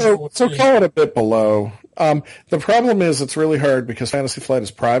 2014. So call it a bit below. The problem is it's really hard because Fantasy Flight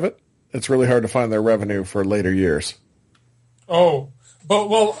is private. It's really hard to find their revenue for later years. Oh, but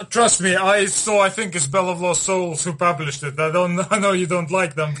well, trust me. I think it's Bell of Lost Souls who published it. I know you don't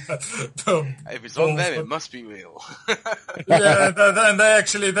like them. If it's on them, it must be real. Yeah, and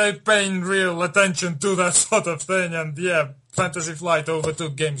they're paying real attention to that sort of thing. And yeah, Fantasy Flight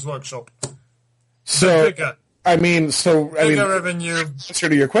overtook Games Workshop. Bigger revenue. Answer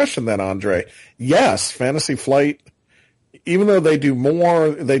to your question then, Andre. Yes, Fantasy Flight, even though they do more,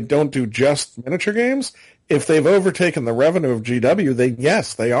 they don't do just miniature games. If they've overtaken the revenue of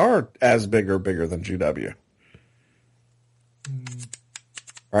GW, they are as big or bigger than GW.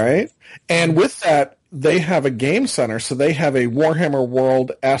 Right? And with that, they have a game center, so they have a Warhammer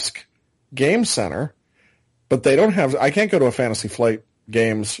World-esque game center, but they don't have, I can't go to a Fantasy Flight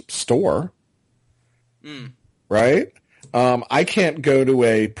Games store. Right? I can't go to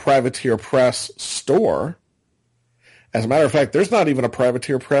a Privateer Press store. As a matter of fact, there's not even a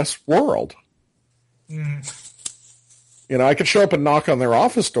Privateer Press world. You know, I could show up and knock on their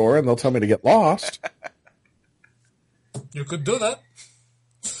office door and they'll tell me to get lost. You could do that.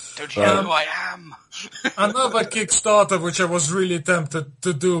 Don't you know who I am? Another Kickstarter which I was really tempted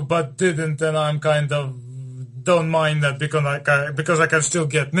to do but didn't, and I'm kind of don't mind that because I can still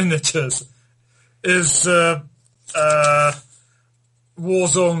get miniatures, is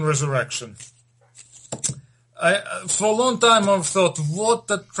Warzone Resurrection. For a long time I've thought, what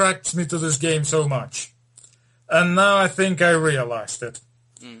attracts me to this game so much? And now I think I realized it.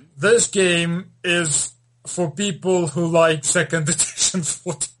 This game is for people who like second edition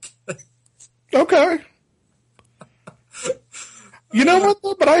 40K. Okay. You know what,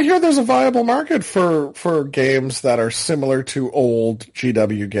 though? But I hear there's a viable market for games that are similar to old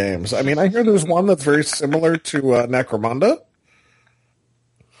GW games. I mean, I hear there's one that's very similar to Necromunda.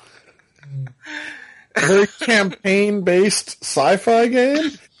 A very campaign-based sci-fi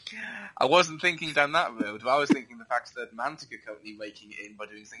game. I wasn't thinking down that road, but I was thinking the fact that Mantic are currently making it in by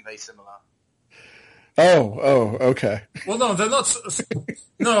doing something very similar. Oh, okay. Well, no, they're not.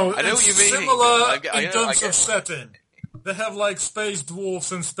 No, I know it's what you mean. similar in terms of setting. They have like space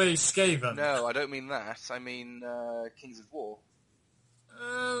dwarfs and space Skaven. No, I don't mean that. I mean Kings of War.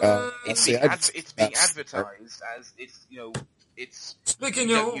 It's see, being advertised as it's. Speaking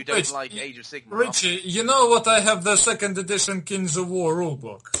you of don't, you don't like Age of Sigmar. Richie, you know what? I have the second edition Kings of War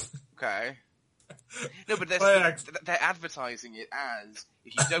rulebook. Okay. No, but they're advertising it as,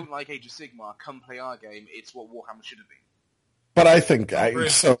 if you don't like Age of Sigmar, come play our game. It's what Warhammer should have been. But I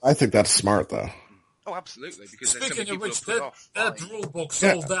think that's smart, though. Oh, absolutely. Because Speaking of which, that rulebook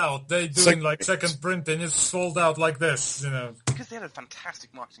sold out. They're doing like second printing. It's sold out like this, Because they had a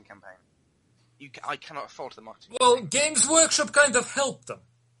fantastic marketing campaign. I cannot fault the marketing. Well, Games Workshop kind of helped them.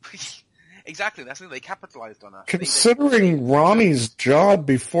 Exactly, that's what they capitalized on. Considering Ronnie's job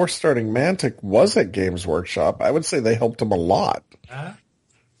before starting Mantic was at Games Workshop, I would say they helped him a lot. Huh?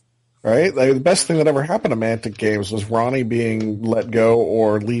 Right? The best thing that ever happened to Mantic Games was Ronnie being let go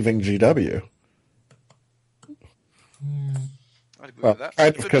or leaving GW. I'd agree with that.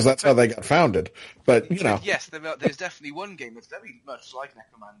 Kind of, because that's how they got founded. But, Yes, there's definitely one game that's very much like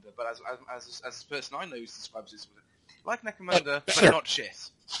Necromunda, but as the person I know describes it, like Necromunda, but not shit.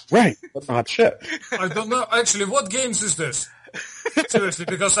 Right, but not shit. I don't know. Actually, what games is this? Seriously,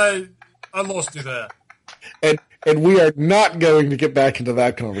 because I lost you there. And we are not going to get back into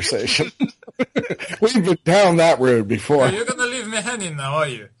that conversation. We've been down that road before. You're going to leave me hanging now, are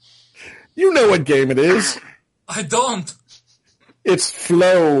you? You know what game it is. I don't. It's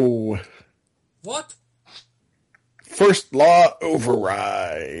Flow. What? First Law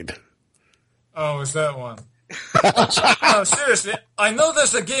Override. Oh, is that one? No, seriously, I know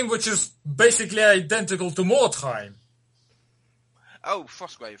there's a game which is basically identical to Mordheim. Oh,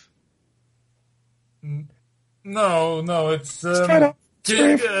 Frostgrave. No, it's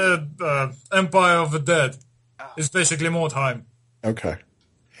Empire of the Dead. It's basically Mordheim. Okay.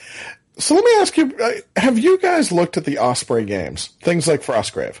 So let me ask you, have you guys looked at the Osprey games? Things like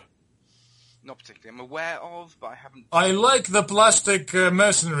Frostgrave? Not particularly. I'm aware of, but I haven't... I like the plastic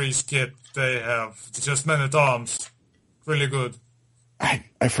mercenaries kit they have. It's just men-at-arms. Really good. I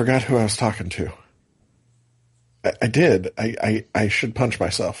forgot who I was talking to. I did. I should punch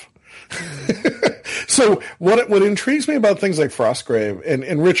myself. So what intrigues me about things like Frostgrave,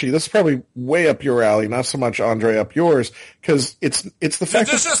 and Richie, this is probably way up your alley, not so much Andre up yours, because it's the fact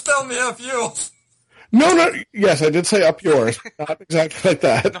Did you just tell me up yours? No, yes, I did say up yours, but not exactly like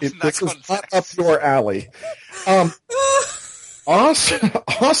that. This is not up your alley.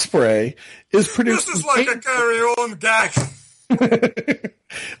 Osprey is producing... This is like a carry-on gag.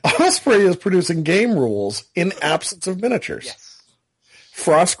 Osprey is producing game rules in absence of miniatures. Yes.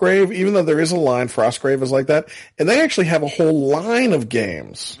 Frostgrave, even though there is a line, Frostgrave is like that, and they actually have a whole line of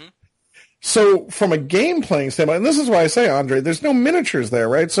games. Mm-hmm. So from a game-playing standpoint, and this is why I say, Andre, there's no miniatures there,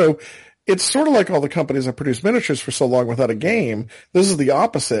 right? So it's sort of like all the companies that produce miniatures for so long without a game. This is the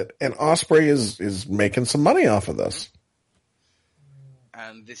opposite, and Osprey is making some money off of this.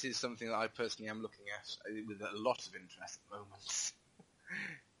 And this is something that I personally am looking at with a lot of interest at the moment.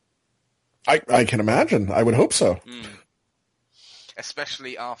 I can imagine. I would hope so.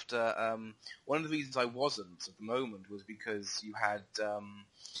 Especially after one of the reasons I wasn't at the moment was because you had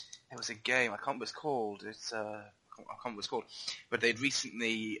it was a game, I can't remember what it's called. I can't remember what it's called, but they'd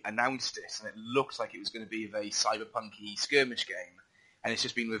recently announced it, and it looked like it was going to be a very cyberpunky skirmish game, and it's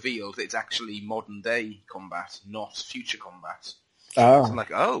just been revealed that it's actually modern day combat, not future combat. Oh. So I'm like,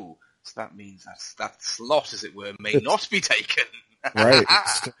 so that means that slot, as it were, may not be taken. Right,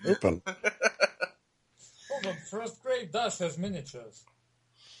 it's still open. Oh, but Frostgrave does have miniatures.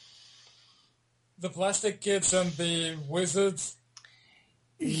 The plastic kids and the wizards.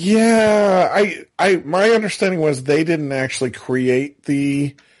 Yeah, my understanding was they didn't actually create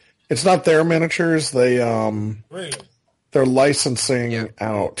it's not their miniatures, Really? They're licensing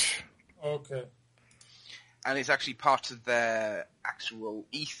out. Okay. And it's actually part of their actual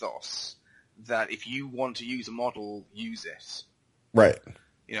ethos that if you want to use a model, use it. Right.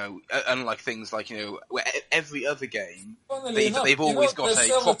 Unlike things like, where every other game, Funnily enough, they've always got they a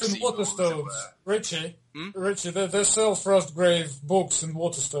sell it proxy. in Waterstones. Richie, they sell Frostgrave books in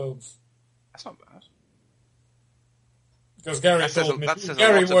Waterstones. That's not bad. Because Gary told me.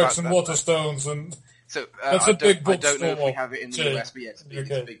 Gary works in Waterstones, and so that's a big bookstore. I don't know if we have it in the US, but yeah, it's a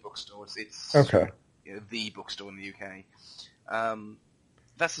big bookstore. It's okay. The bookstore in the UK.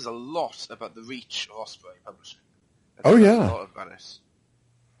 That says a lot about the reach of Osprey Publishing. Oh yeah. A lot about it.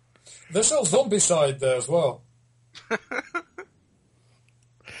 They sell Zombicide there as well.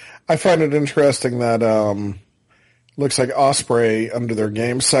 I find it interesting that looks like Osprey, under their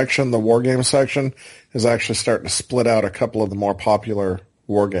game section, the war game section, is actually starting to split out a couple of the more popular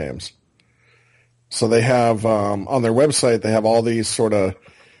war games. So they have, on their website, they have all these sort of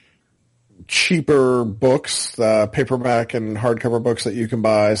cheaper books, paperback and hardcover books that you can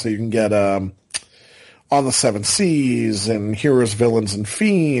buy. So you can get On the Seven Seas and Heroes, Villains, and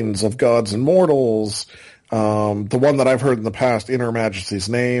Fiends, of Gods and Mortals. The one that I've heard in the past, In Her Majesty's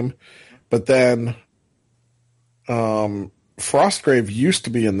Name. But then Frostgrave used to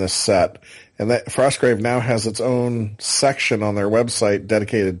be in this set, and that Frostgrave now has its own section on their website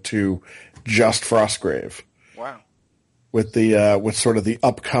dedicated to just Frostgrave. Wow. With sort of the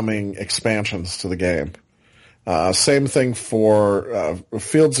upcoming expansions to the game. Same thing for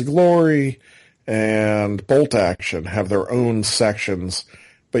Fields of Glory and Bolt Action have their own sections,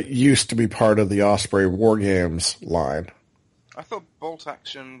 but used to be part of the Osprey War Games line. I thought Bolt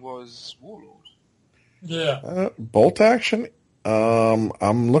Action was Warlord. Yeah. Bolt Action?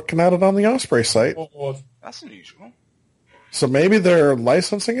 I'm looking at it on the Osprey site. Warlord. That's unusual. So maybe they're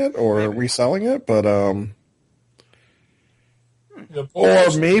licensing it or reselling it, but or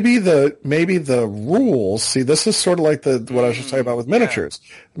maybe the rules. See, this is sort of like what I was just talking about with miniatures.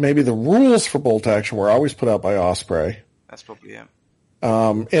 Maybe the rules for Bolt Action were always put out by Osprey. That's probably it.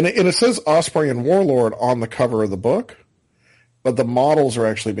 And it says Osprey and Warlord on the cover of the book, but the models are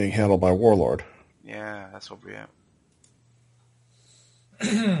actually being handled by Warlord. Yeah, that's probably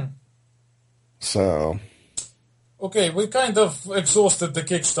it. So. Okay, we kind of exhausted the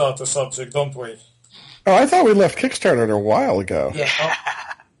Kickstarter subject, don't we? Oh, I thought we left Kickstarter a while ago. Yeah.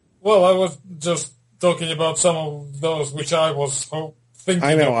 Well, I was just talking about some of those which I was thinking.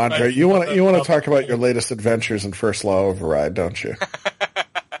 I know, Andre. You want to talk about your latest adventures in First Law Override, don't you?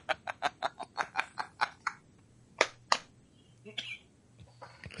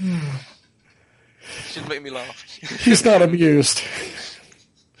 Shouldn't make me laugh. He's not amused.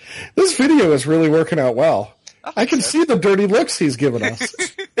 This video is really working out well. I can see the dirty looks he's given us.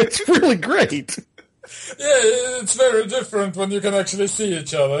 It's really great. Yeah, it's very different when you can actually see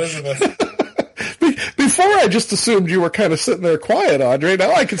each other, isn't it? Before I just assumed you were kind of sitting there quiet, Andre.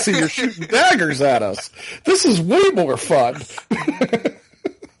 Now I can see you're shooting daggers at us. This is way more fun.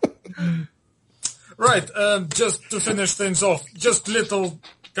 Right, just to finish things off, just little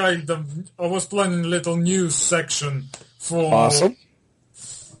kind of, I was planning a little news section for... Awesome.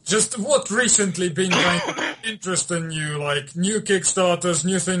 Just what recently been kind of interesting you, like new Kickstarters,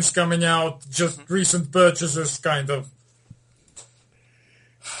 new things coming out, just recent purchases, kind of.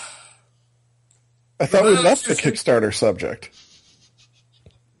 I thought we left the Kickstarter subject.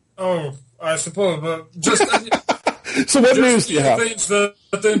 Oh, I suppose, but just... So what news do you have? Things that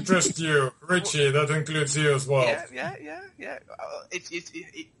interest you, Richie, that includes you as well. Yeah.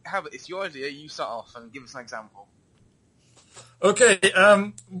 How about, it's your idea, you start off and give us an example. Okay,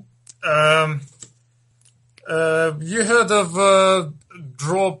 you heard of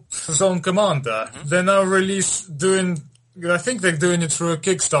Drop Zone Commander? Mm-hmm. They're now I think they're doing it through a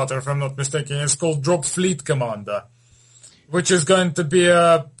Kickstarter, if I'm not mistaken. It's called Drop Fleet Commander, which is going to be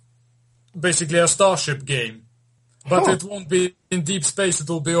basically a Starship game. But it won't be in deep space, it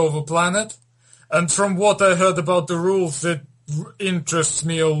will be over planet. And from what I heard about the rules, it interests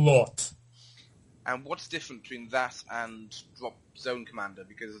me a lot. And what's different between that and Drop Zone Commander?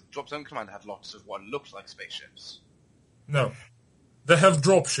 Because Drop Zone Commander had lots of what looked like spaceships. No. They have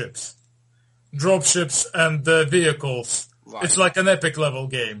dropships. Dropships and vehicles. Right. It's like an epic level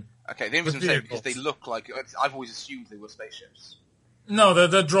game. Okay, the interesting thing because they look like... I've always assumed they were spaceships. No,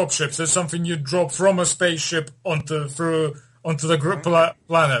 they're dropships. It's something you drop from a spaceship onto the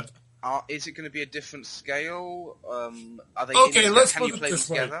planet. Is it going to be a different scale? Are they let's can put you it play this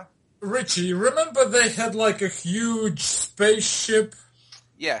them together? way. Richie, remember they had like a huge spaceship?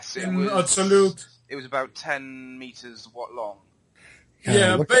 Yes, in Absolute. It was about 10 meters long.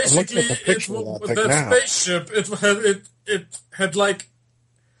 Yeah, basically that spaceship it had like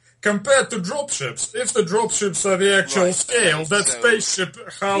compared to dropships, if the dropships are the actual scale, that so spaceship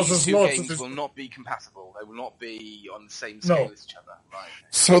houses these two lots games of... will not be compatible. They will not be on the same scale as each other. Right.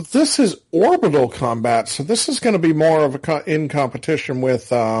 So this is orbital combat. So this is going to be more of in competition with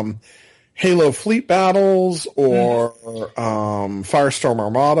Halo Fleet Battles or Firestorm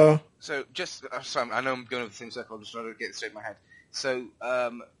Armada. So just, sorry, I know I'm going over the same circle. I'm just trying to get it straight in my head. So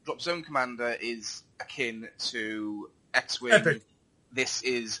Drop Zone Commander is akin to X-Wing. Epic. This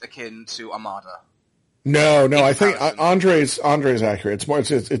is akin to Armada. No, In I think comparison. Andre's accurate. It's more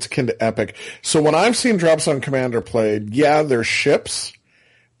it's akin to Epic. So when I've seen Drop Zone Commander played, yeah, they're ships,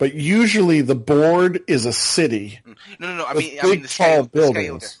 but usually the board is a city. No. I with mean big, the scale, tall the scale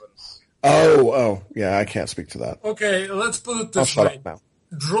buildings. difference. Oh, yeah, I can't speak to that. Okay, let's put it I'll this shut way. up now.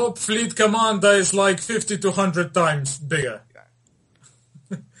 Drop Fleet Commander is like 50 to 100 times bigger.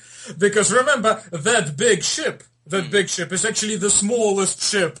 Because remember, that big ship is actually the smallest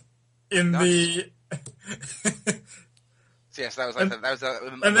ship in the... So yes, that was like that was a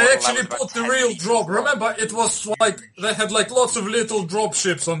And they actually put the real drop. Remember, it was like, they had like lots of little drop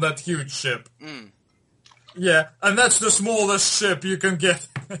ships on that huge ship. Yeah, and that's the smallest ship you can get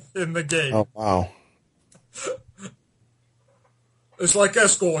in the game. Oh, wow. It's like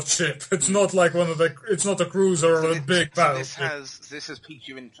escort ship. It's not like it's not a cruiser or a big battleship. This has piqued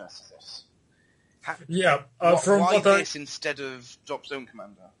your interest. This. Yeah, Why this instead of Drop Zone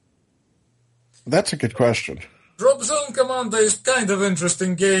Commander? That's a good question. Drop Zone Commander is kind of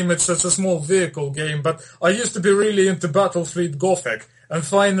interesting game. It's such a small vehicle game, but I used to be really into Battlefleet Gothic, and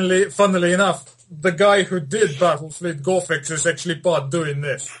funnily enough, the guy who did Battlefleet Gothic is actually part doing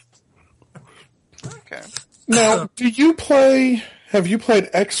this. Okay. Now, have you played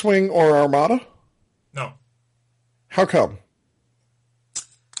X-Wing or Armada? No. How come?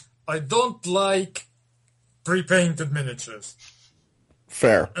 I don't like pre-painted miniatures.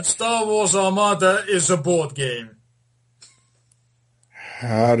 Fair. And Star Wars Armada is a board game.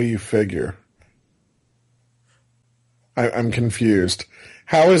 How do you figure? I'm confused.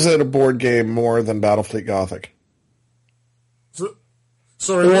 How is it a board game more than Battlefleet Gothic?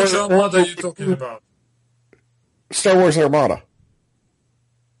 Sorry, which Armada are you talking about? Star Wars Armada.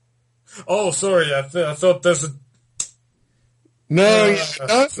 Oh, sorry, I thought there's a... No,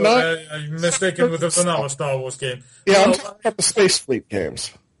 I'm mistaken with another Star Wars game. Yeah, I'm talking about the Space Fleet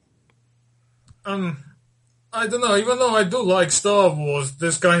games. I don't know, even though I do like Star Wars,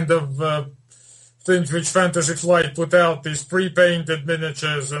 this kind of things which Fantasy Flight put out, these pre-painted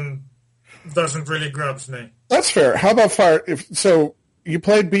miniatures, and doesn't really grabs me. That's fair. How about so you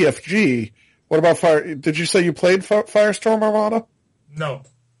played BFG. What about Fire? Did you say you played Firestorm Armada? No.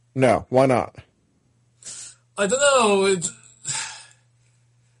 No. Why not? I don't know.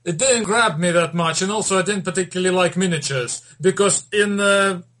 It didn't grab me that much, and also I didn't particularly like miniatures, because in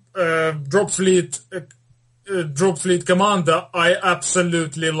Drop Fleet Commander, I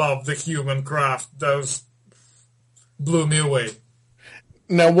absolutely love the human craft. Those blew me away.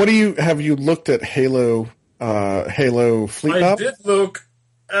 Now, have you looked at Halo Fleet Map? I did look.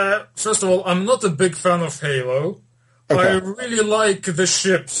 First of all, I'm not a big fan of Halo. Okay. I really like the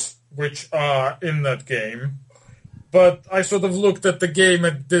ships which are in that game, but I sort of looked at the game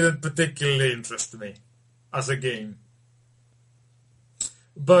and didn't particularly interest me as a game.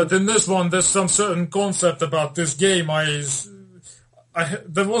 But in this one, there's some certain concept about this game. There's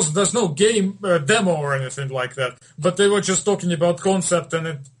no game demo or anything like that, but they were just talking about concept, and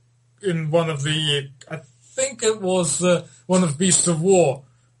it in one of the, I think it was one of Beasts of War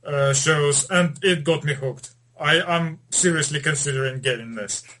shows, and it got me hooked. I'm seriously considering getting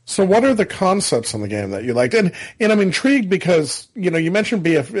this. So what are the concepts in the game that you liked? And I'm intrigued because, you mentioned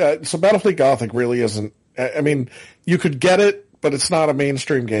so Battlefleet Gothic really isn't, I mean, you could get it, but it's not a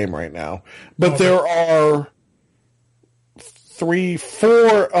mainstream game right now. But there are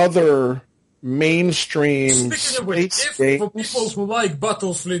 3-4 other mainstream Speaking of which, games. For people who like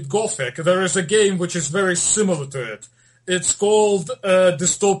Battlefleet Gothic, there is a game which is very similar to it. It's called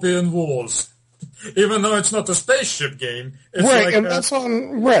Dystopian Wars. Even though it's not a spaceship game, it's right, like and that's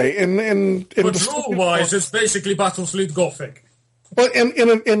on right. But rule-wise, it's basically Battlefleet Gothic. But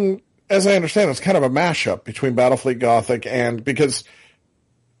in as I understand, it's kind of a mashup between Battlefleet Gothic and because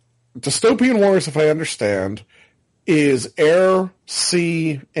Dystopian Wars, if I understand, is air,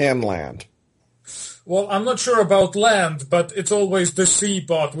 sea, and land. Well, I'm not sure about land, but it's always the sea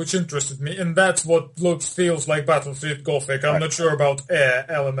part which interested me, and that's what feels like Battlefleet Gothic. I'm not sure about air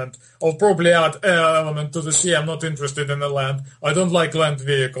element. I'll probably add air element to the sea. I'm not interested in the land. I don't like land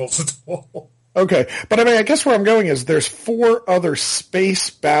vehicles at all. Okay, but I mean, I guess where I'm going is there's 4 other space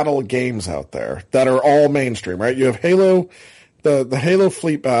battle games out there that are all mainstream, right? You have Halo, the Halo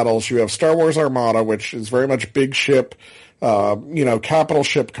fleet battles. You have Star Wars Armada, which is very much big ship, capital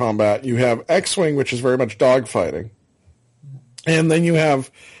ship combat. You have X-Wing, which is very much dogfighting. And then you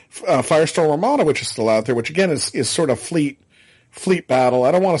have Firestorm Armada, which is still out there, which again is sort of fleet battle.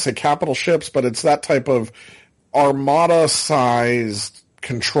 I don't want to say capital ships, but it's that type of Armada-sized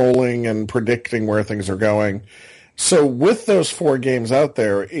controlling and predicting where things are going. So with those 4 games out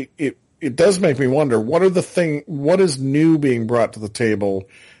there, it does make me wonder, what is new being brought to the table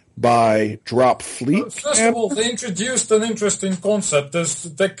by Drop Fleet? First of all, they introduced an interesting concept.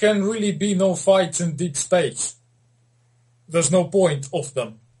 There can really be no fights in deep space. There's no point of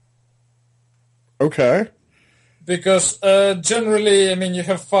them. Okay. Because generally, I mean, you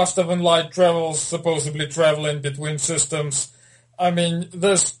have faster than light travels, supposedly traveling between systems. I mean,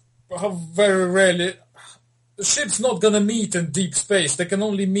 there's very rarely... The ship's not going to meet in deep space. They can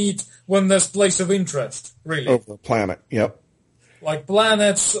only meet when there's place of interest, really. Over the planet, yep. Like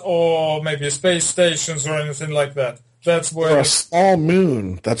planets or maybe space stations or anything like that. That's where... Or a small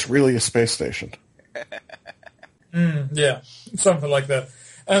moon that's really a space station. Yeah, something like that.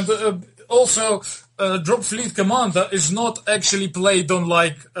 And also, Drop Fleet Commander is not actually played on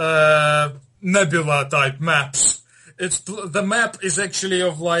like Nebula-type maps. The map is actually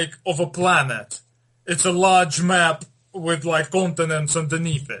of a planet. It's a large map with like continents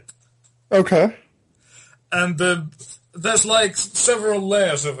underneath it. Okay. And there's like several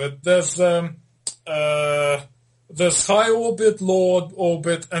layers of it. There's high orbit, low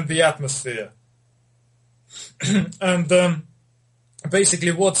orbit, and the atmosphere. And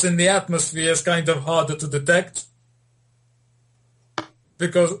basically what's in the atmosphere is kind of harder to detect.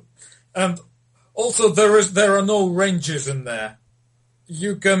 And also there are no ranges in there.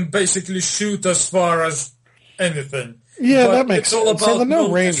 You can basically shoot as far as anything. Yeah, that makes sense. So the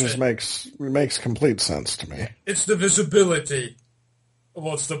no ranges makes complete sense to me. It's the visibility.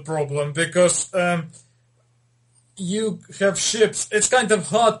 What's the problem? Because you have ships. It's kind of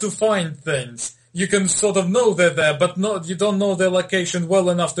hard to find things. You can sort of know they're there, but you don't know their location well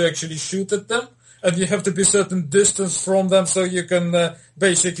enough to actually shoot at them. And you have to be a certain distance from them so you can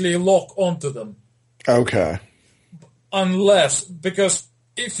basically lock onto them. Okay. Because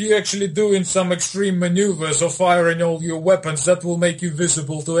if you're actually doing some extreme maneuvers or firing all your weapons, that will make you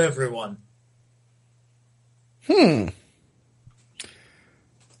visible to everyone.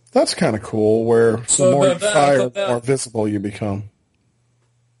 That's kind of cool, where the more you fire, the more visible you become.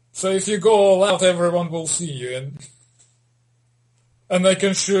 So if you go all out, everyone will see you, and they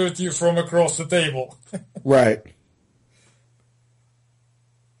can shoot you from across the table. Right.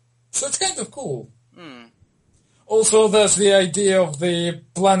 So it's kind of cool. Also, there's the idea of the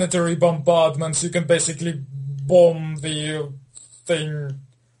planetary bombardments. You can basically bomb the thing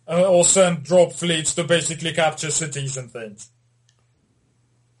or send drop fleets to basically capture cities and things.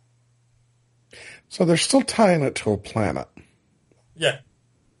 So they're still tying it to a planet. Yeah.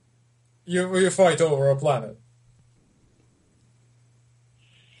 You fight over a planet.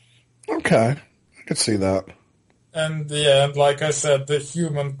 Okay. I could see that. And like I said, the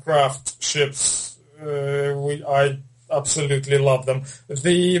human craft ships... I absolutely love them.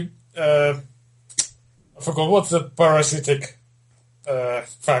 I forgot what's the parasitic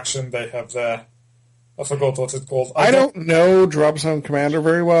faction they have there. I forgot what it's called. I don't know Drop Zone Commander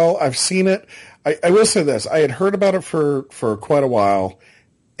very well. I've seen it. I will say this. I had heard about it for quite a while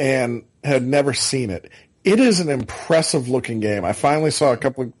and had never seen it. It is an impressive looking game. I finally saw a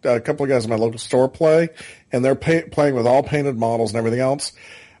couple of guys in my local store play, and they're playing with all painted models and everything else.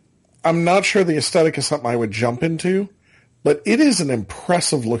 I'm not sure the aesthetic is something I would jump into, but it is an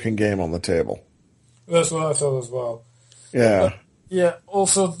impressive-looking game on the table. That's what I thought as well. Yeah.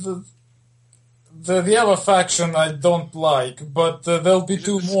 Also, the other faction I don't like, but there'll be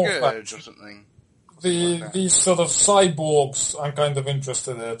two more factions. Or something. These sort of cyborgs I'm kind of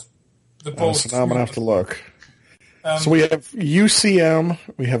interested in. So now I'm going to have to look. So we have UCM,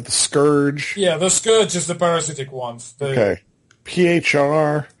 we have the Scourge. Yeah, the Scourge is the parasitic ones. Okay.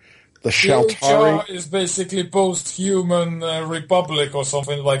 PHR... The Shaltari is basically post-human republic or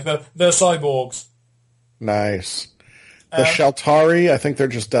something like that. They're cyborgs. Nice. The Shaltari, I think they're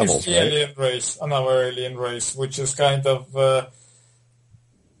just devils, right? Alien race, another alien race, which is kind of...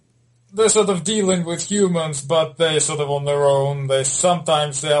 they're sort of dealing with humans, but they're sort of on their own.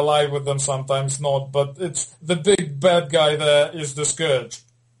 Sometimes they ally with them, sometimes not. But it's the big bad guy there is the Scourge.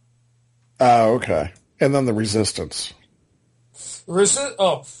 Oh, okay. And then the Resistance.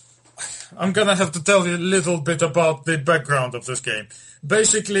 I'm gonna have to tell you a little bit about the background of this game.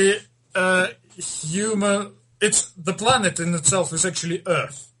 Basically, the planet in itself is actually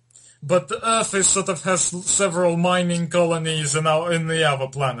Earth. but the Earth is sort of has several mining colonies in the other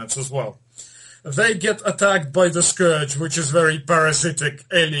planets as well. They get attacked by the Scourge, which is very parasitic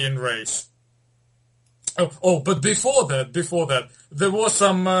alien race. But before that, there was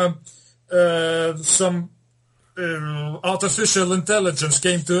some artificial intelligence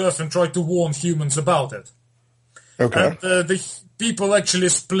came to Earth and tried to warn humans about it. Okay. And the people actually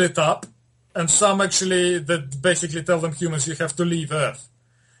split up, and some actually that basically tell them humans you have to leave Earth.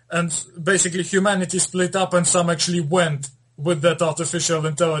 And basically humanity split up, and some actually went with that artificial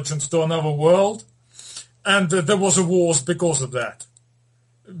intelligence to another world. And there was a wars because of that.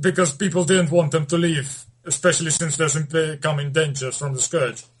 Because people didn't want them to leave, especially since there's incoming dangers from the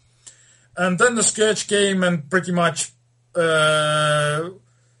Scourge. And then the Scourge came and pretty much the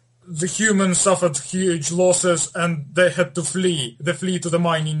humans suffered huge losses and they had to flee. They flee to the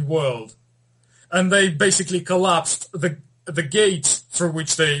mining world. And they basically collapsed the gates through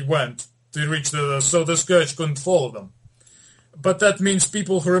which they went to reach so the Scourge couldn't follow them. But that means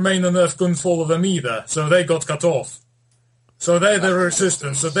people who remain on Earth couldn't follow them either, so they got cut off. So they're the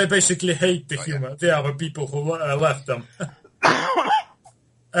resistance, so they basically hate the other people who left them.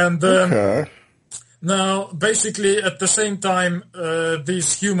 And now, basically, at the same time,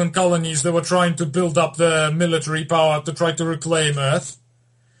 these human colonies, they were trying to build up the military power to try to reclaim Earth.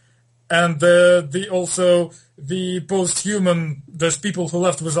 And the post-human, there's people who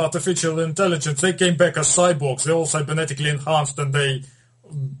left with artificial intelligence, they came back as cyborgs, they're all cybernetically enhanced,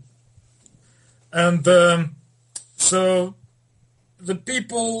 so the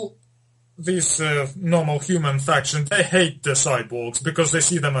people, this normal human faction, they hate the cyborgs because they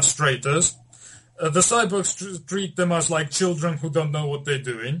see them as traitors. The cyborgs treat them as like children who don't know what they're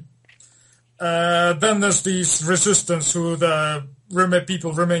doing. Then there's these resistance who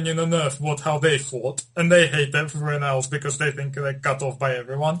people remaining on Earth, how they fought, and they hate everyone else because they think they're cut off by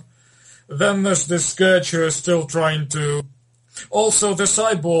everyone. Then there's this Scourge who is still trying to... Also, the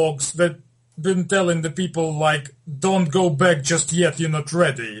cyborgs that been telling the people, like, don't go back just yet, you're not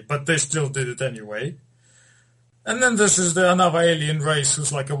ready, but they still did it anyway. And then this is another alien race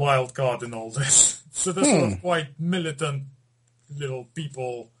who's like a wild card in all this. So there's sort of quite militant little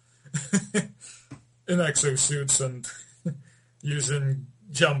people in exosuits and using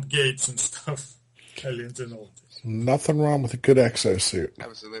jump gates and stuff. Aliens and all this. Nothing wrong with a good exosuit.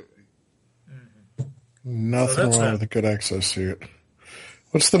 Absolutely. Nothing wrong with a good exosuit.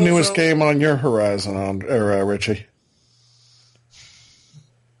 What's the newest game on your horizon, Richie?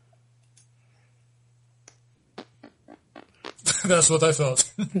 That's what I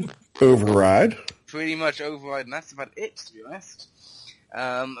thought. Override. Pretty much Override, and that's about it, to be honest.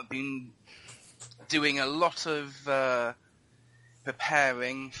 I've been doing a lot of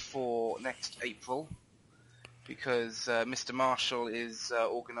preparing for next April because Mr. Marshall is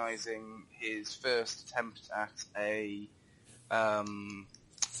organising his first attempt at a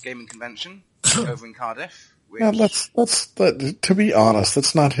gaming convention over in Cardiff. Which... Yeah, to be honest,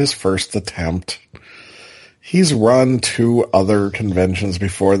 that's not his first attempt. He's run 2 other conventions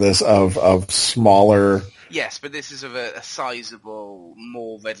before this of smaller... Yes, but this is of a sizable,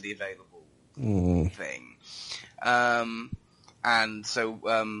 more readily available thing. And so,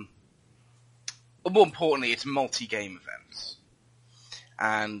 more importantly, it's multi-game events.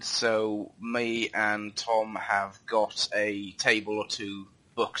 And so me and Tom have got a table or 2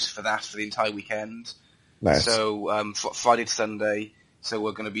 booked for that for the entire weekend. Nice. So Friday to Sunday, so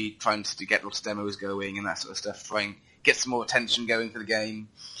we're going to be trying to get lots of demos going and that sort of stuff, try and get some more attention going for the game.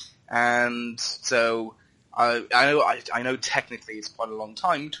 And so I know technically it's quite a long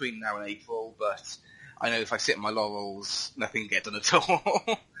time between now and April, but I know if I sit on my laurels, nothing can get done at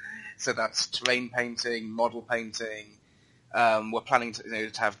all. So that's terrain painting, model painting. We're planning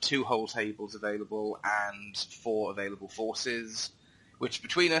to have 2 whole tables available and 4 available forces, which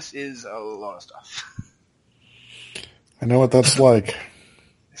between us is a lot of stuff. I know what that's like.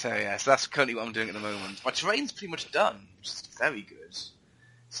 So yeah, so that's currently what I'm doing at the moment. My terrain's pretty much done, which is very good.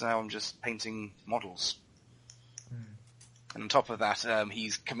 So now I'm just painting models. And on top of that,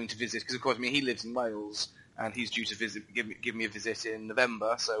 he's coming to visit, because of course, he lives in Wales, and he's due to give me a visit in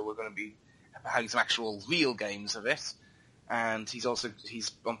November, so we're going to be having some actual real games of it. And he's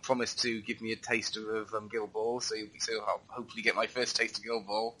promised to give me a taster of Guild Ball, so I'll hopefully get my first taste of Guild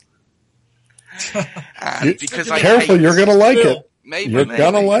Ball. Careful, you're going to like it. You're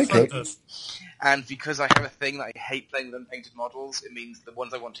going to like it. And because I have a thing that I hate playing with unpainted models, it means the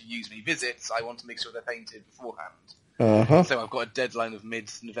ones I want to use when he visits, I want to make sure they're painted beforehand. Uh-huh. So I've got a deadline of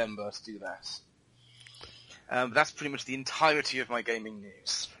mid-November to do that. That's pretty much the entirety of my gaming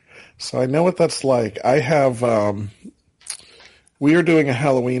news. So I know what that's like. I have we are doing a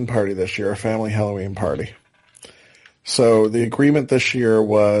Halloween party this year, a family Halloween party. So the agreement this year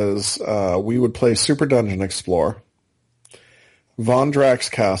was we would play Super Dungeon Explorer, Von Drax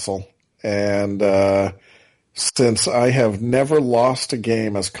Castle, and since I have never lost a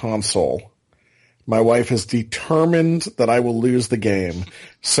game as console, my wife is determined that I will lose the game.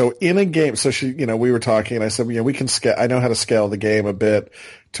 So in a game, so she, we were talking, and I said, we can scale. I know how to scale the game a bit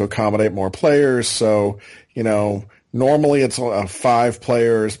to accommodate more players. So, normally it's 5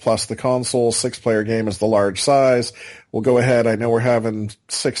 players plus the console. 6-player game is the large size. We'll go ahead. I know we're having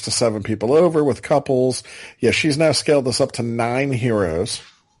 6 to 7 people over with couples. Yeah, she's now scaled this up to 9 heroes.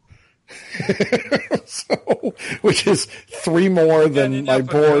 So, which is 3 more than my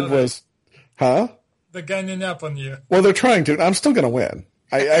board was. Huh? They're ganging up on you. Well, they're trying to. I'm still going to win.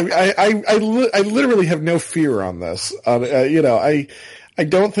 I literally have no fear on this. I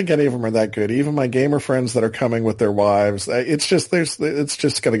don't think any of them are that good. Even my gamer friends that are coming with their wives, it's just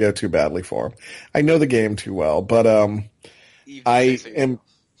going to go too badly for them. I know the game too well, but I am.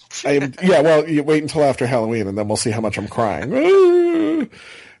 Yeah. Well, you wait until after Halloween, and then we'll see how much I'm crying.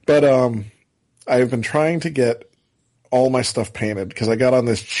 But I've been trying to get all my stuff painted because I got on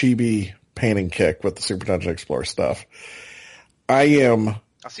this chibi painting kick with the Super Dungeon Explorer stuff. I've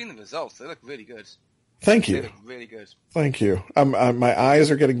seen the results. They look really good. Thank you. They look really good. Thank you. My eyes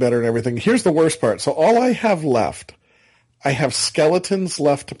are getting better and everything. Here's the worst part. So all I have left, I have skeletons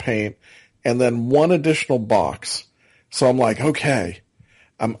left to paint and then 1 additional box. So I'm like, okay,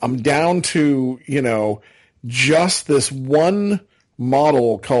 I'm down to, just this one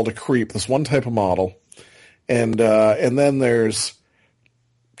model called a creep, this one type of model. And then there's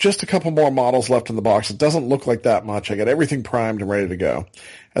just a couple more models left in the box. It doesn't look like that much. I got everything primed and ready to go.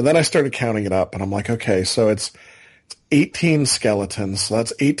 And then I started counting it up, and I'm like, okay, so it's 18 skeletons. So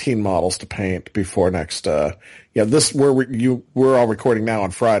that's 18 models to paint before next. We're all recording now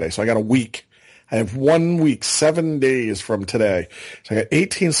on Friday, so I got a week. I have 1 week, 7 days from today. So I got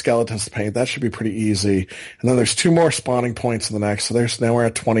 18 skeletons to paint. That should be pretty easy. And then there's 2 more spawning points in the next. So now we're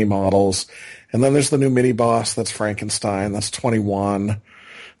at 20 models. And then there's the new mini boss. That's Frankenstein. That's 21.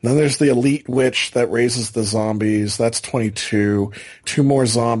 Then there's the Elite Witch that raises the zombies. That's 22. 2 more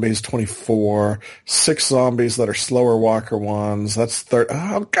zombies, 24. 6 zombies that are slower walker ones. That's 30.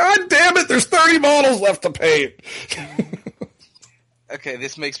 Oh, God damn it. There's 30 models left to paint. Okay,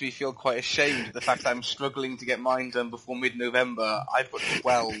 this makes me feel quite ashamed of the fact I'm struggling to get mine done before mid-November. I've got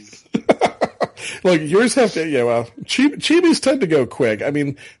 12. Look, yours have to, chibis tend to go quick. I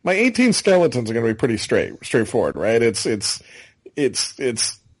mean, my 18 skeletons are going to be pretty straightforward, right? It's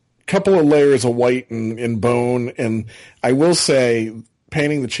couple of layers of white and bone, and I will say,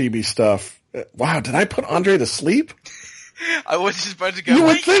 painting the chibi stuff. Wow, did I put Andre to sleep? I was just about to go. You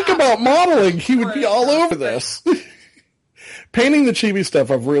would think about modeling; he would be all over this. Painting the chibi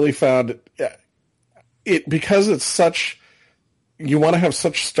stuff, I've really found it because it's such. You want to have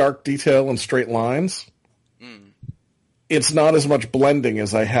such stark detail and straight lines. It's not as much blending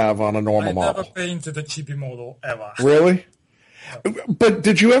as I have on a normal model. I never painted a chibi model ever. Really? But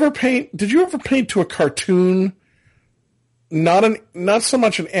did you ever paint to a cartoon? Not so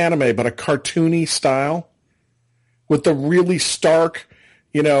much an anime, but a cartoony style with the really stark,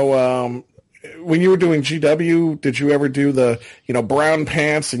 when you were doing GW, did you ever do the, brown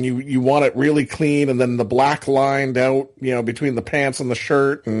pants and you want it really clean and then the black lined out, between the pants and the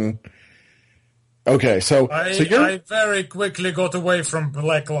shirt and okay, I very quickly got away from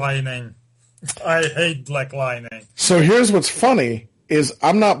black lining. I hate black lining. So here's what's funny is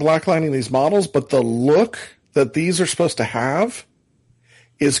I'm not blacklining these models, but the look that these are supposed to have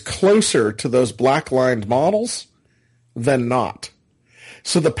is closer to those black-lined models than not.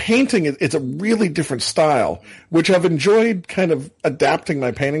 So the painting, it's a really different style, which I've enjoyed kind of adapting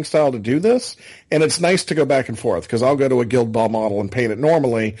my painting style to do this. And it's nice to go back and forth because I'll go to a Guild Ball model and paint it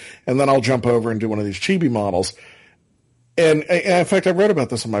normally, and then I'll jump over and do one of these chibi models. And in fact, I wrote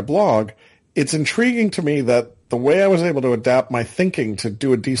about this on my blog. It's intriguing to me that the way I was able to adapt my thinking to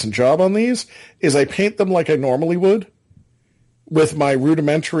do a decent job on these is I paint them like I normally would with my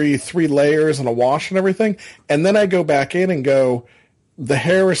rudimentary 3 layers and a wash and everything. And then I go back in and go, the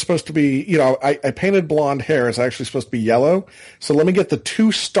hair is supposed to be, I painted blonde hair. It's actually supposed to be yellow. So let me get the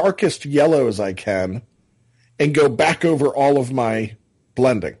 2 starkest yellows I can and go back over all of my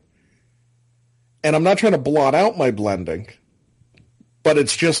blending. And I'm not trying to blot out my blending, but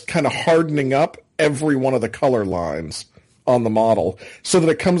it's just kind of hardening up every one of the color lines on the model so that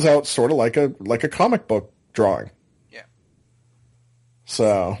it comes out sort of like a comic book drawing. Yeah.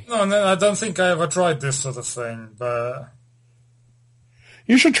 So. No, I don't think I ever tried this sort of thing, but.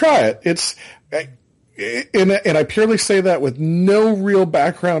 You should try it. and I purely say that with no real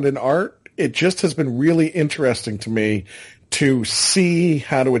background in art. It just has been really interesting to me to see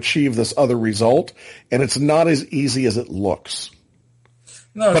how to achieve this other result, and it's not as easy as it looks.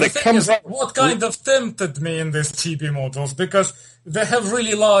 No, but the thing is, what kind of tempted me in these chibi models, because they have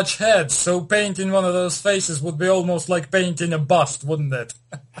really large heads, so painting one of those faces would be almost like painting a bust, wouldn't it?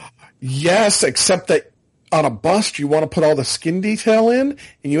 Yes, except that on a bust, you want to put all the skin detail in,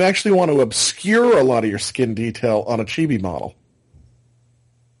 and you actually want to obscure a lot of your skin detail on a chibi model.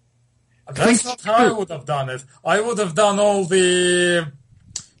 That's not how I would have done it. I would have done all the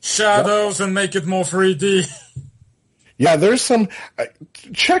shadows and make it more 3D. Yeah, there's some.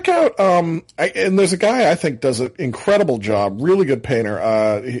 Check out. And there's a guy I think does an incredible job. Really good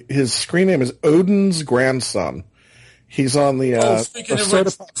painter. His screen name is Odin's Grandson. He's on the.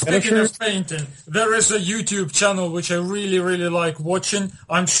 Speaking of painting, there is a YouTube channel which I really, really like watching.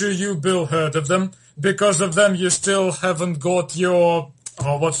 I'm sure you, Bill, heard of them. Because of them, you still haven't got your.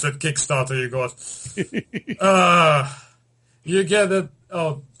 Oh, what's that Kickstarter you got? You get it.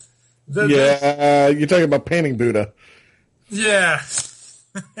 Oh, you're talking about Painting Buddha. Yeah,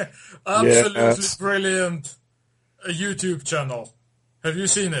 absolutely brilliant YouTube channel. Have you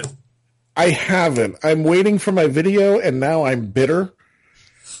seen it? I haven't. I'm waiting for my video, and now I'm bitter.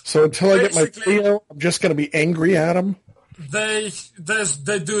 So until I get my video, I'm just going to be angry at them. They're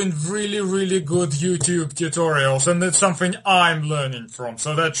doing really, really good YouTube tutorials, and it's something I'm learning from,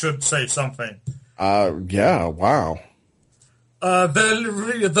 so that should say something. Yeah, wow.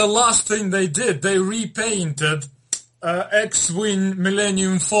 The last thing they did, they repainted X-Wing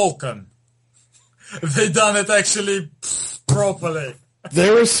Millennium Falcon. They done it actually properly.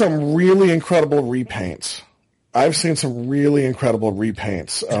 There is some really incredible repaints. I've seen some really incredible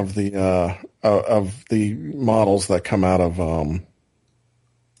repaints of the models that come out of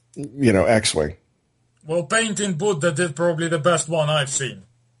X-Wing. Well, Painting Buddha did probably the best one I've seen.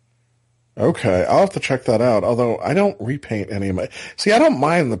 Okay, I'll have to check that out. Although I don't repaint any of my. See, I don't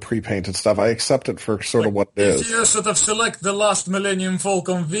mind the pre-painted stuff. I accept it for sort of what it is. If you sort of select the last Millennium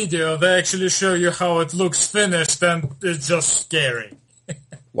Falcon video, they actually show you how it looks finished, and it's just scary.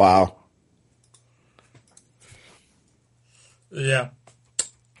 Wow. Yeah.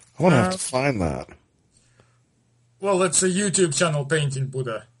 I want to have to find that. Well, it's a YouTube channel, Painting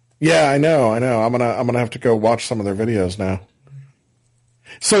Buddha. Yeah, I know. I'm gonna have to go watch some of their videos now.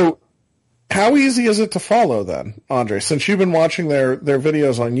 So, how easy is it to follow then, Andre? Since you've been watching their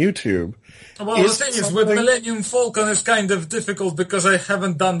videos on YouTube. Well, the thing is, with Millennium Falcon, it's kind of difficult because I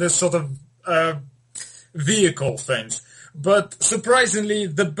haven't done this sort of vehicle things. But surprisingly,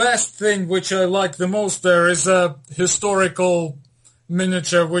 the best thing which I like the most there is a historical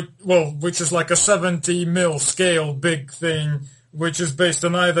miniature, which is like a 70mm scale big thing, which is based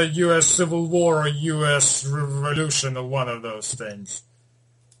on either U.S. Civil War or U.S. Revolution or one of those things.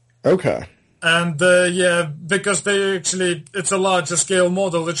 Okay. And because it's a larger scale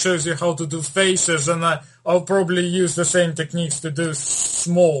model, it shows you how to do faces, and I'll probably use the same techniques to do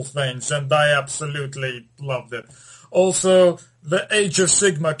small things, and I absolutely loved it. Also, the Age of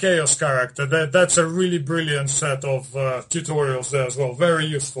Sigma Chaos character, that's a really brilliant set of tutorials there as well. Very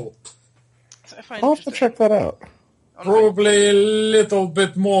useful. I'll have to check that out. Probably a little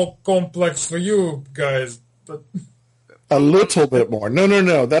bit more complex for you guys, but... A little bit more.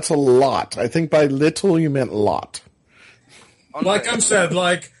 No, that's a lot. I think by little you meant lot. Like I said,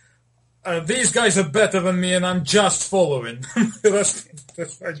 these guys are better than me and I'm just following. that's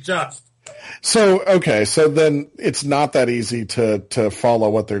just... So then it's not that easy to follow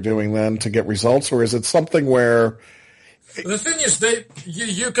what they're doing then to get results, or is it something where... The thing is,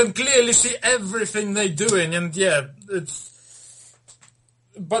 you can clearly see everything they're doing, and it's...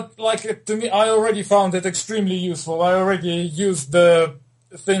 But, to me, I already found it extremely useful. I already used the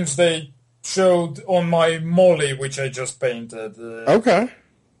things they showed on my Molly, which I just painted. Okay.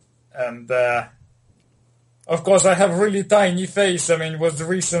 And, of course, I have really tiny face. I mean, with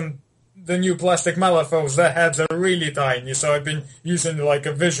the new plastic Malifaux, their heads are really tiny, so I've been using a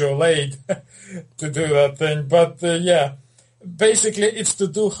visual aid to do that thing. But basically it's to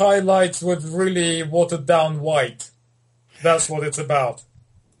do highlights with really watered down white. That's what it's about.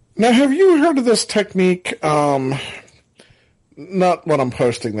 Now, have you heard of this technique? Not what I'm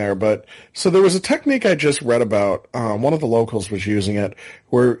posting there, but so there was a technique I just read about. One of the locals was using it,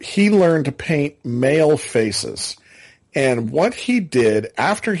 where he learned to paint male faces. And what he did,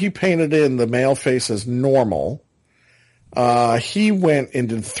 after he painted in the male faces normal, he went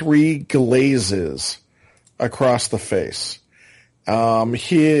into 3 glazes across the face.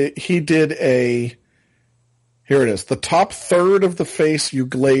 He did here it is. The top third of the face you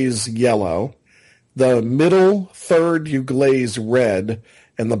glaze yellow. the middle third you glaze red,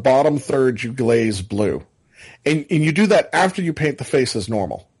 and the bottom third you glaze blue. And you do that after you paint the face as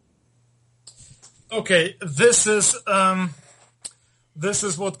normal. Okay, this is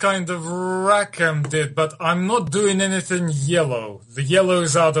what kind of Rackham did, but I'm not doing anything yellow. The yellow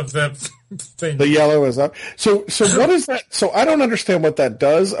is out of the thing. The yellow is up. So what is that? So I don't understand what that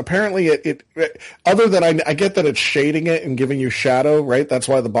does. Apparently it other than I get that it's shading it and giving you shadow, right? That's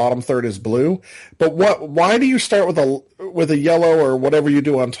why the bottom third is blue. But why do you start with a yellow or whatever you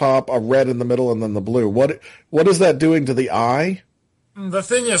do on top, a red in the middle and then the blue? What is that doing to the eye? The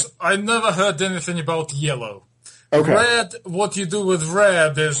thing is, I never heard anything about yellow. Okay. Red, what you do with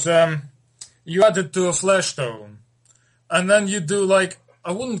red is you add it to a flesh tone. And then you do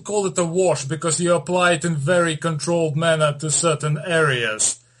I wouldn't call it a wash because you apply it in very controlled manner to certain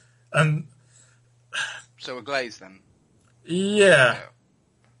areas. And So a glaze then? yeah.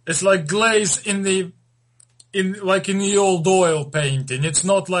 It's like glaze in the old oil painting. It's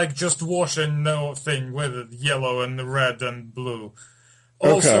not like just washing no thing with yellow and red and blue.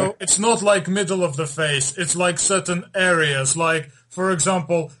 Also, Okay. it's not like middle of the face. It's like certain areas. Like, for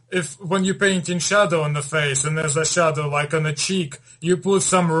example, when you paint in shadow on the face and there's a shadow like on a cheek, you put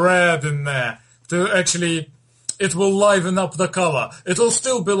some red in there to actually, it will liven up the color. It'll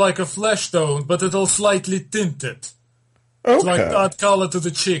still be like a flesh tone, but it'll slightly tint it. Okay. Like add color to the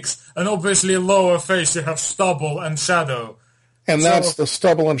cheeks. And obviously lower face you have stubble and shadow. And that's the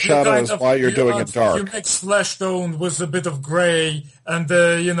stubble and shadow is why you're doing it dark. You mix flesh tone with a bit of gray and,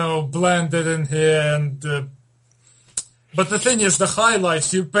 blend it in here. But the thing is, the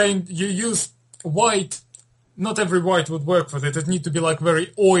highlights, you use white. Not every white would work for it. It needs to be like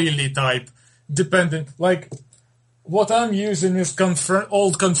very oily type, dependent. Like, what I'm using is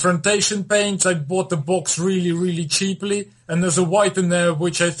old confrontation paints. I bought the box really, really cheaply. And there's a white in there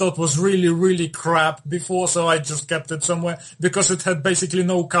which I thought was really, really crap before, so I just kept it somewhere because it had basically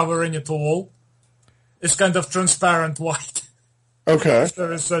no covering at all. It's kind of transparent white. Okay. If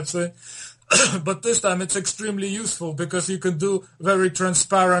there is such thing. But this time it's extremely useful because you can do very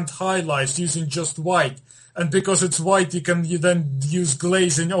transparent highlights using just white. And because it's white, you then use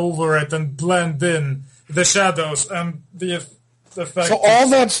glazing over it and blend in the shadows and the effect. So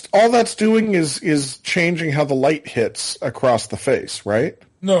all that's doing is changing how the light hits across the face, right?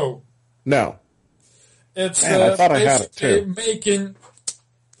 No. It's Man, I thought I had it too.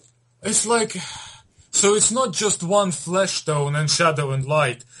 It's like, so it's not just one flesh tone and shadow and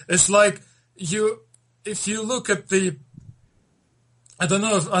light. It's like if you look at I don't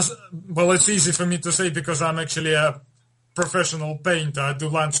know it's easy for me to say because I'm actually a professional painter. I do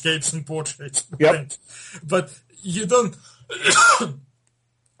landscapes and portraits. Yep. But you don't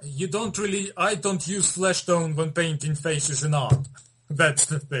really, I don't use flesh tone when painting faces in art. That's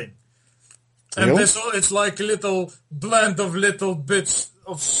the thing. And Really? it's like a little blend of little bits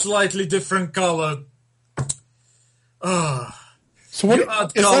of slightly different color. So what You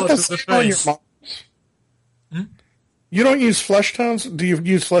add is color that to the same on your face. models? You don't use flesh tones? Do you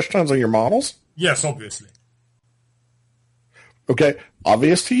use flesh tones on your models? Yes, obviously. Okay,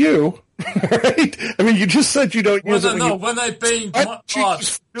 obvious to you, right? I mean, you just said you don't use it. When I paint Why don't you art,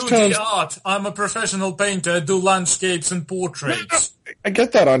 use 2D tones? art, I'm a professional painter. I do landscapes and portraits. I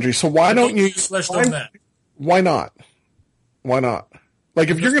get that, Andre. So why don't you use flesh tone there? Why not? Why not? Like,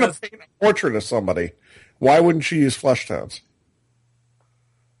 if you're going to paint a portrait of somebody, why wouldn't you use flesh tones?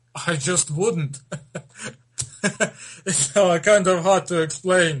 I just wouldn't. It's kind of hard to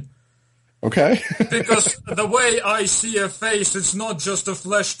explain. Okay. Because the way I see a face, it's not just a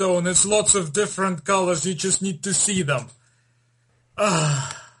flesh tone. It's lots of different colors. You just need to see them.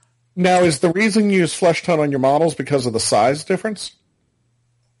 Now, is the reason you use flesh tone on your models because of the size difference?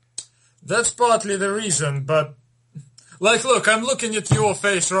 That's partly the reason, but... Like, look, I'm looking at your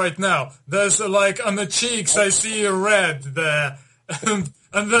face right now. There's, on the cheeks, I see a red there.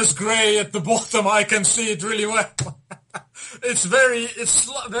 And there's grey at the bottom. I can see it really well. It's very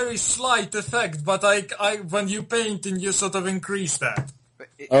slight effect, but I when you paint and you sort of increase that.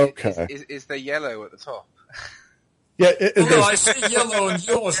 Okay. Is there yellow at the top? Yeah. No, I see yellow in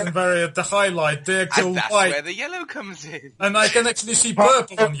yours and very at the highlight, the actual And that's white. where the yellow comes in. And I can actually see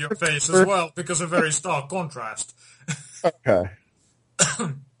purple on your face as well because of very stark contrast. Okay.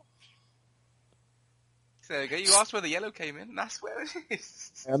 There you go. You asked where the yellow came in. That's where it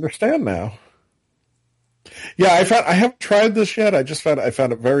is. I understand now. Yeah, I haven't tried this yet. I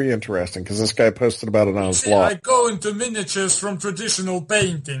found it very interesting because this guy posted about it on his blog. I go into miniatures from traditional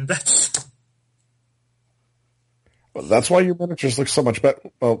painting. That's why your miniatures look so much better.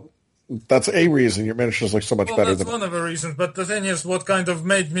 Well, That's a reason your miniatures look so much better that's than... one of the reasons, but the thing is, what kind of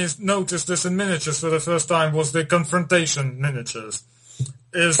made me notice this in miniatures for the first time was the confrontation miniatures.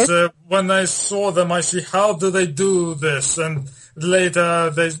 When I saw them, I see how do they do this, and later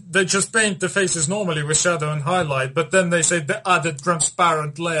they just paint the faces normally with shadow and highlight, but then they say they added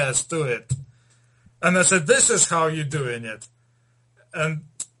transparent layers to it. And I said, this is how you're doing it. And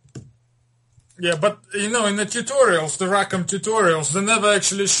yeah, but in the tutorials, the Rackham tutorials, they never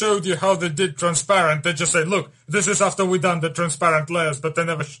actually showed you how they did transparent. They just said, look, this is after we done the transparent layers, but they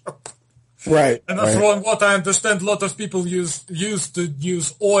never showed. Right. And from what I understand, a lot of people used to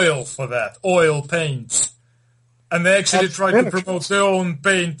use oil for that, oil paints. And they actually tried to promote their own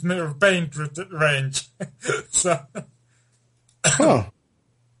paint range. So. Huh.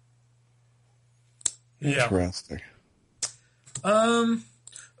 Yeah. Interesting.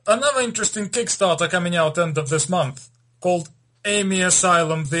 Another interesting Kickstarter coming out end of this month called Amy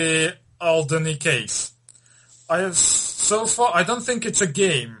Asylum: The Alderney Case. So far, I don't think it's a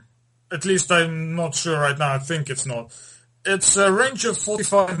game. At least I'm not sure right now. I think it's not. It's a range of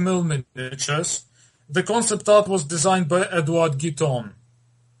 45mm miniatures. The concept art was designed by Edouard Guiton,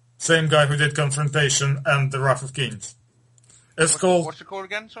 same guy who did Confrontation and The Wrath of Kings. What's it called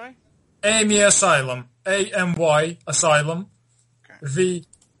again? Sorry. Amy Asylum, AMY Asylum, okay. The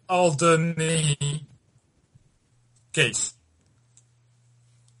Alderney Case.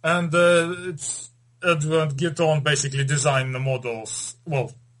 And it's Edouard Guiton basically designed the models,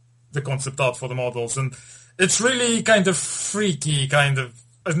 well, the concept art for the models, and it's really kind of freaky, kind of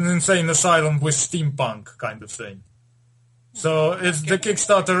an insane asylum with steampunk kind of thing. So if the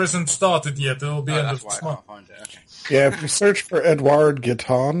Kickstarter isn't started yet, it'll be end of this month. Okay. Yeah, if you search for Edouard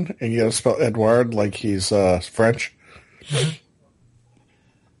Guiton, and you gotta spell Edouard like he's French,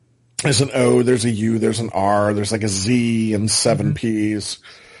 there's an O, there's a U, there's an R, there's like a Z and 7 P's.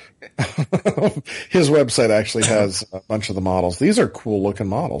 His website actually has a bunch of the models. These are cool looking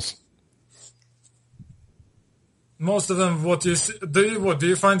models. Most of them, do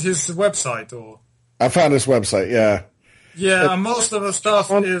you find his website or? I found his website, yeah. Yeah, most of the stuff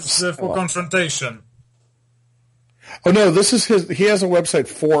is for Confrontation. Oh no, this is he has a website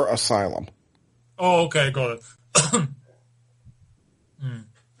for Asylum. Oh, okay, got it.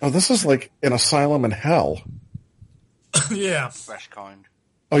 Oh, this is like an asylum in hell. Yeah. Fresh kind.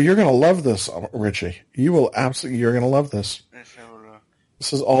 Oh, you're going to love this, Richie. You're going to love this.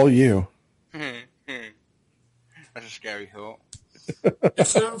 This is all you. That's a scary thought.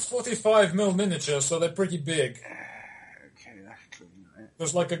 It's a 45mm miniature, so they're pretty big. Okay, that's clean, right?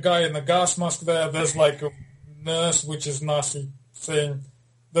 There's like a guy in a gas mask there. There's like a nurse, which is nasty thing.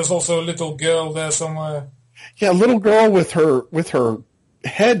 There's also a little girl there somewhere. Yeah, a little girl with her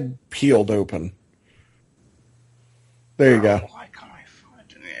head peeled open. There you go. Why can't I find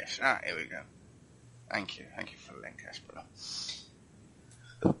this? Here we go. Thank you for the link, Esper.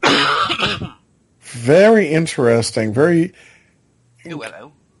 Very interesting. Very. Oh,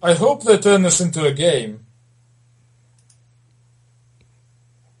 hello. I hope they turn this into a game.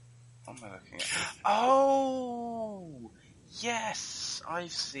 What am I looking at? Oh, yes,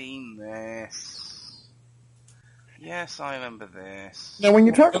 I've seen this. Yes, I remember this. Now, when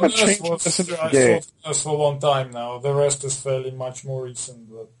you talk about changing this into a game, I saw this for a long time now. The rest is fairly much more recent.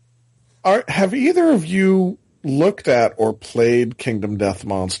 But have either of you looked at or played Kingdom Death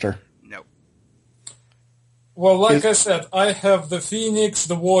Monster? No. Well, like I said, I have the Phoenix,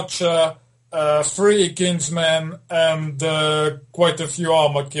 the Watcher, 3 Kingsmen, and quite a few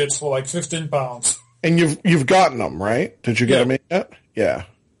armor kits for like £15. And you've gotten them, right? Did you get them in yet? Yeah.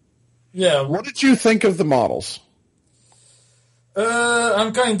 Yeah. What did you think of the models?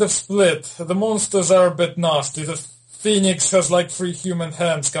 I'm kind of split. The monsters are a bit nasty. The Phoenix has like 3 human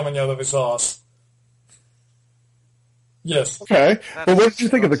hands coming out of his ass. Yes. Okay. But what did you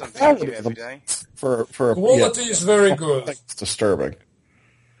think of the quality of them? Quality is very good. It's disturbing.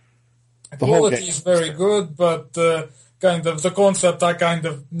 Quality is very good, but kind of the concept I kind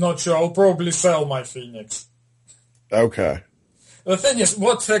of not sure. I'll probably sell my Phoenix. Okay. The thing is,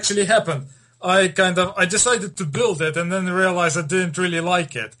 what actually happened? I decided to build it and then realized I didn't really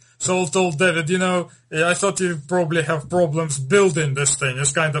like it. So I told David, I thought you probably have problems building this thing.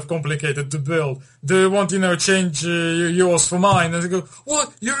 It's kind of complicated to build. Do you want, change yours for mine? And he goes,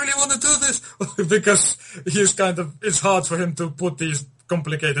 what? You really want to do this? Because it's hard for him to put these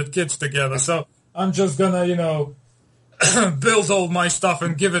complicated kits together. So I'm just gonna, build all my stuff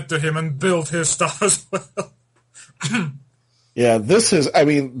and give it to him and build his stuff as well. Yeah,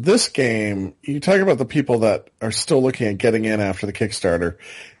 this game, you talk about the people that are still looking at getting in after the Kickstarter.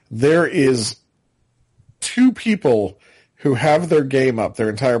 There is 2 people who have their game up, their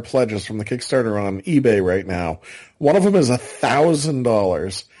entire pledges from the Kickstarter on eBay right now. One of them is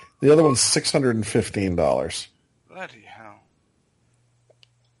 $1,000. The other one's $615. Bloody hell.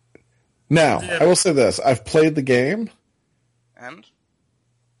 Now, I will say this. I've played the game. And?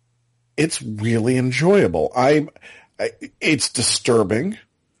 It's really enjoyable. It's disturbing.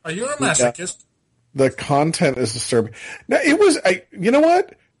 Are you a masochist? The content is disturbing. Now, you know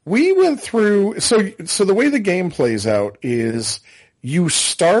what? We went through, so the way the game plays out is you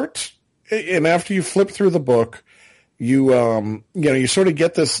start, and after you flip through the book, you sort of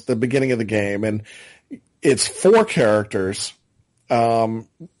get the beginning of the game, and it's 4 characters.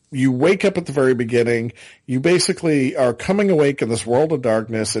 You wake up at the very beginning. You basically are coming awake in this world of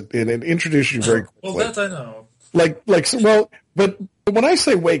darkness. It introduces you very quickly. Well, that I know. But when I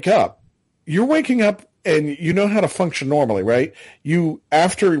say wake up, you're waking up and you know how to function normally, right?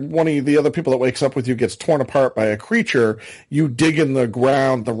 After one of the other people that wakes up with you gets torn apart by a creature, you dig in the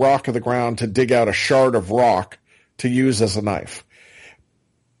ground, the rock of the ground, to dig out a shard of rock to use as a knife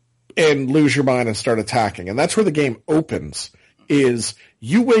and lose your mind and start attacking. And that's where the game opens, is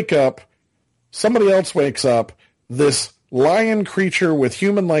you wake up, somebody else wakes up, this lion creature with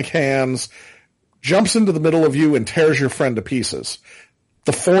human-like hands jumps into the middle of you and tears your friend to pieces.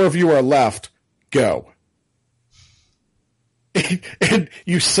 The 4 of you are left. Go. And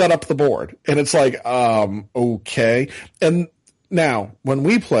you set up the board. And it's like, okay. And now, when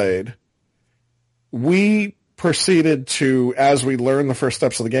we played, we proceeded to, as we learned the first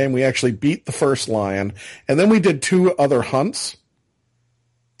steps of the game, we actually beat the first lion. And then we did 2 other hunts.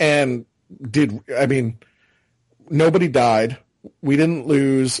 And nobody died. We didn't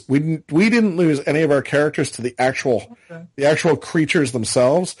lose. We didn't lose any of our characters to the actual creatures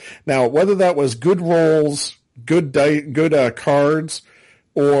themselves. Now, whether that was good rolls, good cards,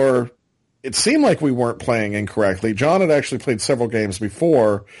 or it seemed like we weren't playing incorrectly. John had actually played several games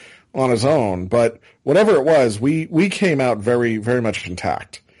before on his own, but whatever it was, we came out very, very much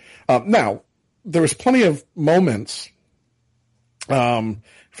intact. Now, there was plenty of moments.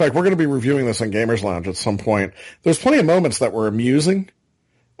 In fact, we're going to be reviewing this on Gamers Lounge at some point. There's plenty of moments that were amusing.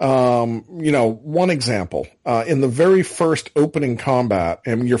 One example, in the very first opening combat,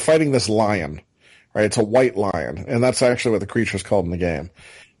 and you're fighting this lion, right? It's a white lion, and that's actually what the creature's called in the game.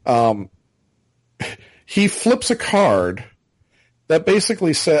 He flips a card that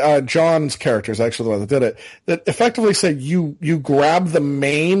basically said, John's character is actually the one that did it, that effectively said you grab the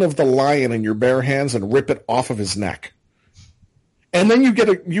mane of the lion in your bare hands and rip it off of his neck. And then you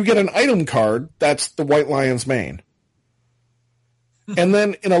get an item card that's the white lion's mane. And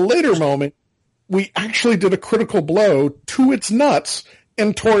then in a later moment, we actually did a critical blow to its nuts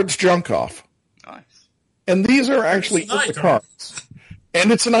and tore its junk off. Nice. And these are actually in the cards.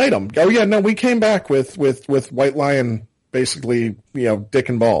 And it's an item. Oh yeah, no, we came back with white lion, basically, dick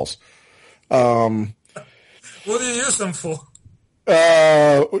and balls. What do you use them for?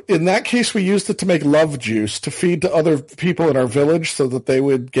 In that case, we used it to make love juice to feed to other people in our village so that they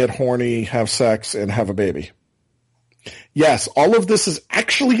would get horny, have sex, and have a baby. Yes, all of this is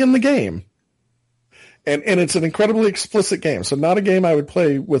actually in the game. And it's an incredibly explicit game, so not a game I would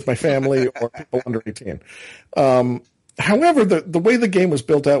play with my family or people under 18. However, the way the game was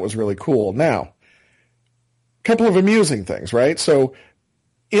built out was really cool. Now, a couple of amusing things, right? So,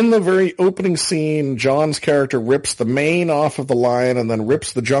 in the very opening scene, John's character rips the mane off of the lion and then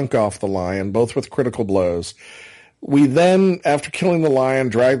rips the junk off the lion, both with critical blows. We then, after killing the lion,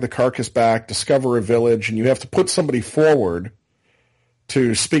 drag the carcass back, discover a village, and you have to put somebody forward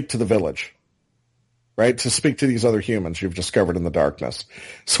to speak to the village, right? To speak to these other humans you've discovered in the darkness.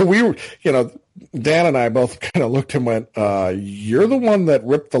 So we were, Dan and I both kind of looked and went, you're the one that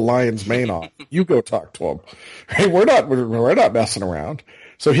ripped the lion's mane off. You go talk to him. Hey, we're not messing around.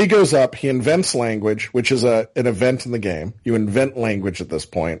 So he goes up, he invents language, which is an event in the game. You invent language at this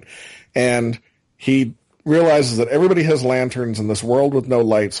point. And he realizes that everybody has lanterns in this world with no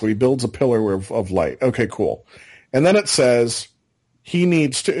light, so he builds a pillar of light. Okay, cool. And then it says he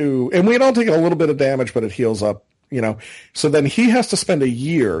needs to, and we'd all taken a little bit of damage, but it heals up, So then he has to spend a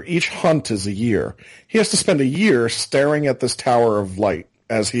year, each hunt is a year. He has to spend a year staring at this tower of light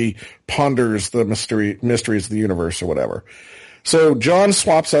as he ponders the mysteries of the universe or whatever. So John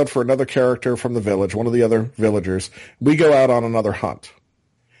swaps out for another character from the village, one of the other villagers. We go out on another hunt.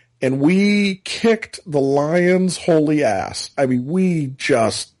 And we kicked the lion's holy ass. I mean, we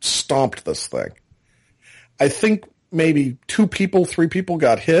just stomped this thing. I think maybe 3 people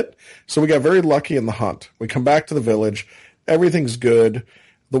got hit. So we got very lucky in the hunt. We come back to the village. Everything's good.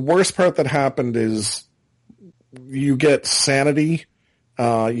 The worst part that happened is you get sanity.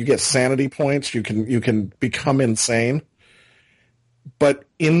 You get sanity points. You can become insane. but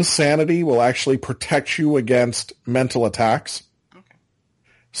insanity will actually protect you against mental attacks. Okay.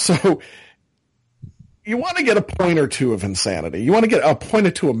 So you want to get a point or two of insanity. You want to get a point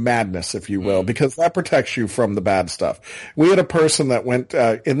or two of madness, if you will, because that protects you from the bad stuff. We had a person that went,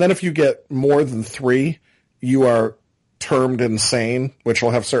 and then if you get more than 3, you are termed insane, which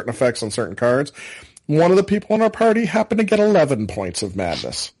will have certain effects on certain cards. One of the people in our party happened to get 11 points of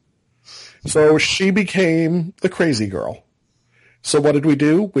madness. So she became the crazy girl. So what did we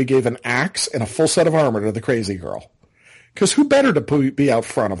do? We gave an axe and a full set of armor to the crazy girl. Because who better to be out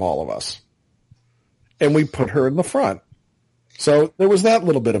front of all of us? And we put her in the front. So there was that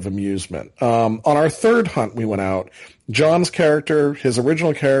little bit of amusement. On our third hunt we went out, John's character, his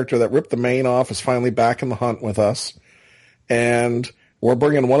original character that ripped the mane off, is finally back in the hunt with us. And we're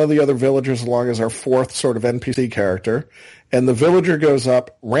bringing one of the other villagers along as our fourth sort of NPC character. And the villager goes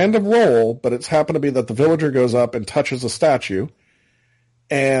up, random roll, but it's happened to be that the villager goes up and touches a statue.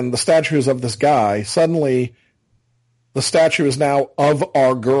 And the statue is of this guy. Suddenly, the statue is now of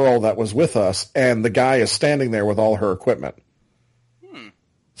our girl that was with us, and the guy is standing there with all her equipment.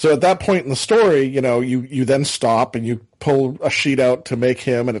 So at that point in the story, you then stop and you pull a sheet out to make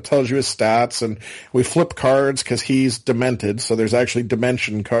him, and it tells you his stats, and we flip cards because he's demented. So there's actually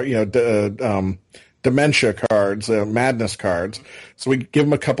dementia cards, madness cards. So we give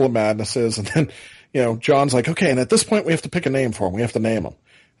him a couple of madnesses, and then, John's like, okay, and at this point we have to pick a name for him. We have to name him.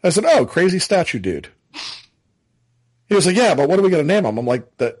 I said, oh, crazy statue dude. He was like, yeah, but what are we going to name him? I'm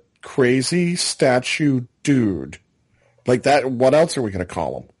like, the crazy statue dude. Like that, what else are we going to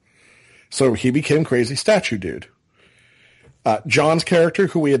call him? So he became Crazy Statue Dude. John's character,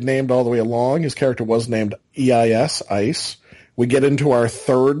 who we had named all the way along, his character was named EIS, Ice. We get into our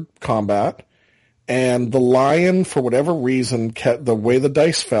third combat, and the lion, for whatever reason, the way the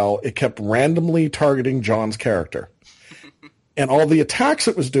dice fell, it kept randomly targeting John's character. And all the attacks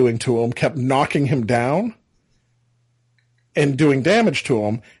it was doing to him kept knocking him down and doing damage to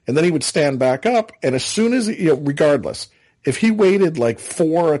him, and then he would stand back up, and as soon as, regardless, if he waited like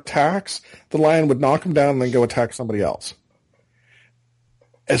 4 attacks, the lion would knock him down and then go attack somebody else.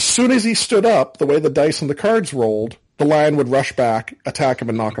 As soon as he stood up, the way the dice and the cards rolled, the lion would rush back, attack him,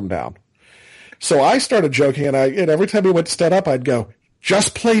 and knock him down. So I started joking, and every time he went to stand up, I'd go,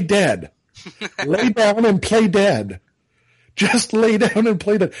 just play dead. Lay down and play dead. Just lay down and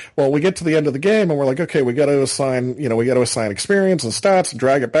play dead. Well, we get to the end of the game, and we're like, okay, we got to assign experience and stats and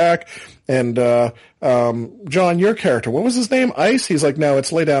drag it back. And John, your character, what was his name? Ice? He's like, no,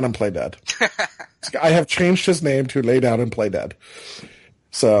 it's lay down and play dead. I have changed his name to lay down and play dead.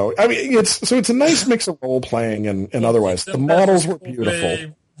 So, I mean, it's a nice mix of role playing and otherwise. The models were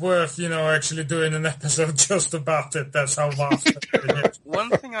beautiful. Worth, actually doing an episode just about it. That's how vast it is.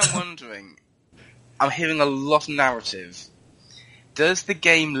 One thing I'm wondering, I'm hearing a lot of narrative. Does the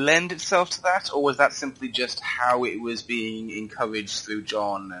game lend itself to that, or was that simply just how it was being encouraged through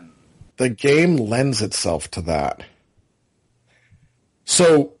John? And the game lends itself to that.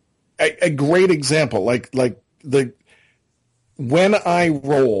 So, a great example, when I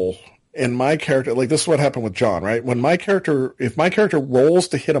roll and my character, like this is what happened with John, right? If my character rolls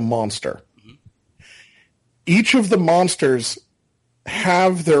to hit a monster, each of the monsters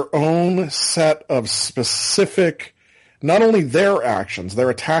have their own set of specific, not only their actions, their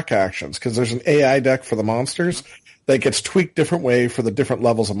attack actions, because there's an AI deck for the monsters that gets tweaked different way for the different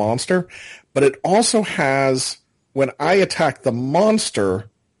levels of monster, but it also has, when I attack the monster,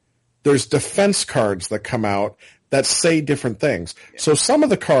 there's defense cards that come out that say different things. Yeah. So some of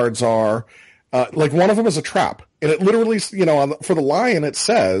the cards are, like one of them is a trap, and it literally, for the lion it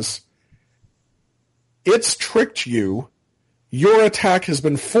says, it's tricked you, your attack has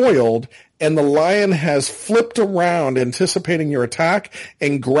been foiled, and the lion has flipped around anticipating your attack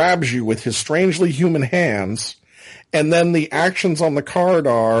and grabs you with his strangely human hands. And then the actions on the card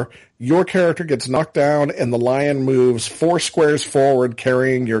are your character gets knocked down and the lion moves 4 squares forward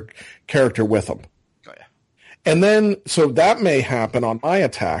carrying your character with him. Oh, yeah. And then, so that may happen on my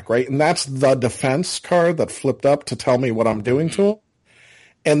attack, right? And that's the defense card that flipped up to tell me what I'm doing to him.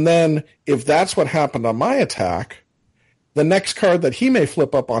 And then if that's what happened on my attack, the next card that he may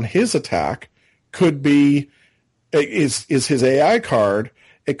flip up on his attack could be, is his AI card.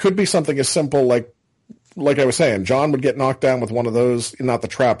 It could be something as simple like I was saying, John would get knocked down with one of those, not the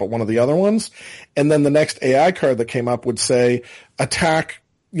trap, but one of the other ones. And then the next AI card that came up would say, attack,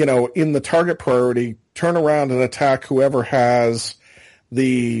 in the target priority, turn around and attack whoever has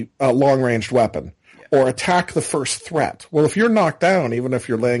the long-ranged weapon. Yeah. Or attack the first threat. Well, if you're knocked down, even if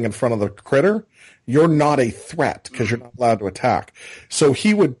you're laying in front of the critter, you're not a threat because you're not allowed to attack. So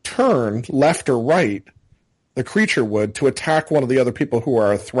he would turn left or right the creature would, to attack one of the other people who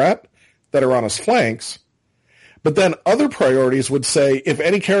are a threat that are on his flanks. But then other priorities would say, if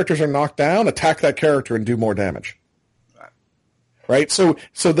any characters are knocked down, attack that character and do more damage. Right? So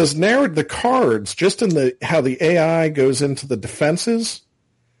this the cards, just in how the AI goes into the defenses,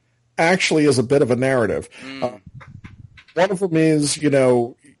 actually is a bit of a narrative. One of them is,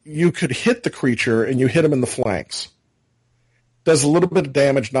 you could hit the creature and you hit him in the flanks. Does a little bit of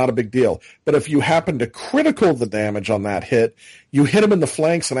damage, not a big deal. But if you happen to critical the damage on that hit, you hit him in the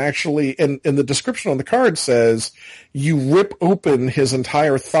flanks and actually, in the description on the card says, you rip open his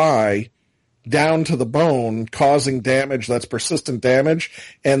entire thigh down to the bone, causing damage that's persistent damage,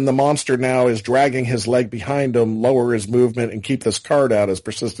 and the monster now is dragging his leg behind him, lower his movement, and keep this card out as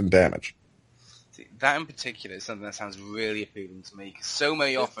persistent damage. See, that in particular is something that sounds really appealing to me, because so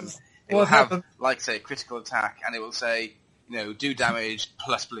many often it will have, like, say, a critical attack, and it will say, do damage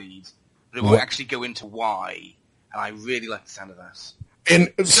plus bleed, but it won't actually go into why, and I really like the sound of that.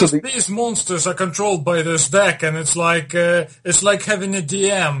 And so these monsters are controlled by this deck, and it's like having a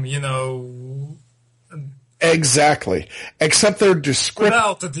DM, Exactly. Except they're descriptive.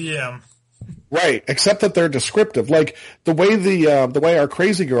 Without a DM. Right. Except that they're descriptive. Like the way our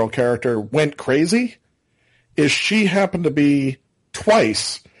crazy girl character went crazy is she happened to be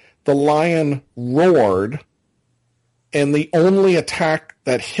twice the lion roared, and the only attack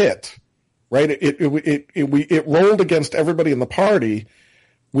that hit, right? It rolled against everybody in the party.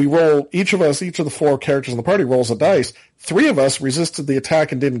 We roll, each of the 4 characters in the party rolls a dice. 3 of us resisted the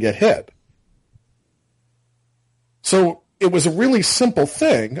attack and didn't get hit. So it was a really simple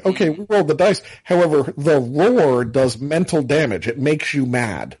thing. Okay, we rolled the dice. However, the roar does mental damage. It makes you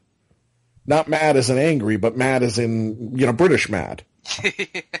mad. Not mad as in angry, but mad as in, British mad.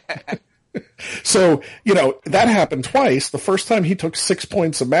 So, that happened twice. The first time he took 6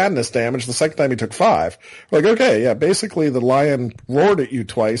 points of madness damage. The second time he took 5. Like, okay, yeah, basically the lion roared at you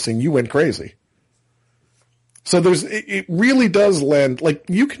twice and you went crazy. So it really does lend, like,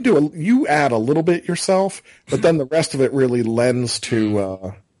 you add a little bit yourself, but then the rest of it really lends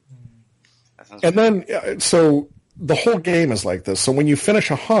to, and then, so the whole game is like this. So when you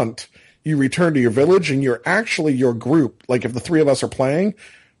finish a hunt, you return to your village and you're actually your group. Like if the 3 of us are playing,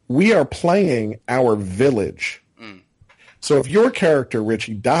 we are playing our village. So if your character,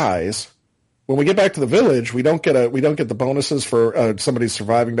 Richie, dies, when we get back to the village, we don't get the bonuses for somebody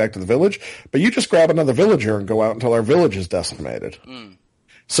surviving back to the village, but you just grab another villager and go out until our village is decimated.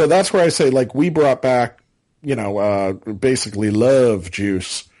 So that's where I say, like, we brought back, basically love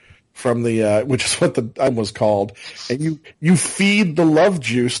juice from the, which is what the item was called, and you feed the love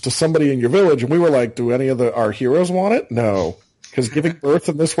juice to somebody in your village, and we were like, do any of our heroes want it? No. Because giving birth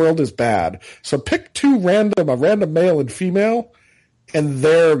in this world is bad. So pick a random male and female, and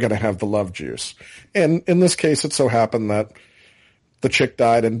they're going to have the love juice. And in this case, it so happened that the chick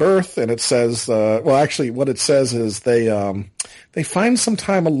died in birth, and it says, actually what it says is they find some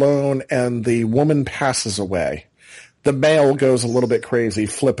time alone, and the woman passes away. The male goes a little bit crazy,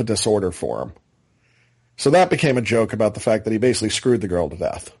 flip a disorder for him. So that became a joke about the fact that he basically screwed the girl to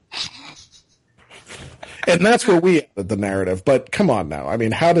death. And that's where we added the narrative. But come on now. I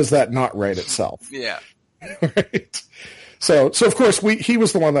mean, how does that not write itself? Yeah. Right? So of course, he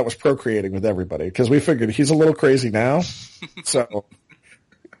was the one that was procreating with everybody because we figured he's a little crazy now. So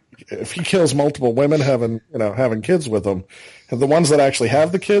if he kills multiple women having kids with them, and the ones that actually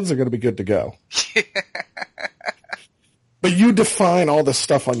have the kids are going to be good to go. But you define all this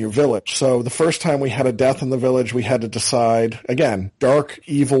stuff on your village. So the first time we had a death in the village, we had to decide, again, dark,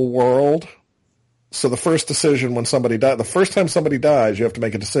 evil world. So the first decision when somebody died, the first time somebody dies, you have to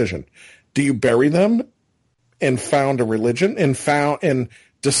make a decision. Do you bury them and found a religion and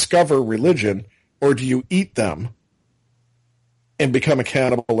discover religion, or do you eat them and become a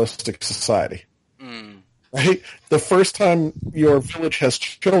cannibalistic society? Right? The first time your village has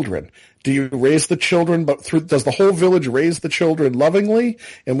children, do you raise the children, but does the whole village raise the children lovingly?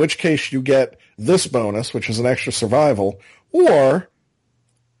 In which case you get this bonus, which is an extra survival, or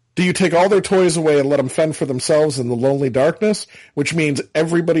do you take all their toys away and let them fend for themselves in the lonely darkness, which means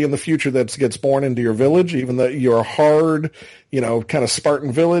everybody in the future that gets born into your village, even though you're a hard, kind of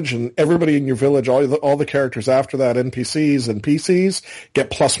Spartan village, and everybody in your village, all the characters after that, NPCs and PCs, get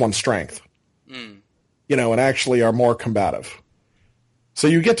 +1 strength, and actually are more combative. So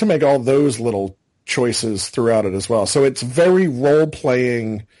you get to make all those little choices throughout it as well. So it's very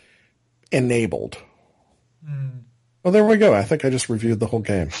role-playing enabled. Well, there we go. I think I just reviewed the whole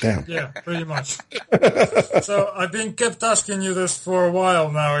game. Damn. Yeah, pretty much. So I've been kept asking you this for a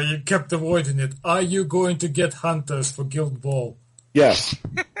while now. You kept avoiding it. Are you going to get hunters for Guild Ball? Yes.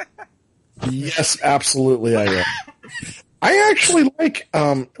 Yes, absolutely I am. I actually like,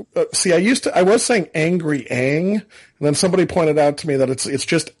 see, I was saying angry ang, and then somebody pointed out to me that it's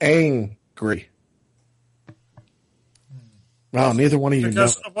just angry. Wow, neither one of you know.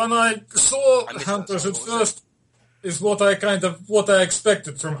 Because when I saw Hunters at first, is what I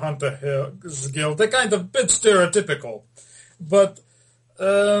expected from Hunter's Guild. They're kind of a bit stereotypical. But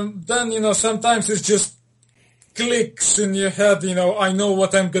then, sometimes it's just clicks in your head, I know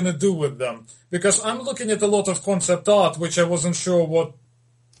what I'm going to do with them. Because I'm looking at a lot of concept art, which I wasn't sure what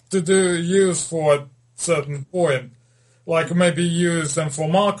to use for a certain point. Like maybe use them for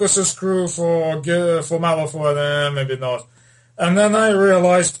Marcus's crew, for Malifaux, maybe not. And then I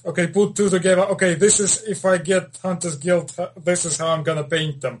realized, okay, put two together, okay, this is, if I get Hunter's Guild, this is how I'm going to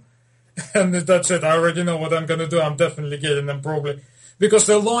paint them. And that's it, I already know what I'm going to do, I'm definitely getting them probably. Because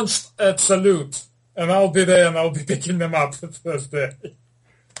they're launched at Salute, and I'll be there and I'll be picking them up the first day.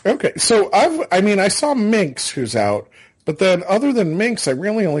 Okay, so I saw Minx who's out, but then other than Minx, I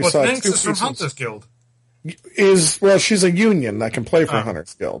really only saw Minx two is from Hunter's Guild. She's a union that can play for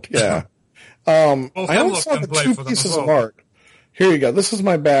Hunter's Guild, yeah. I only saw the two pieces of art. Here you go. This is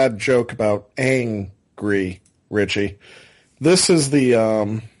my bad joke about angry, Richie. This is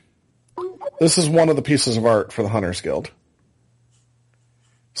one of the pieces of art for the Hunter's Guild.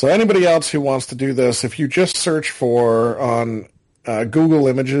 So anybody else who wants to do this, if you just search for on Google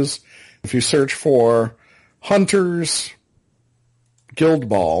Images, if you search for Hunter's Guild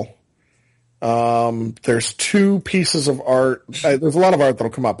Ball, there's two pieces of art. There's a lot of art that'll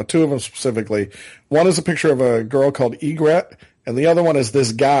come up, but two of them specifically. One is a picture of a girl called Egret, and the other one is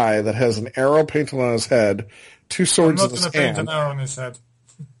this guy that has an arrow painted on his head, two swords in his hand. I'm not going to paint an arrow on his head.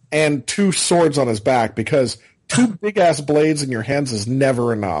 And two swords on his back, because two big-ass blades in your hands is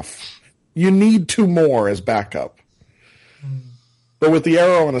never enough. You need two more as backup. But with the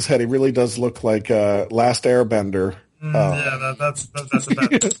arrow on his head, he really does look like Last Airbender. That's a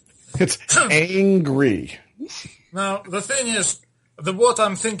bad It's angry. Now, the thing is, what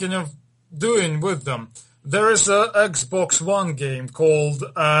I'm thinking of doing with them, there is a Xbox One game called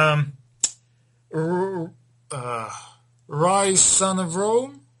Rise, Son of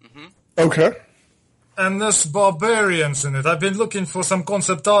Rome. Mm-hmm. Okay. And there's barbarians in it. I've been looking for some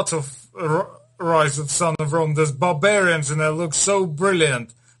concept art of Rise of Son of Rome. There's barbarians in it. It looks so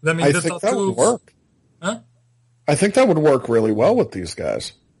brilliant. I think that would work. Huh? I think that would work really well with these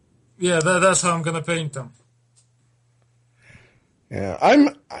guys. Yeah, that's how I'm going to paint them. Yeah,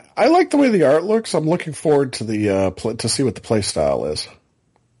 I like the way the art looks. I'm looking forward to to see what the play style is.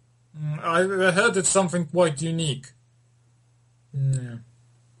 I heard it's something quite unique. Yeah.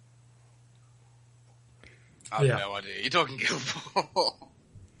 I have no idea. You're talking Guild Ball.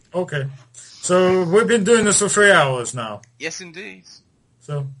 Okay. So we've been doing this for 3 hours now. Yes, indeed.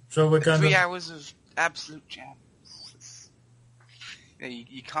 So we're kind of 3 hours of absolute jam.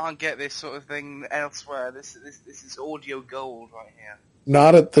 You can't get this sort of thing elsewhere. This is audio gold right here.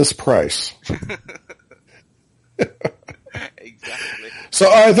 Not at this price. Exactly. So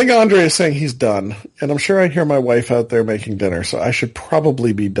I think Andre is saying he's done, and I'm sure I hear my wife out there making dinner, so I should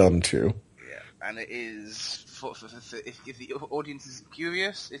probably be done too. Yeah, and it is, if the audience is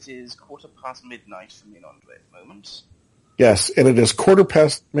curious, it is midnight for me and Andre at the moment. Yes, and it is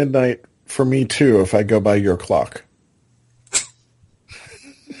midnight for me too if I go by your clock.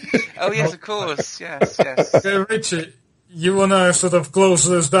 Oh, yes, of course. Yes. Okay, Richie, you want to sort of close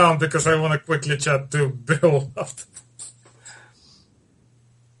this down because I want to quickly chat to Bill after.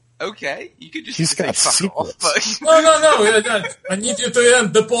 Okay, you could just He's got fuck off. But... No. I need you to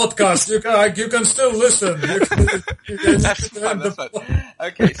end the podcast. You can still listen. That's fine.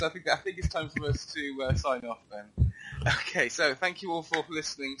 Okay, so I think it's time for us to sign off then. Okay, so thank you all for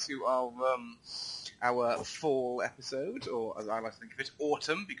listening to our fall episode, or as I like to think of it,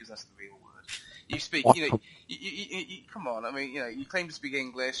 autumn, because that's the real word. You speak, you come on, I mean, you claim to speak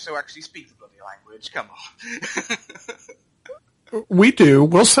English, so actually speak the bloody language, come on. We do.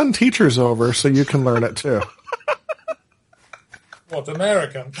 We'll send teachers over so you can learn it too. What,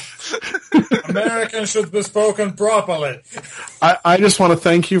 American? American should be spoken properly. I just want to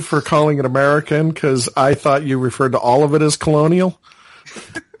thank you for calling it American, because I thought you referred to all of it as colonial.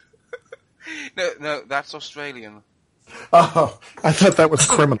 No, that's Australian. Oh, I thought that was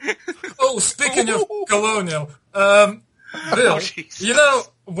criminal. Oh, speaking of colonial, Bill, you know,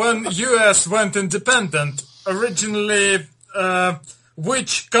 when US went independent, originally,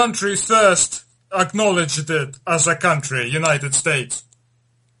 which country first acknowledged it as a country? United States.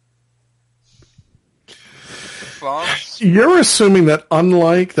 France. You're assuming that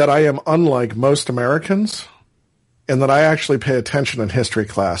I am unlike most Americans, in that I actually pay attention in history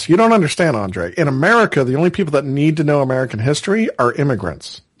class. You don't understand, Andre. In America, the only people that need to know American history are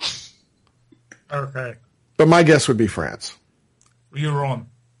immigrants. Okay. But my guess would be France. You're wrong.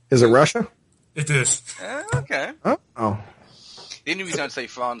 Is it Russia? It is. Okay. Oh. The only reason I'd say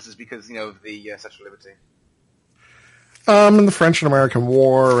France is because, of the Statue of Liberty. And the French and American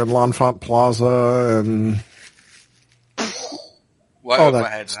War, and L'Enfant Plaza, and... Right over my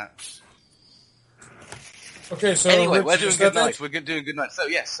head, that. Okay, so... Anyway, we're doing good night. We're doing good night. So,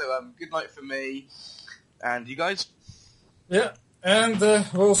 yes, good night for me. And you guys? Yeah, and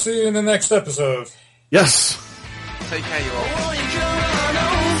we'll see you in the next episode. Yes. Take care, you all.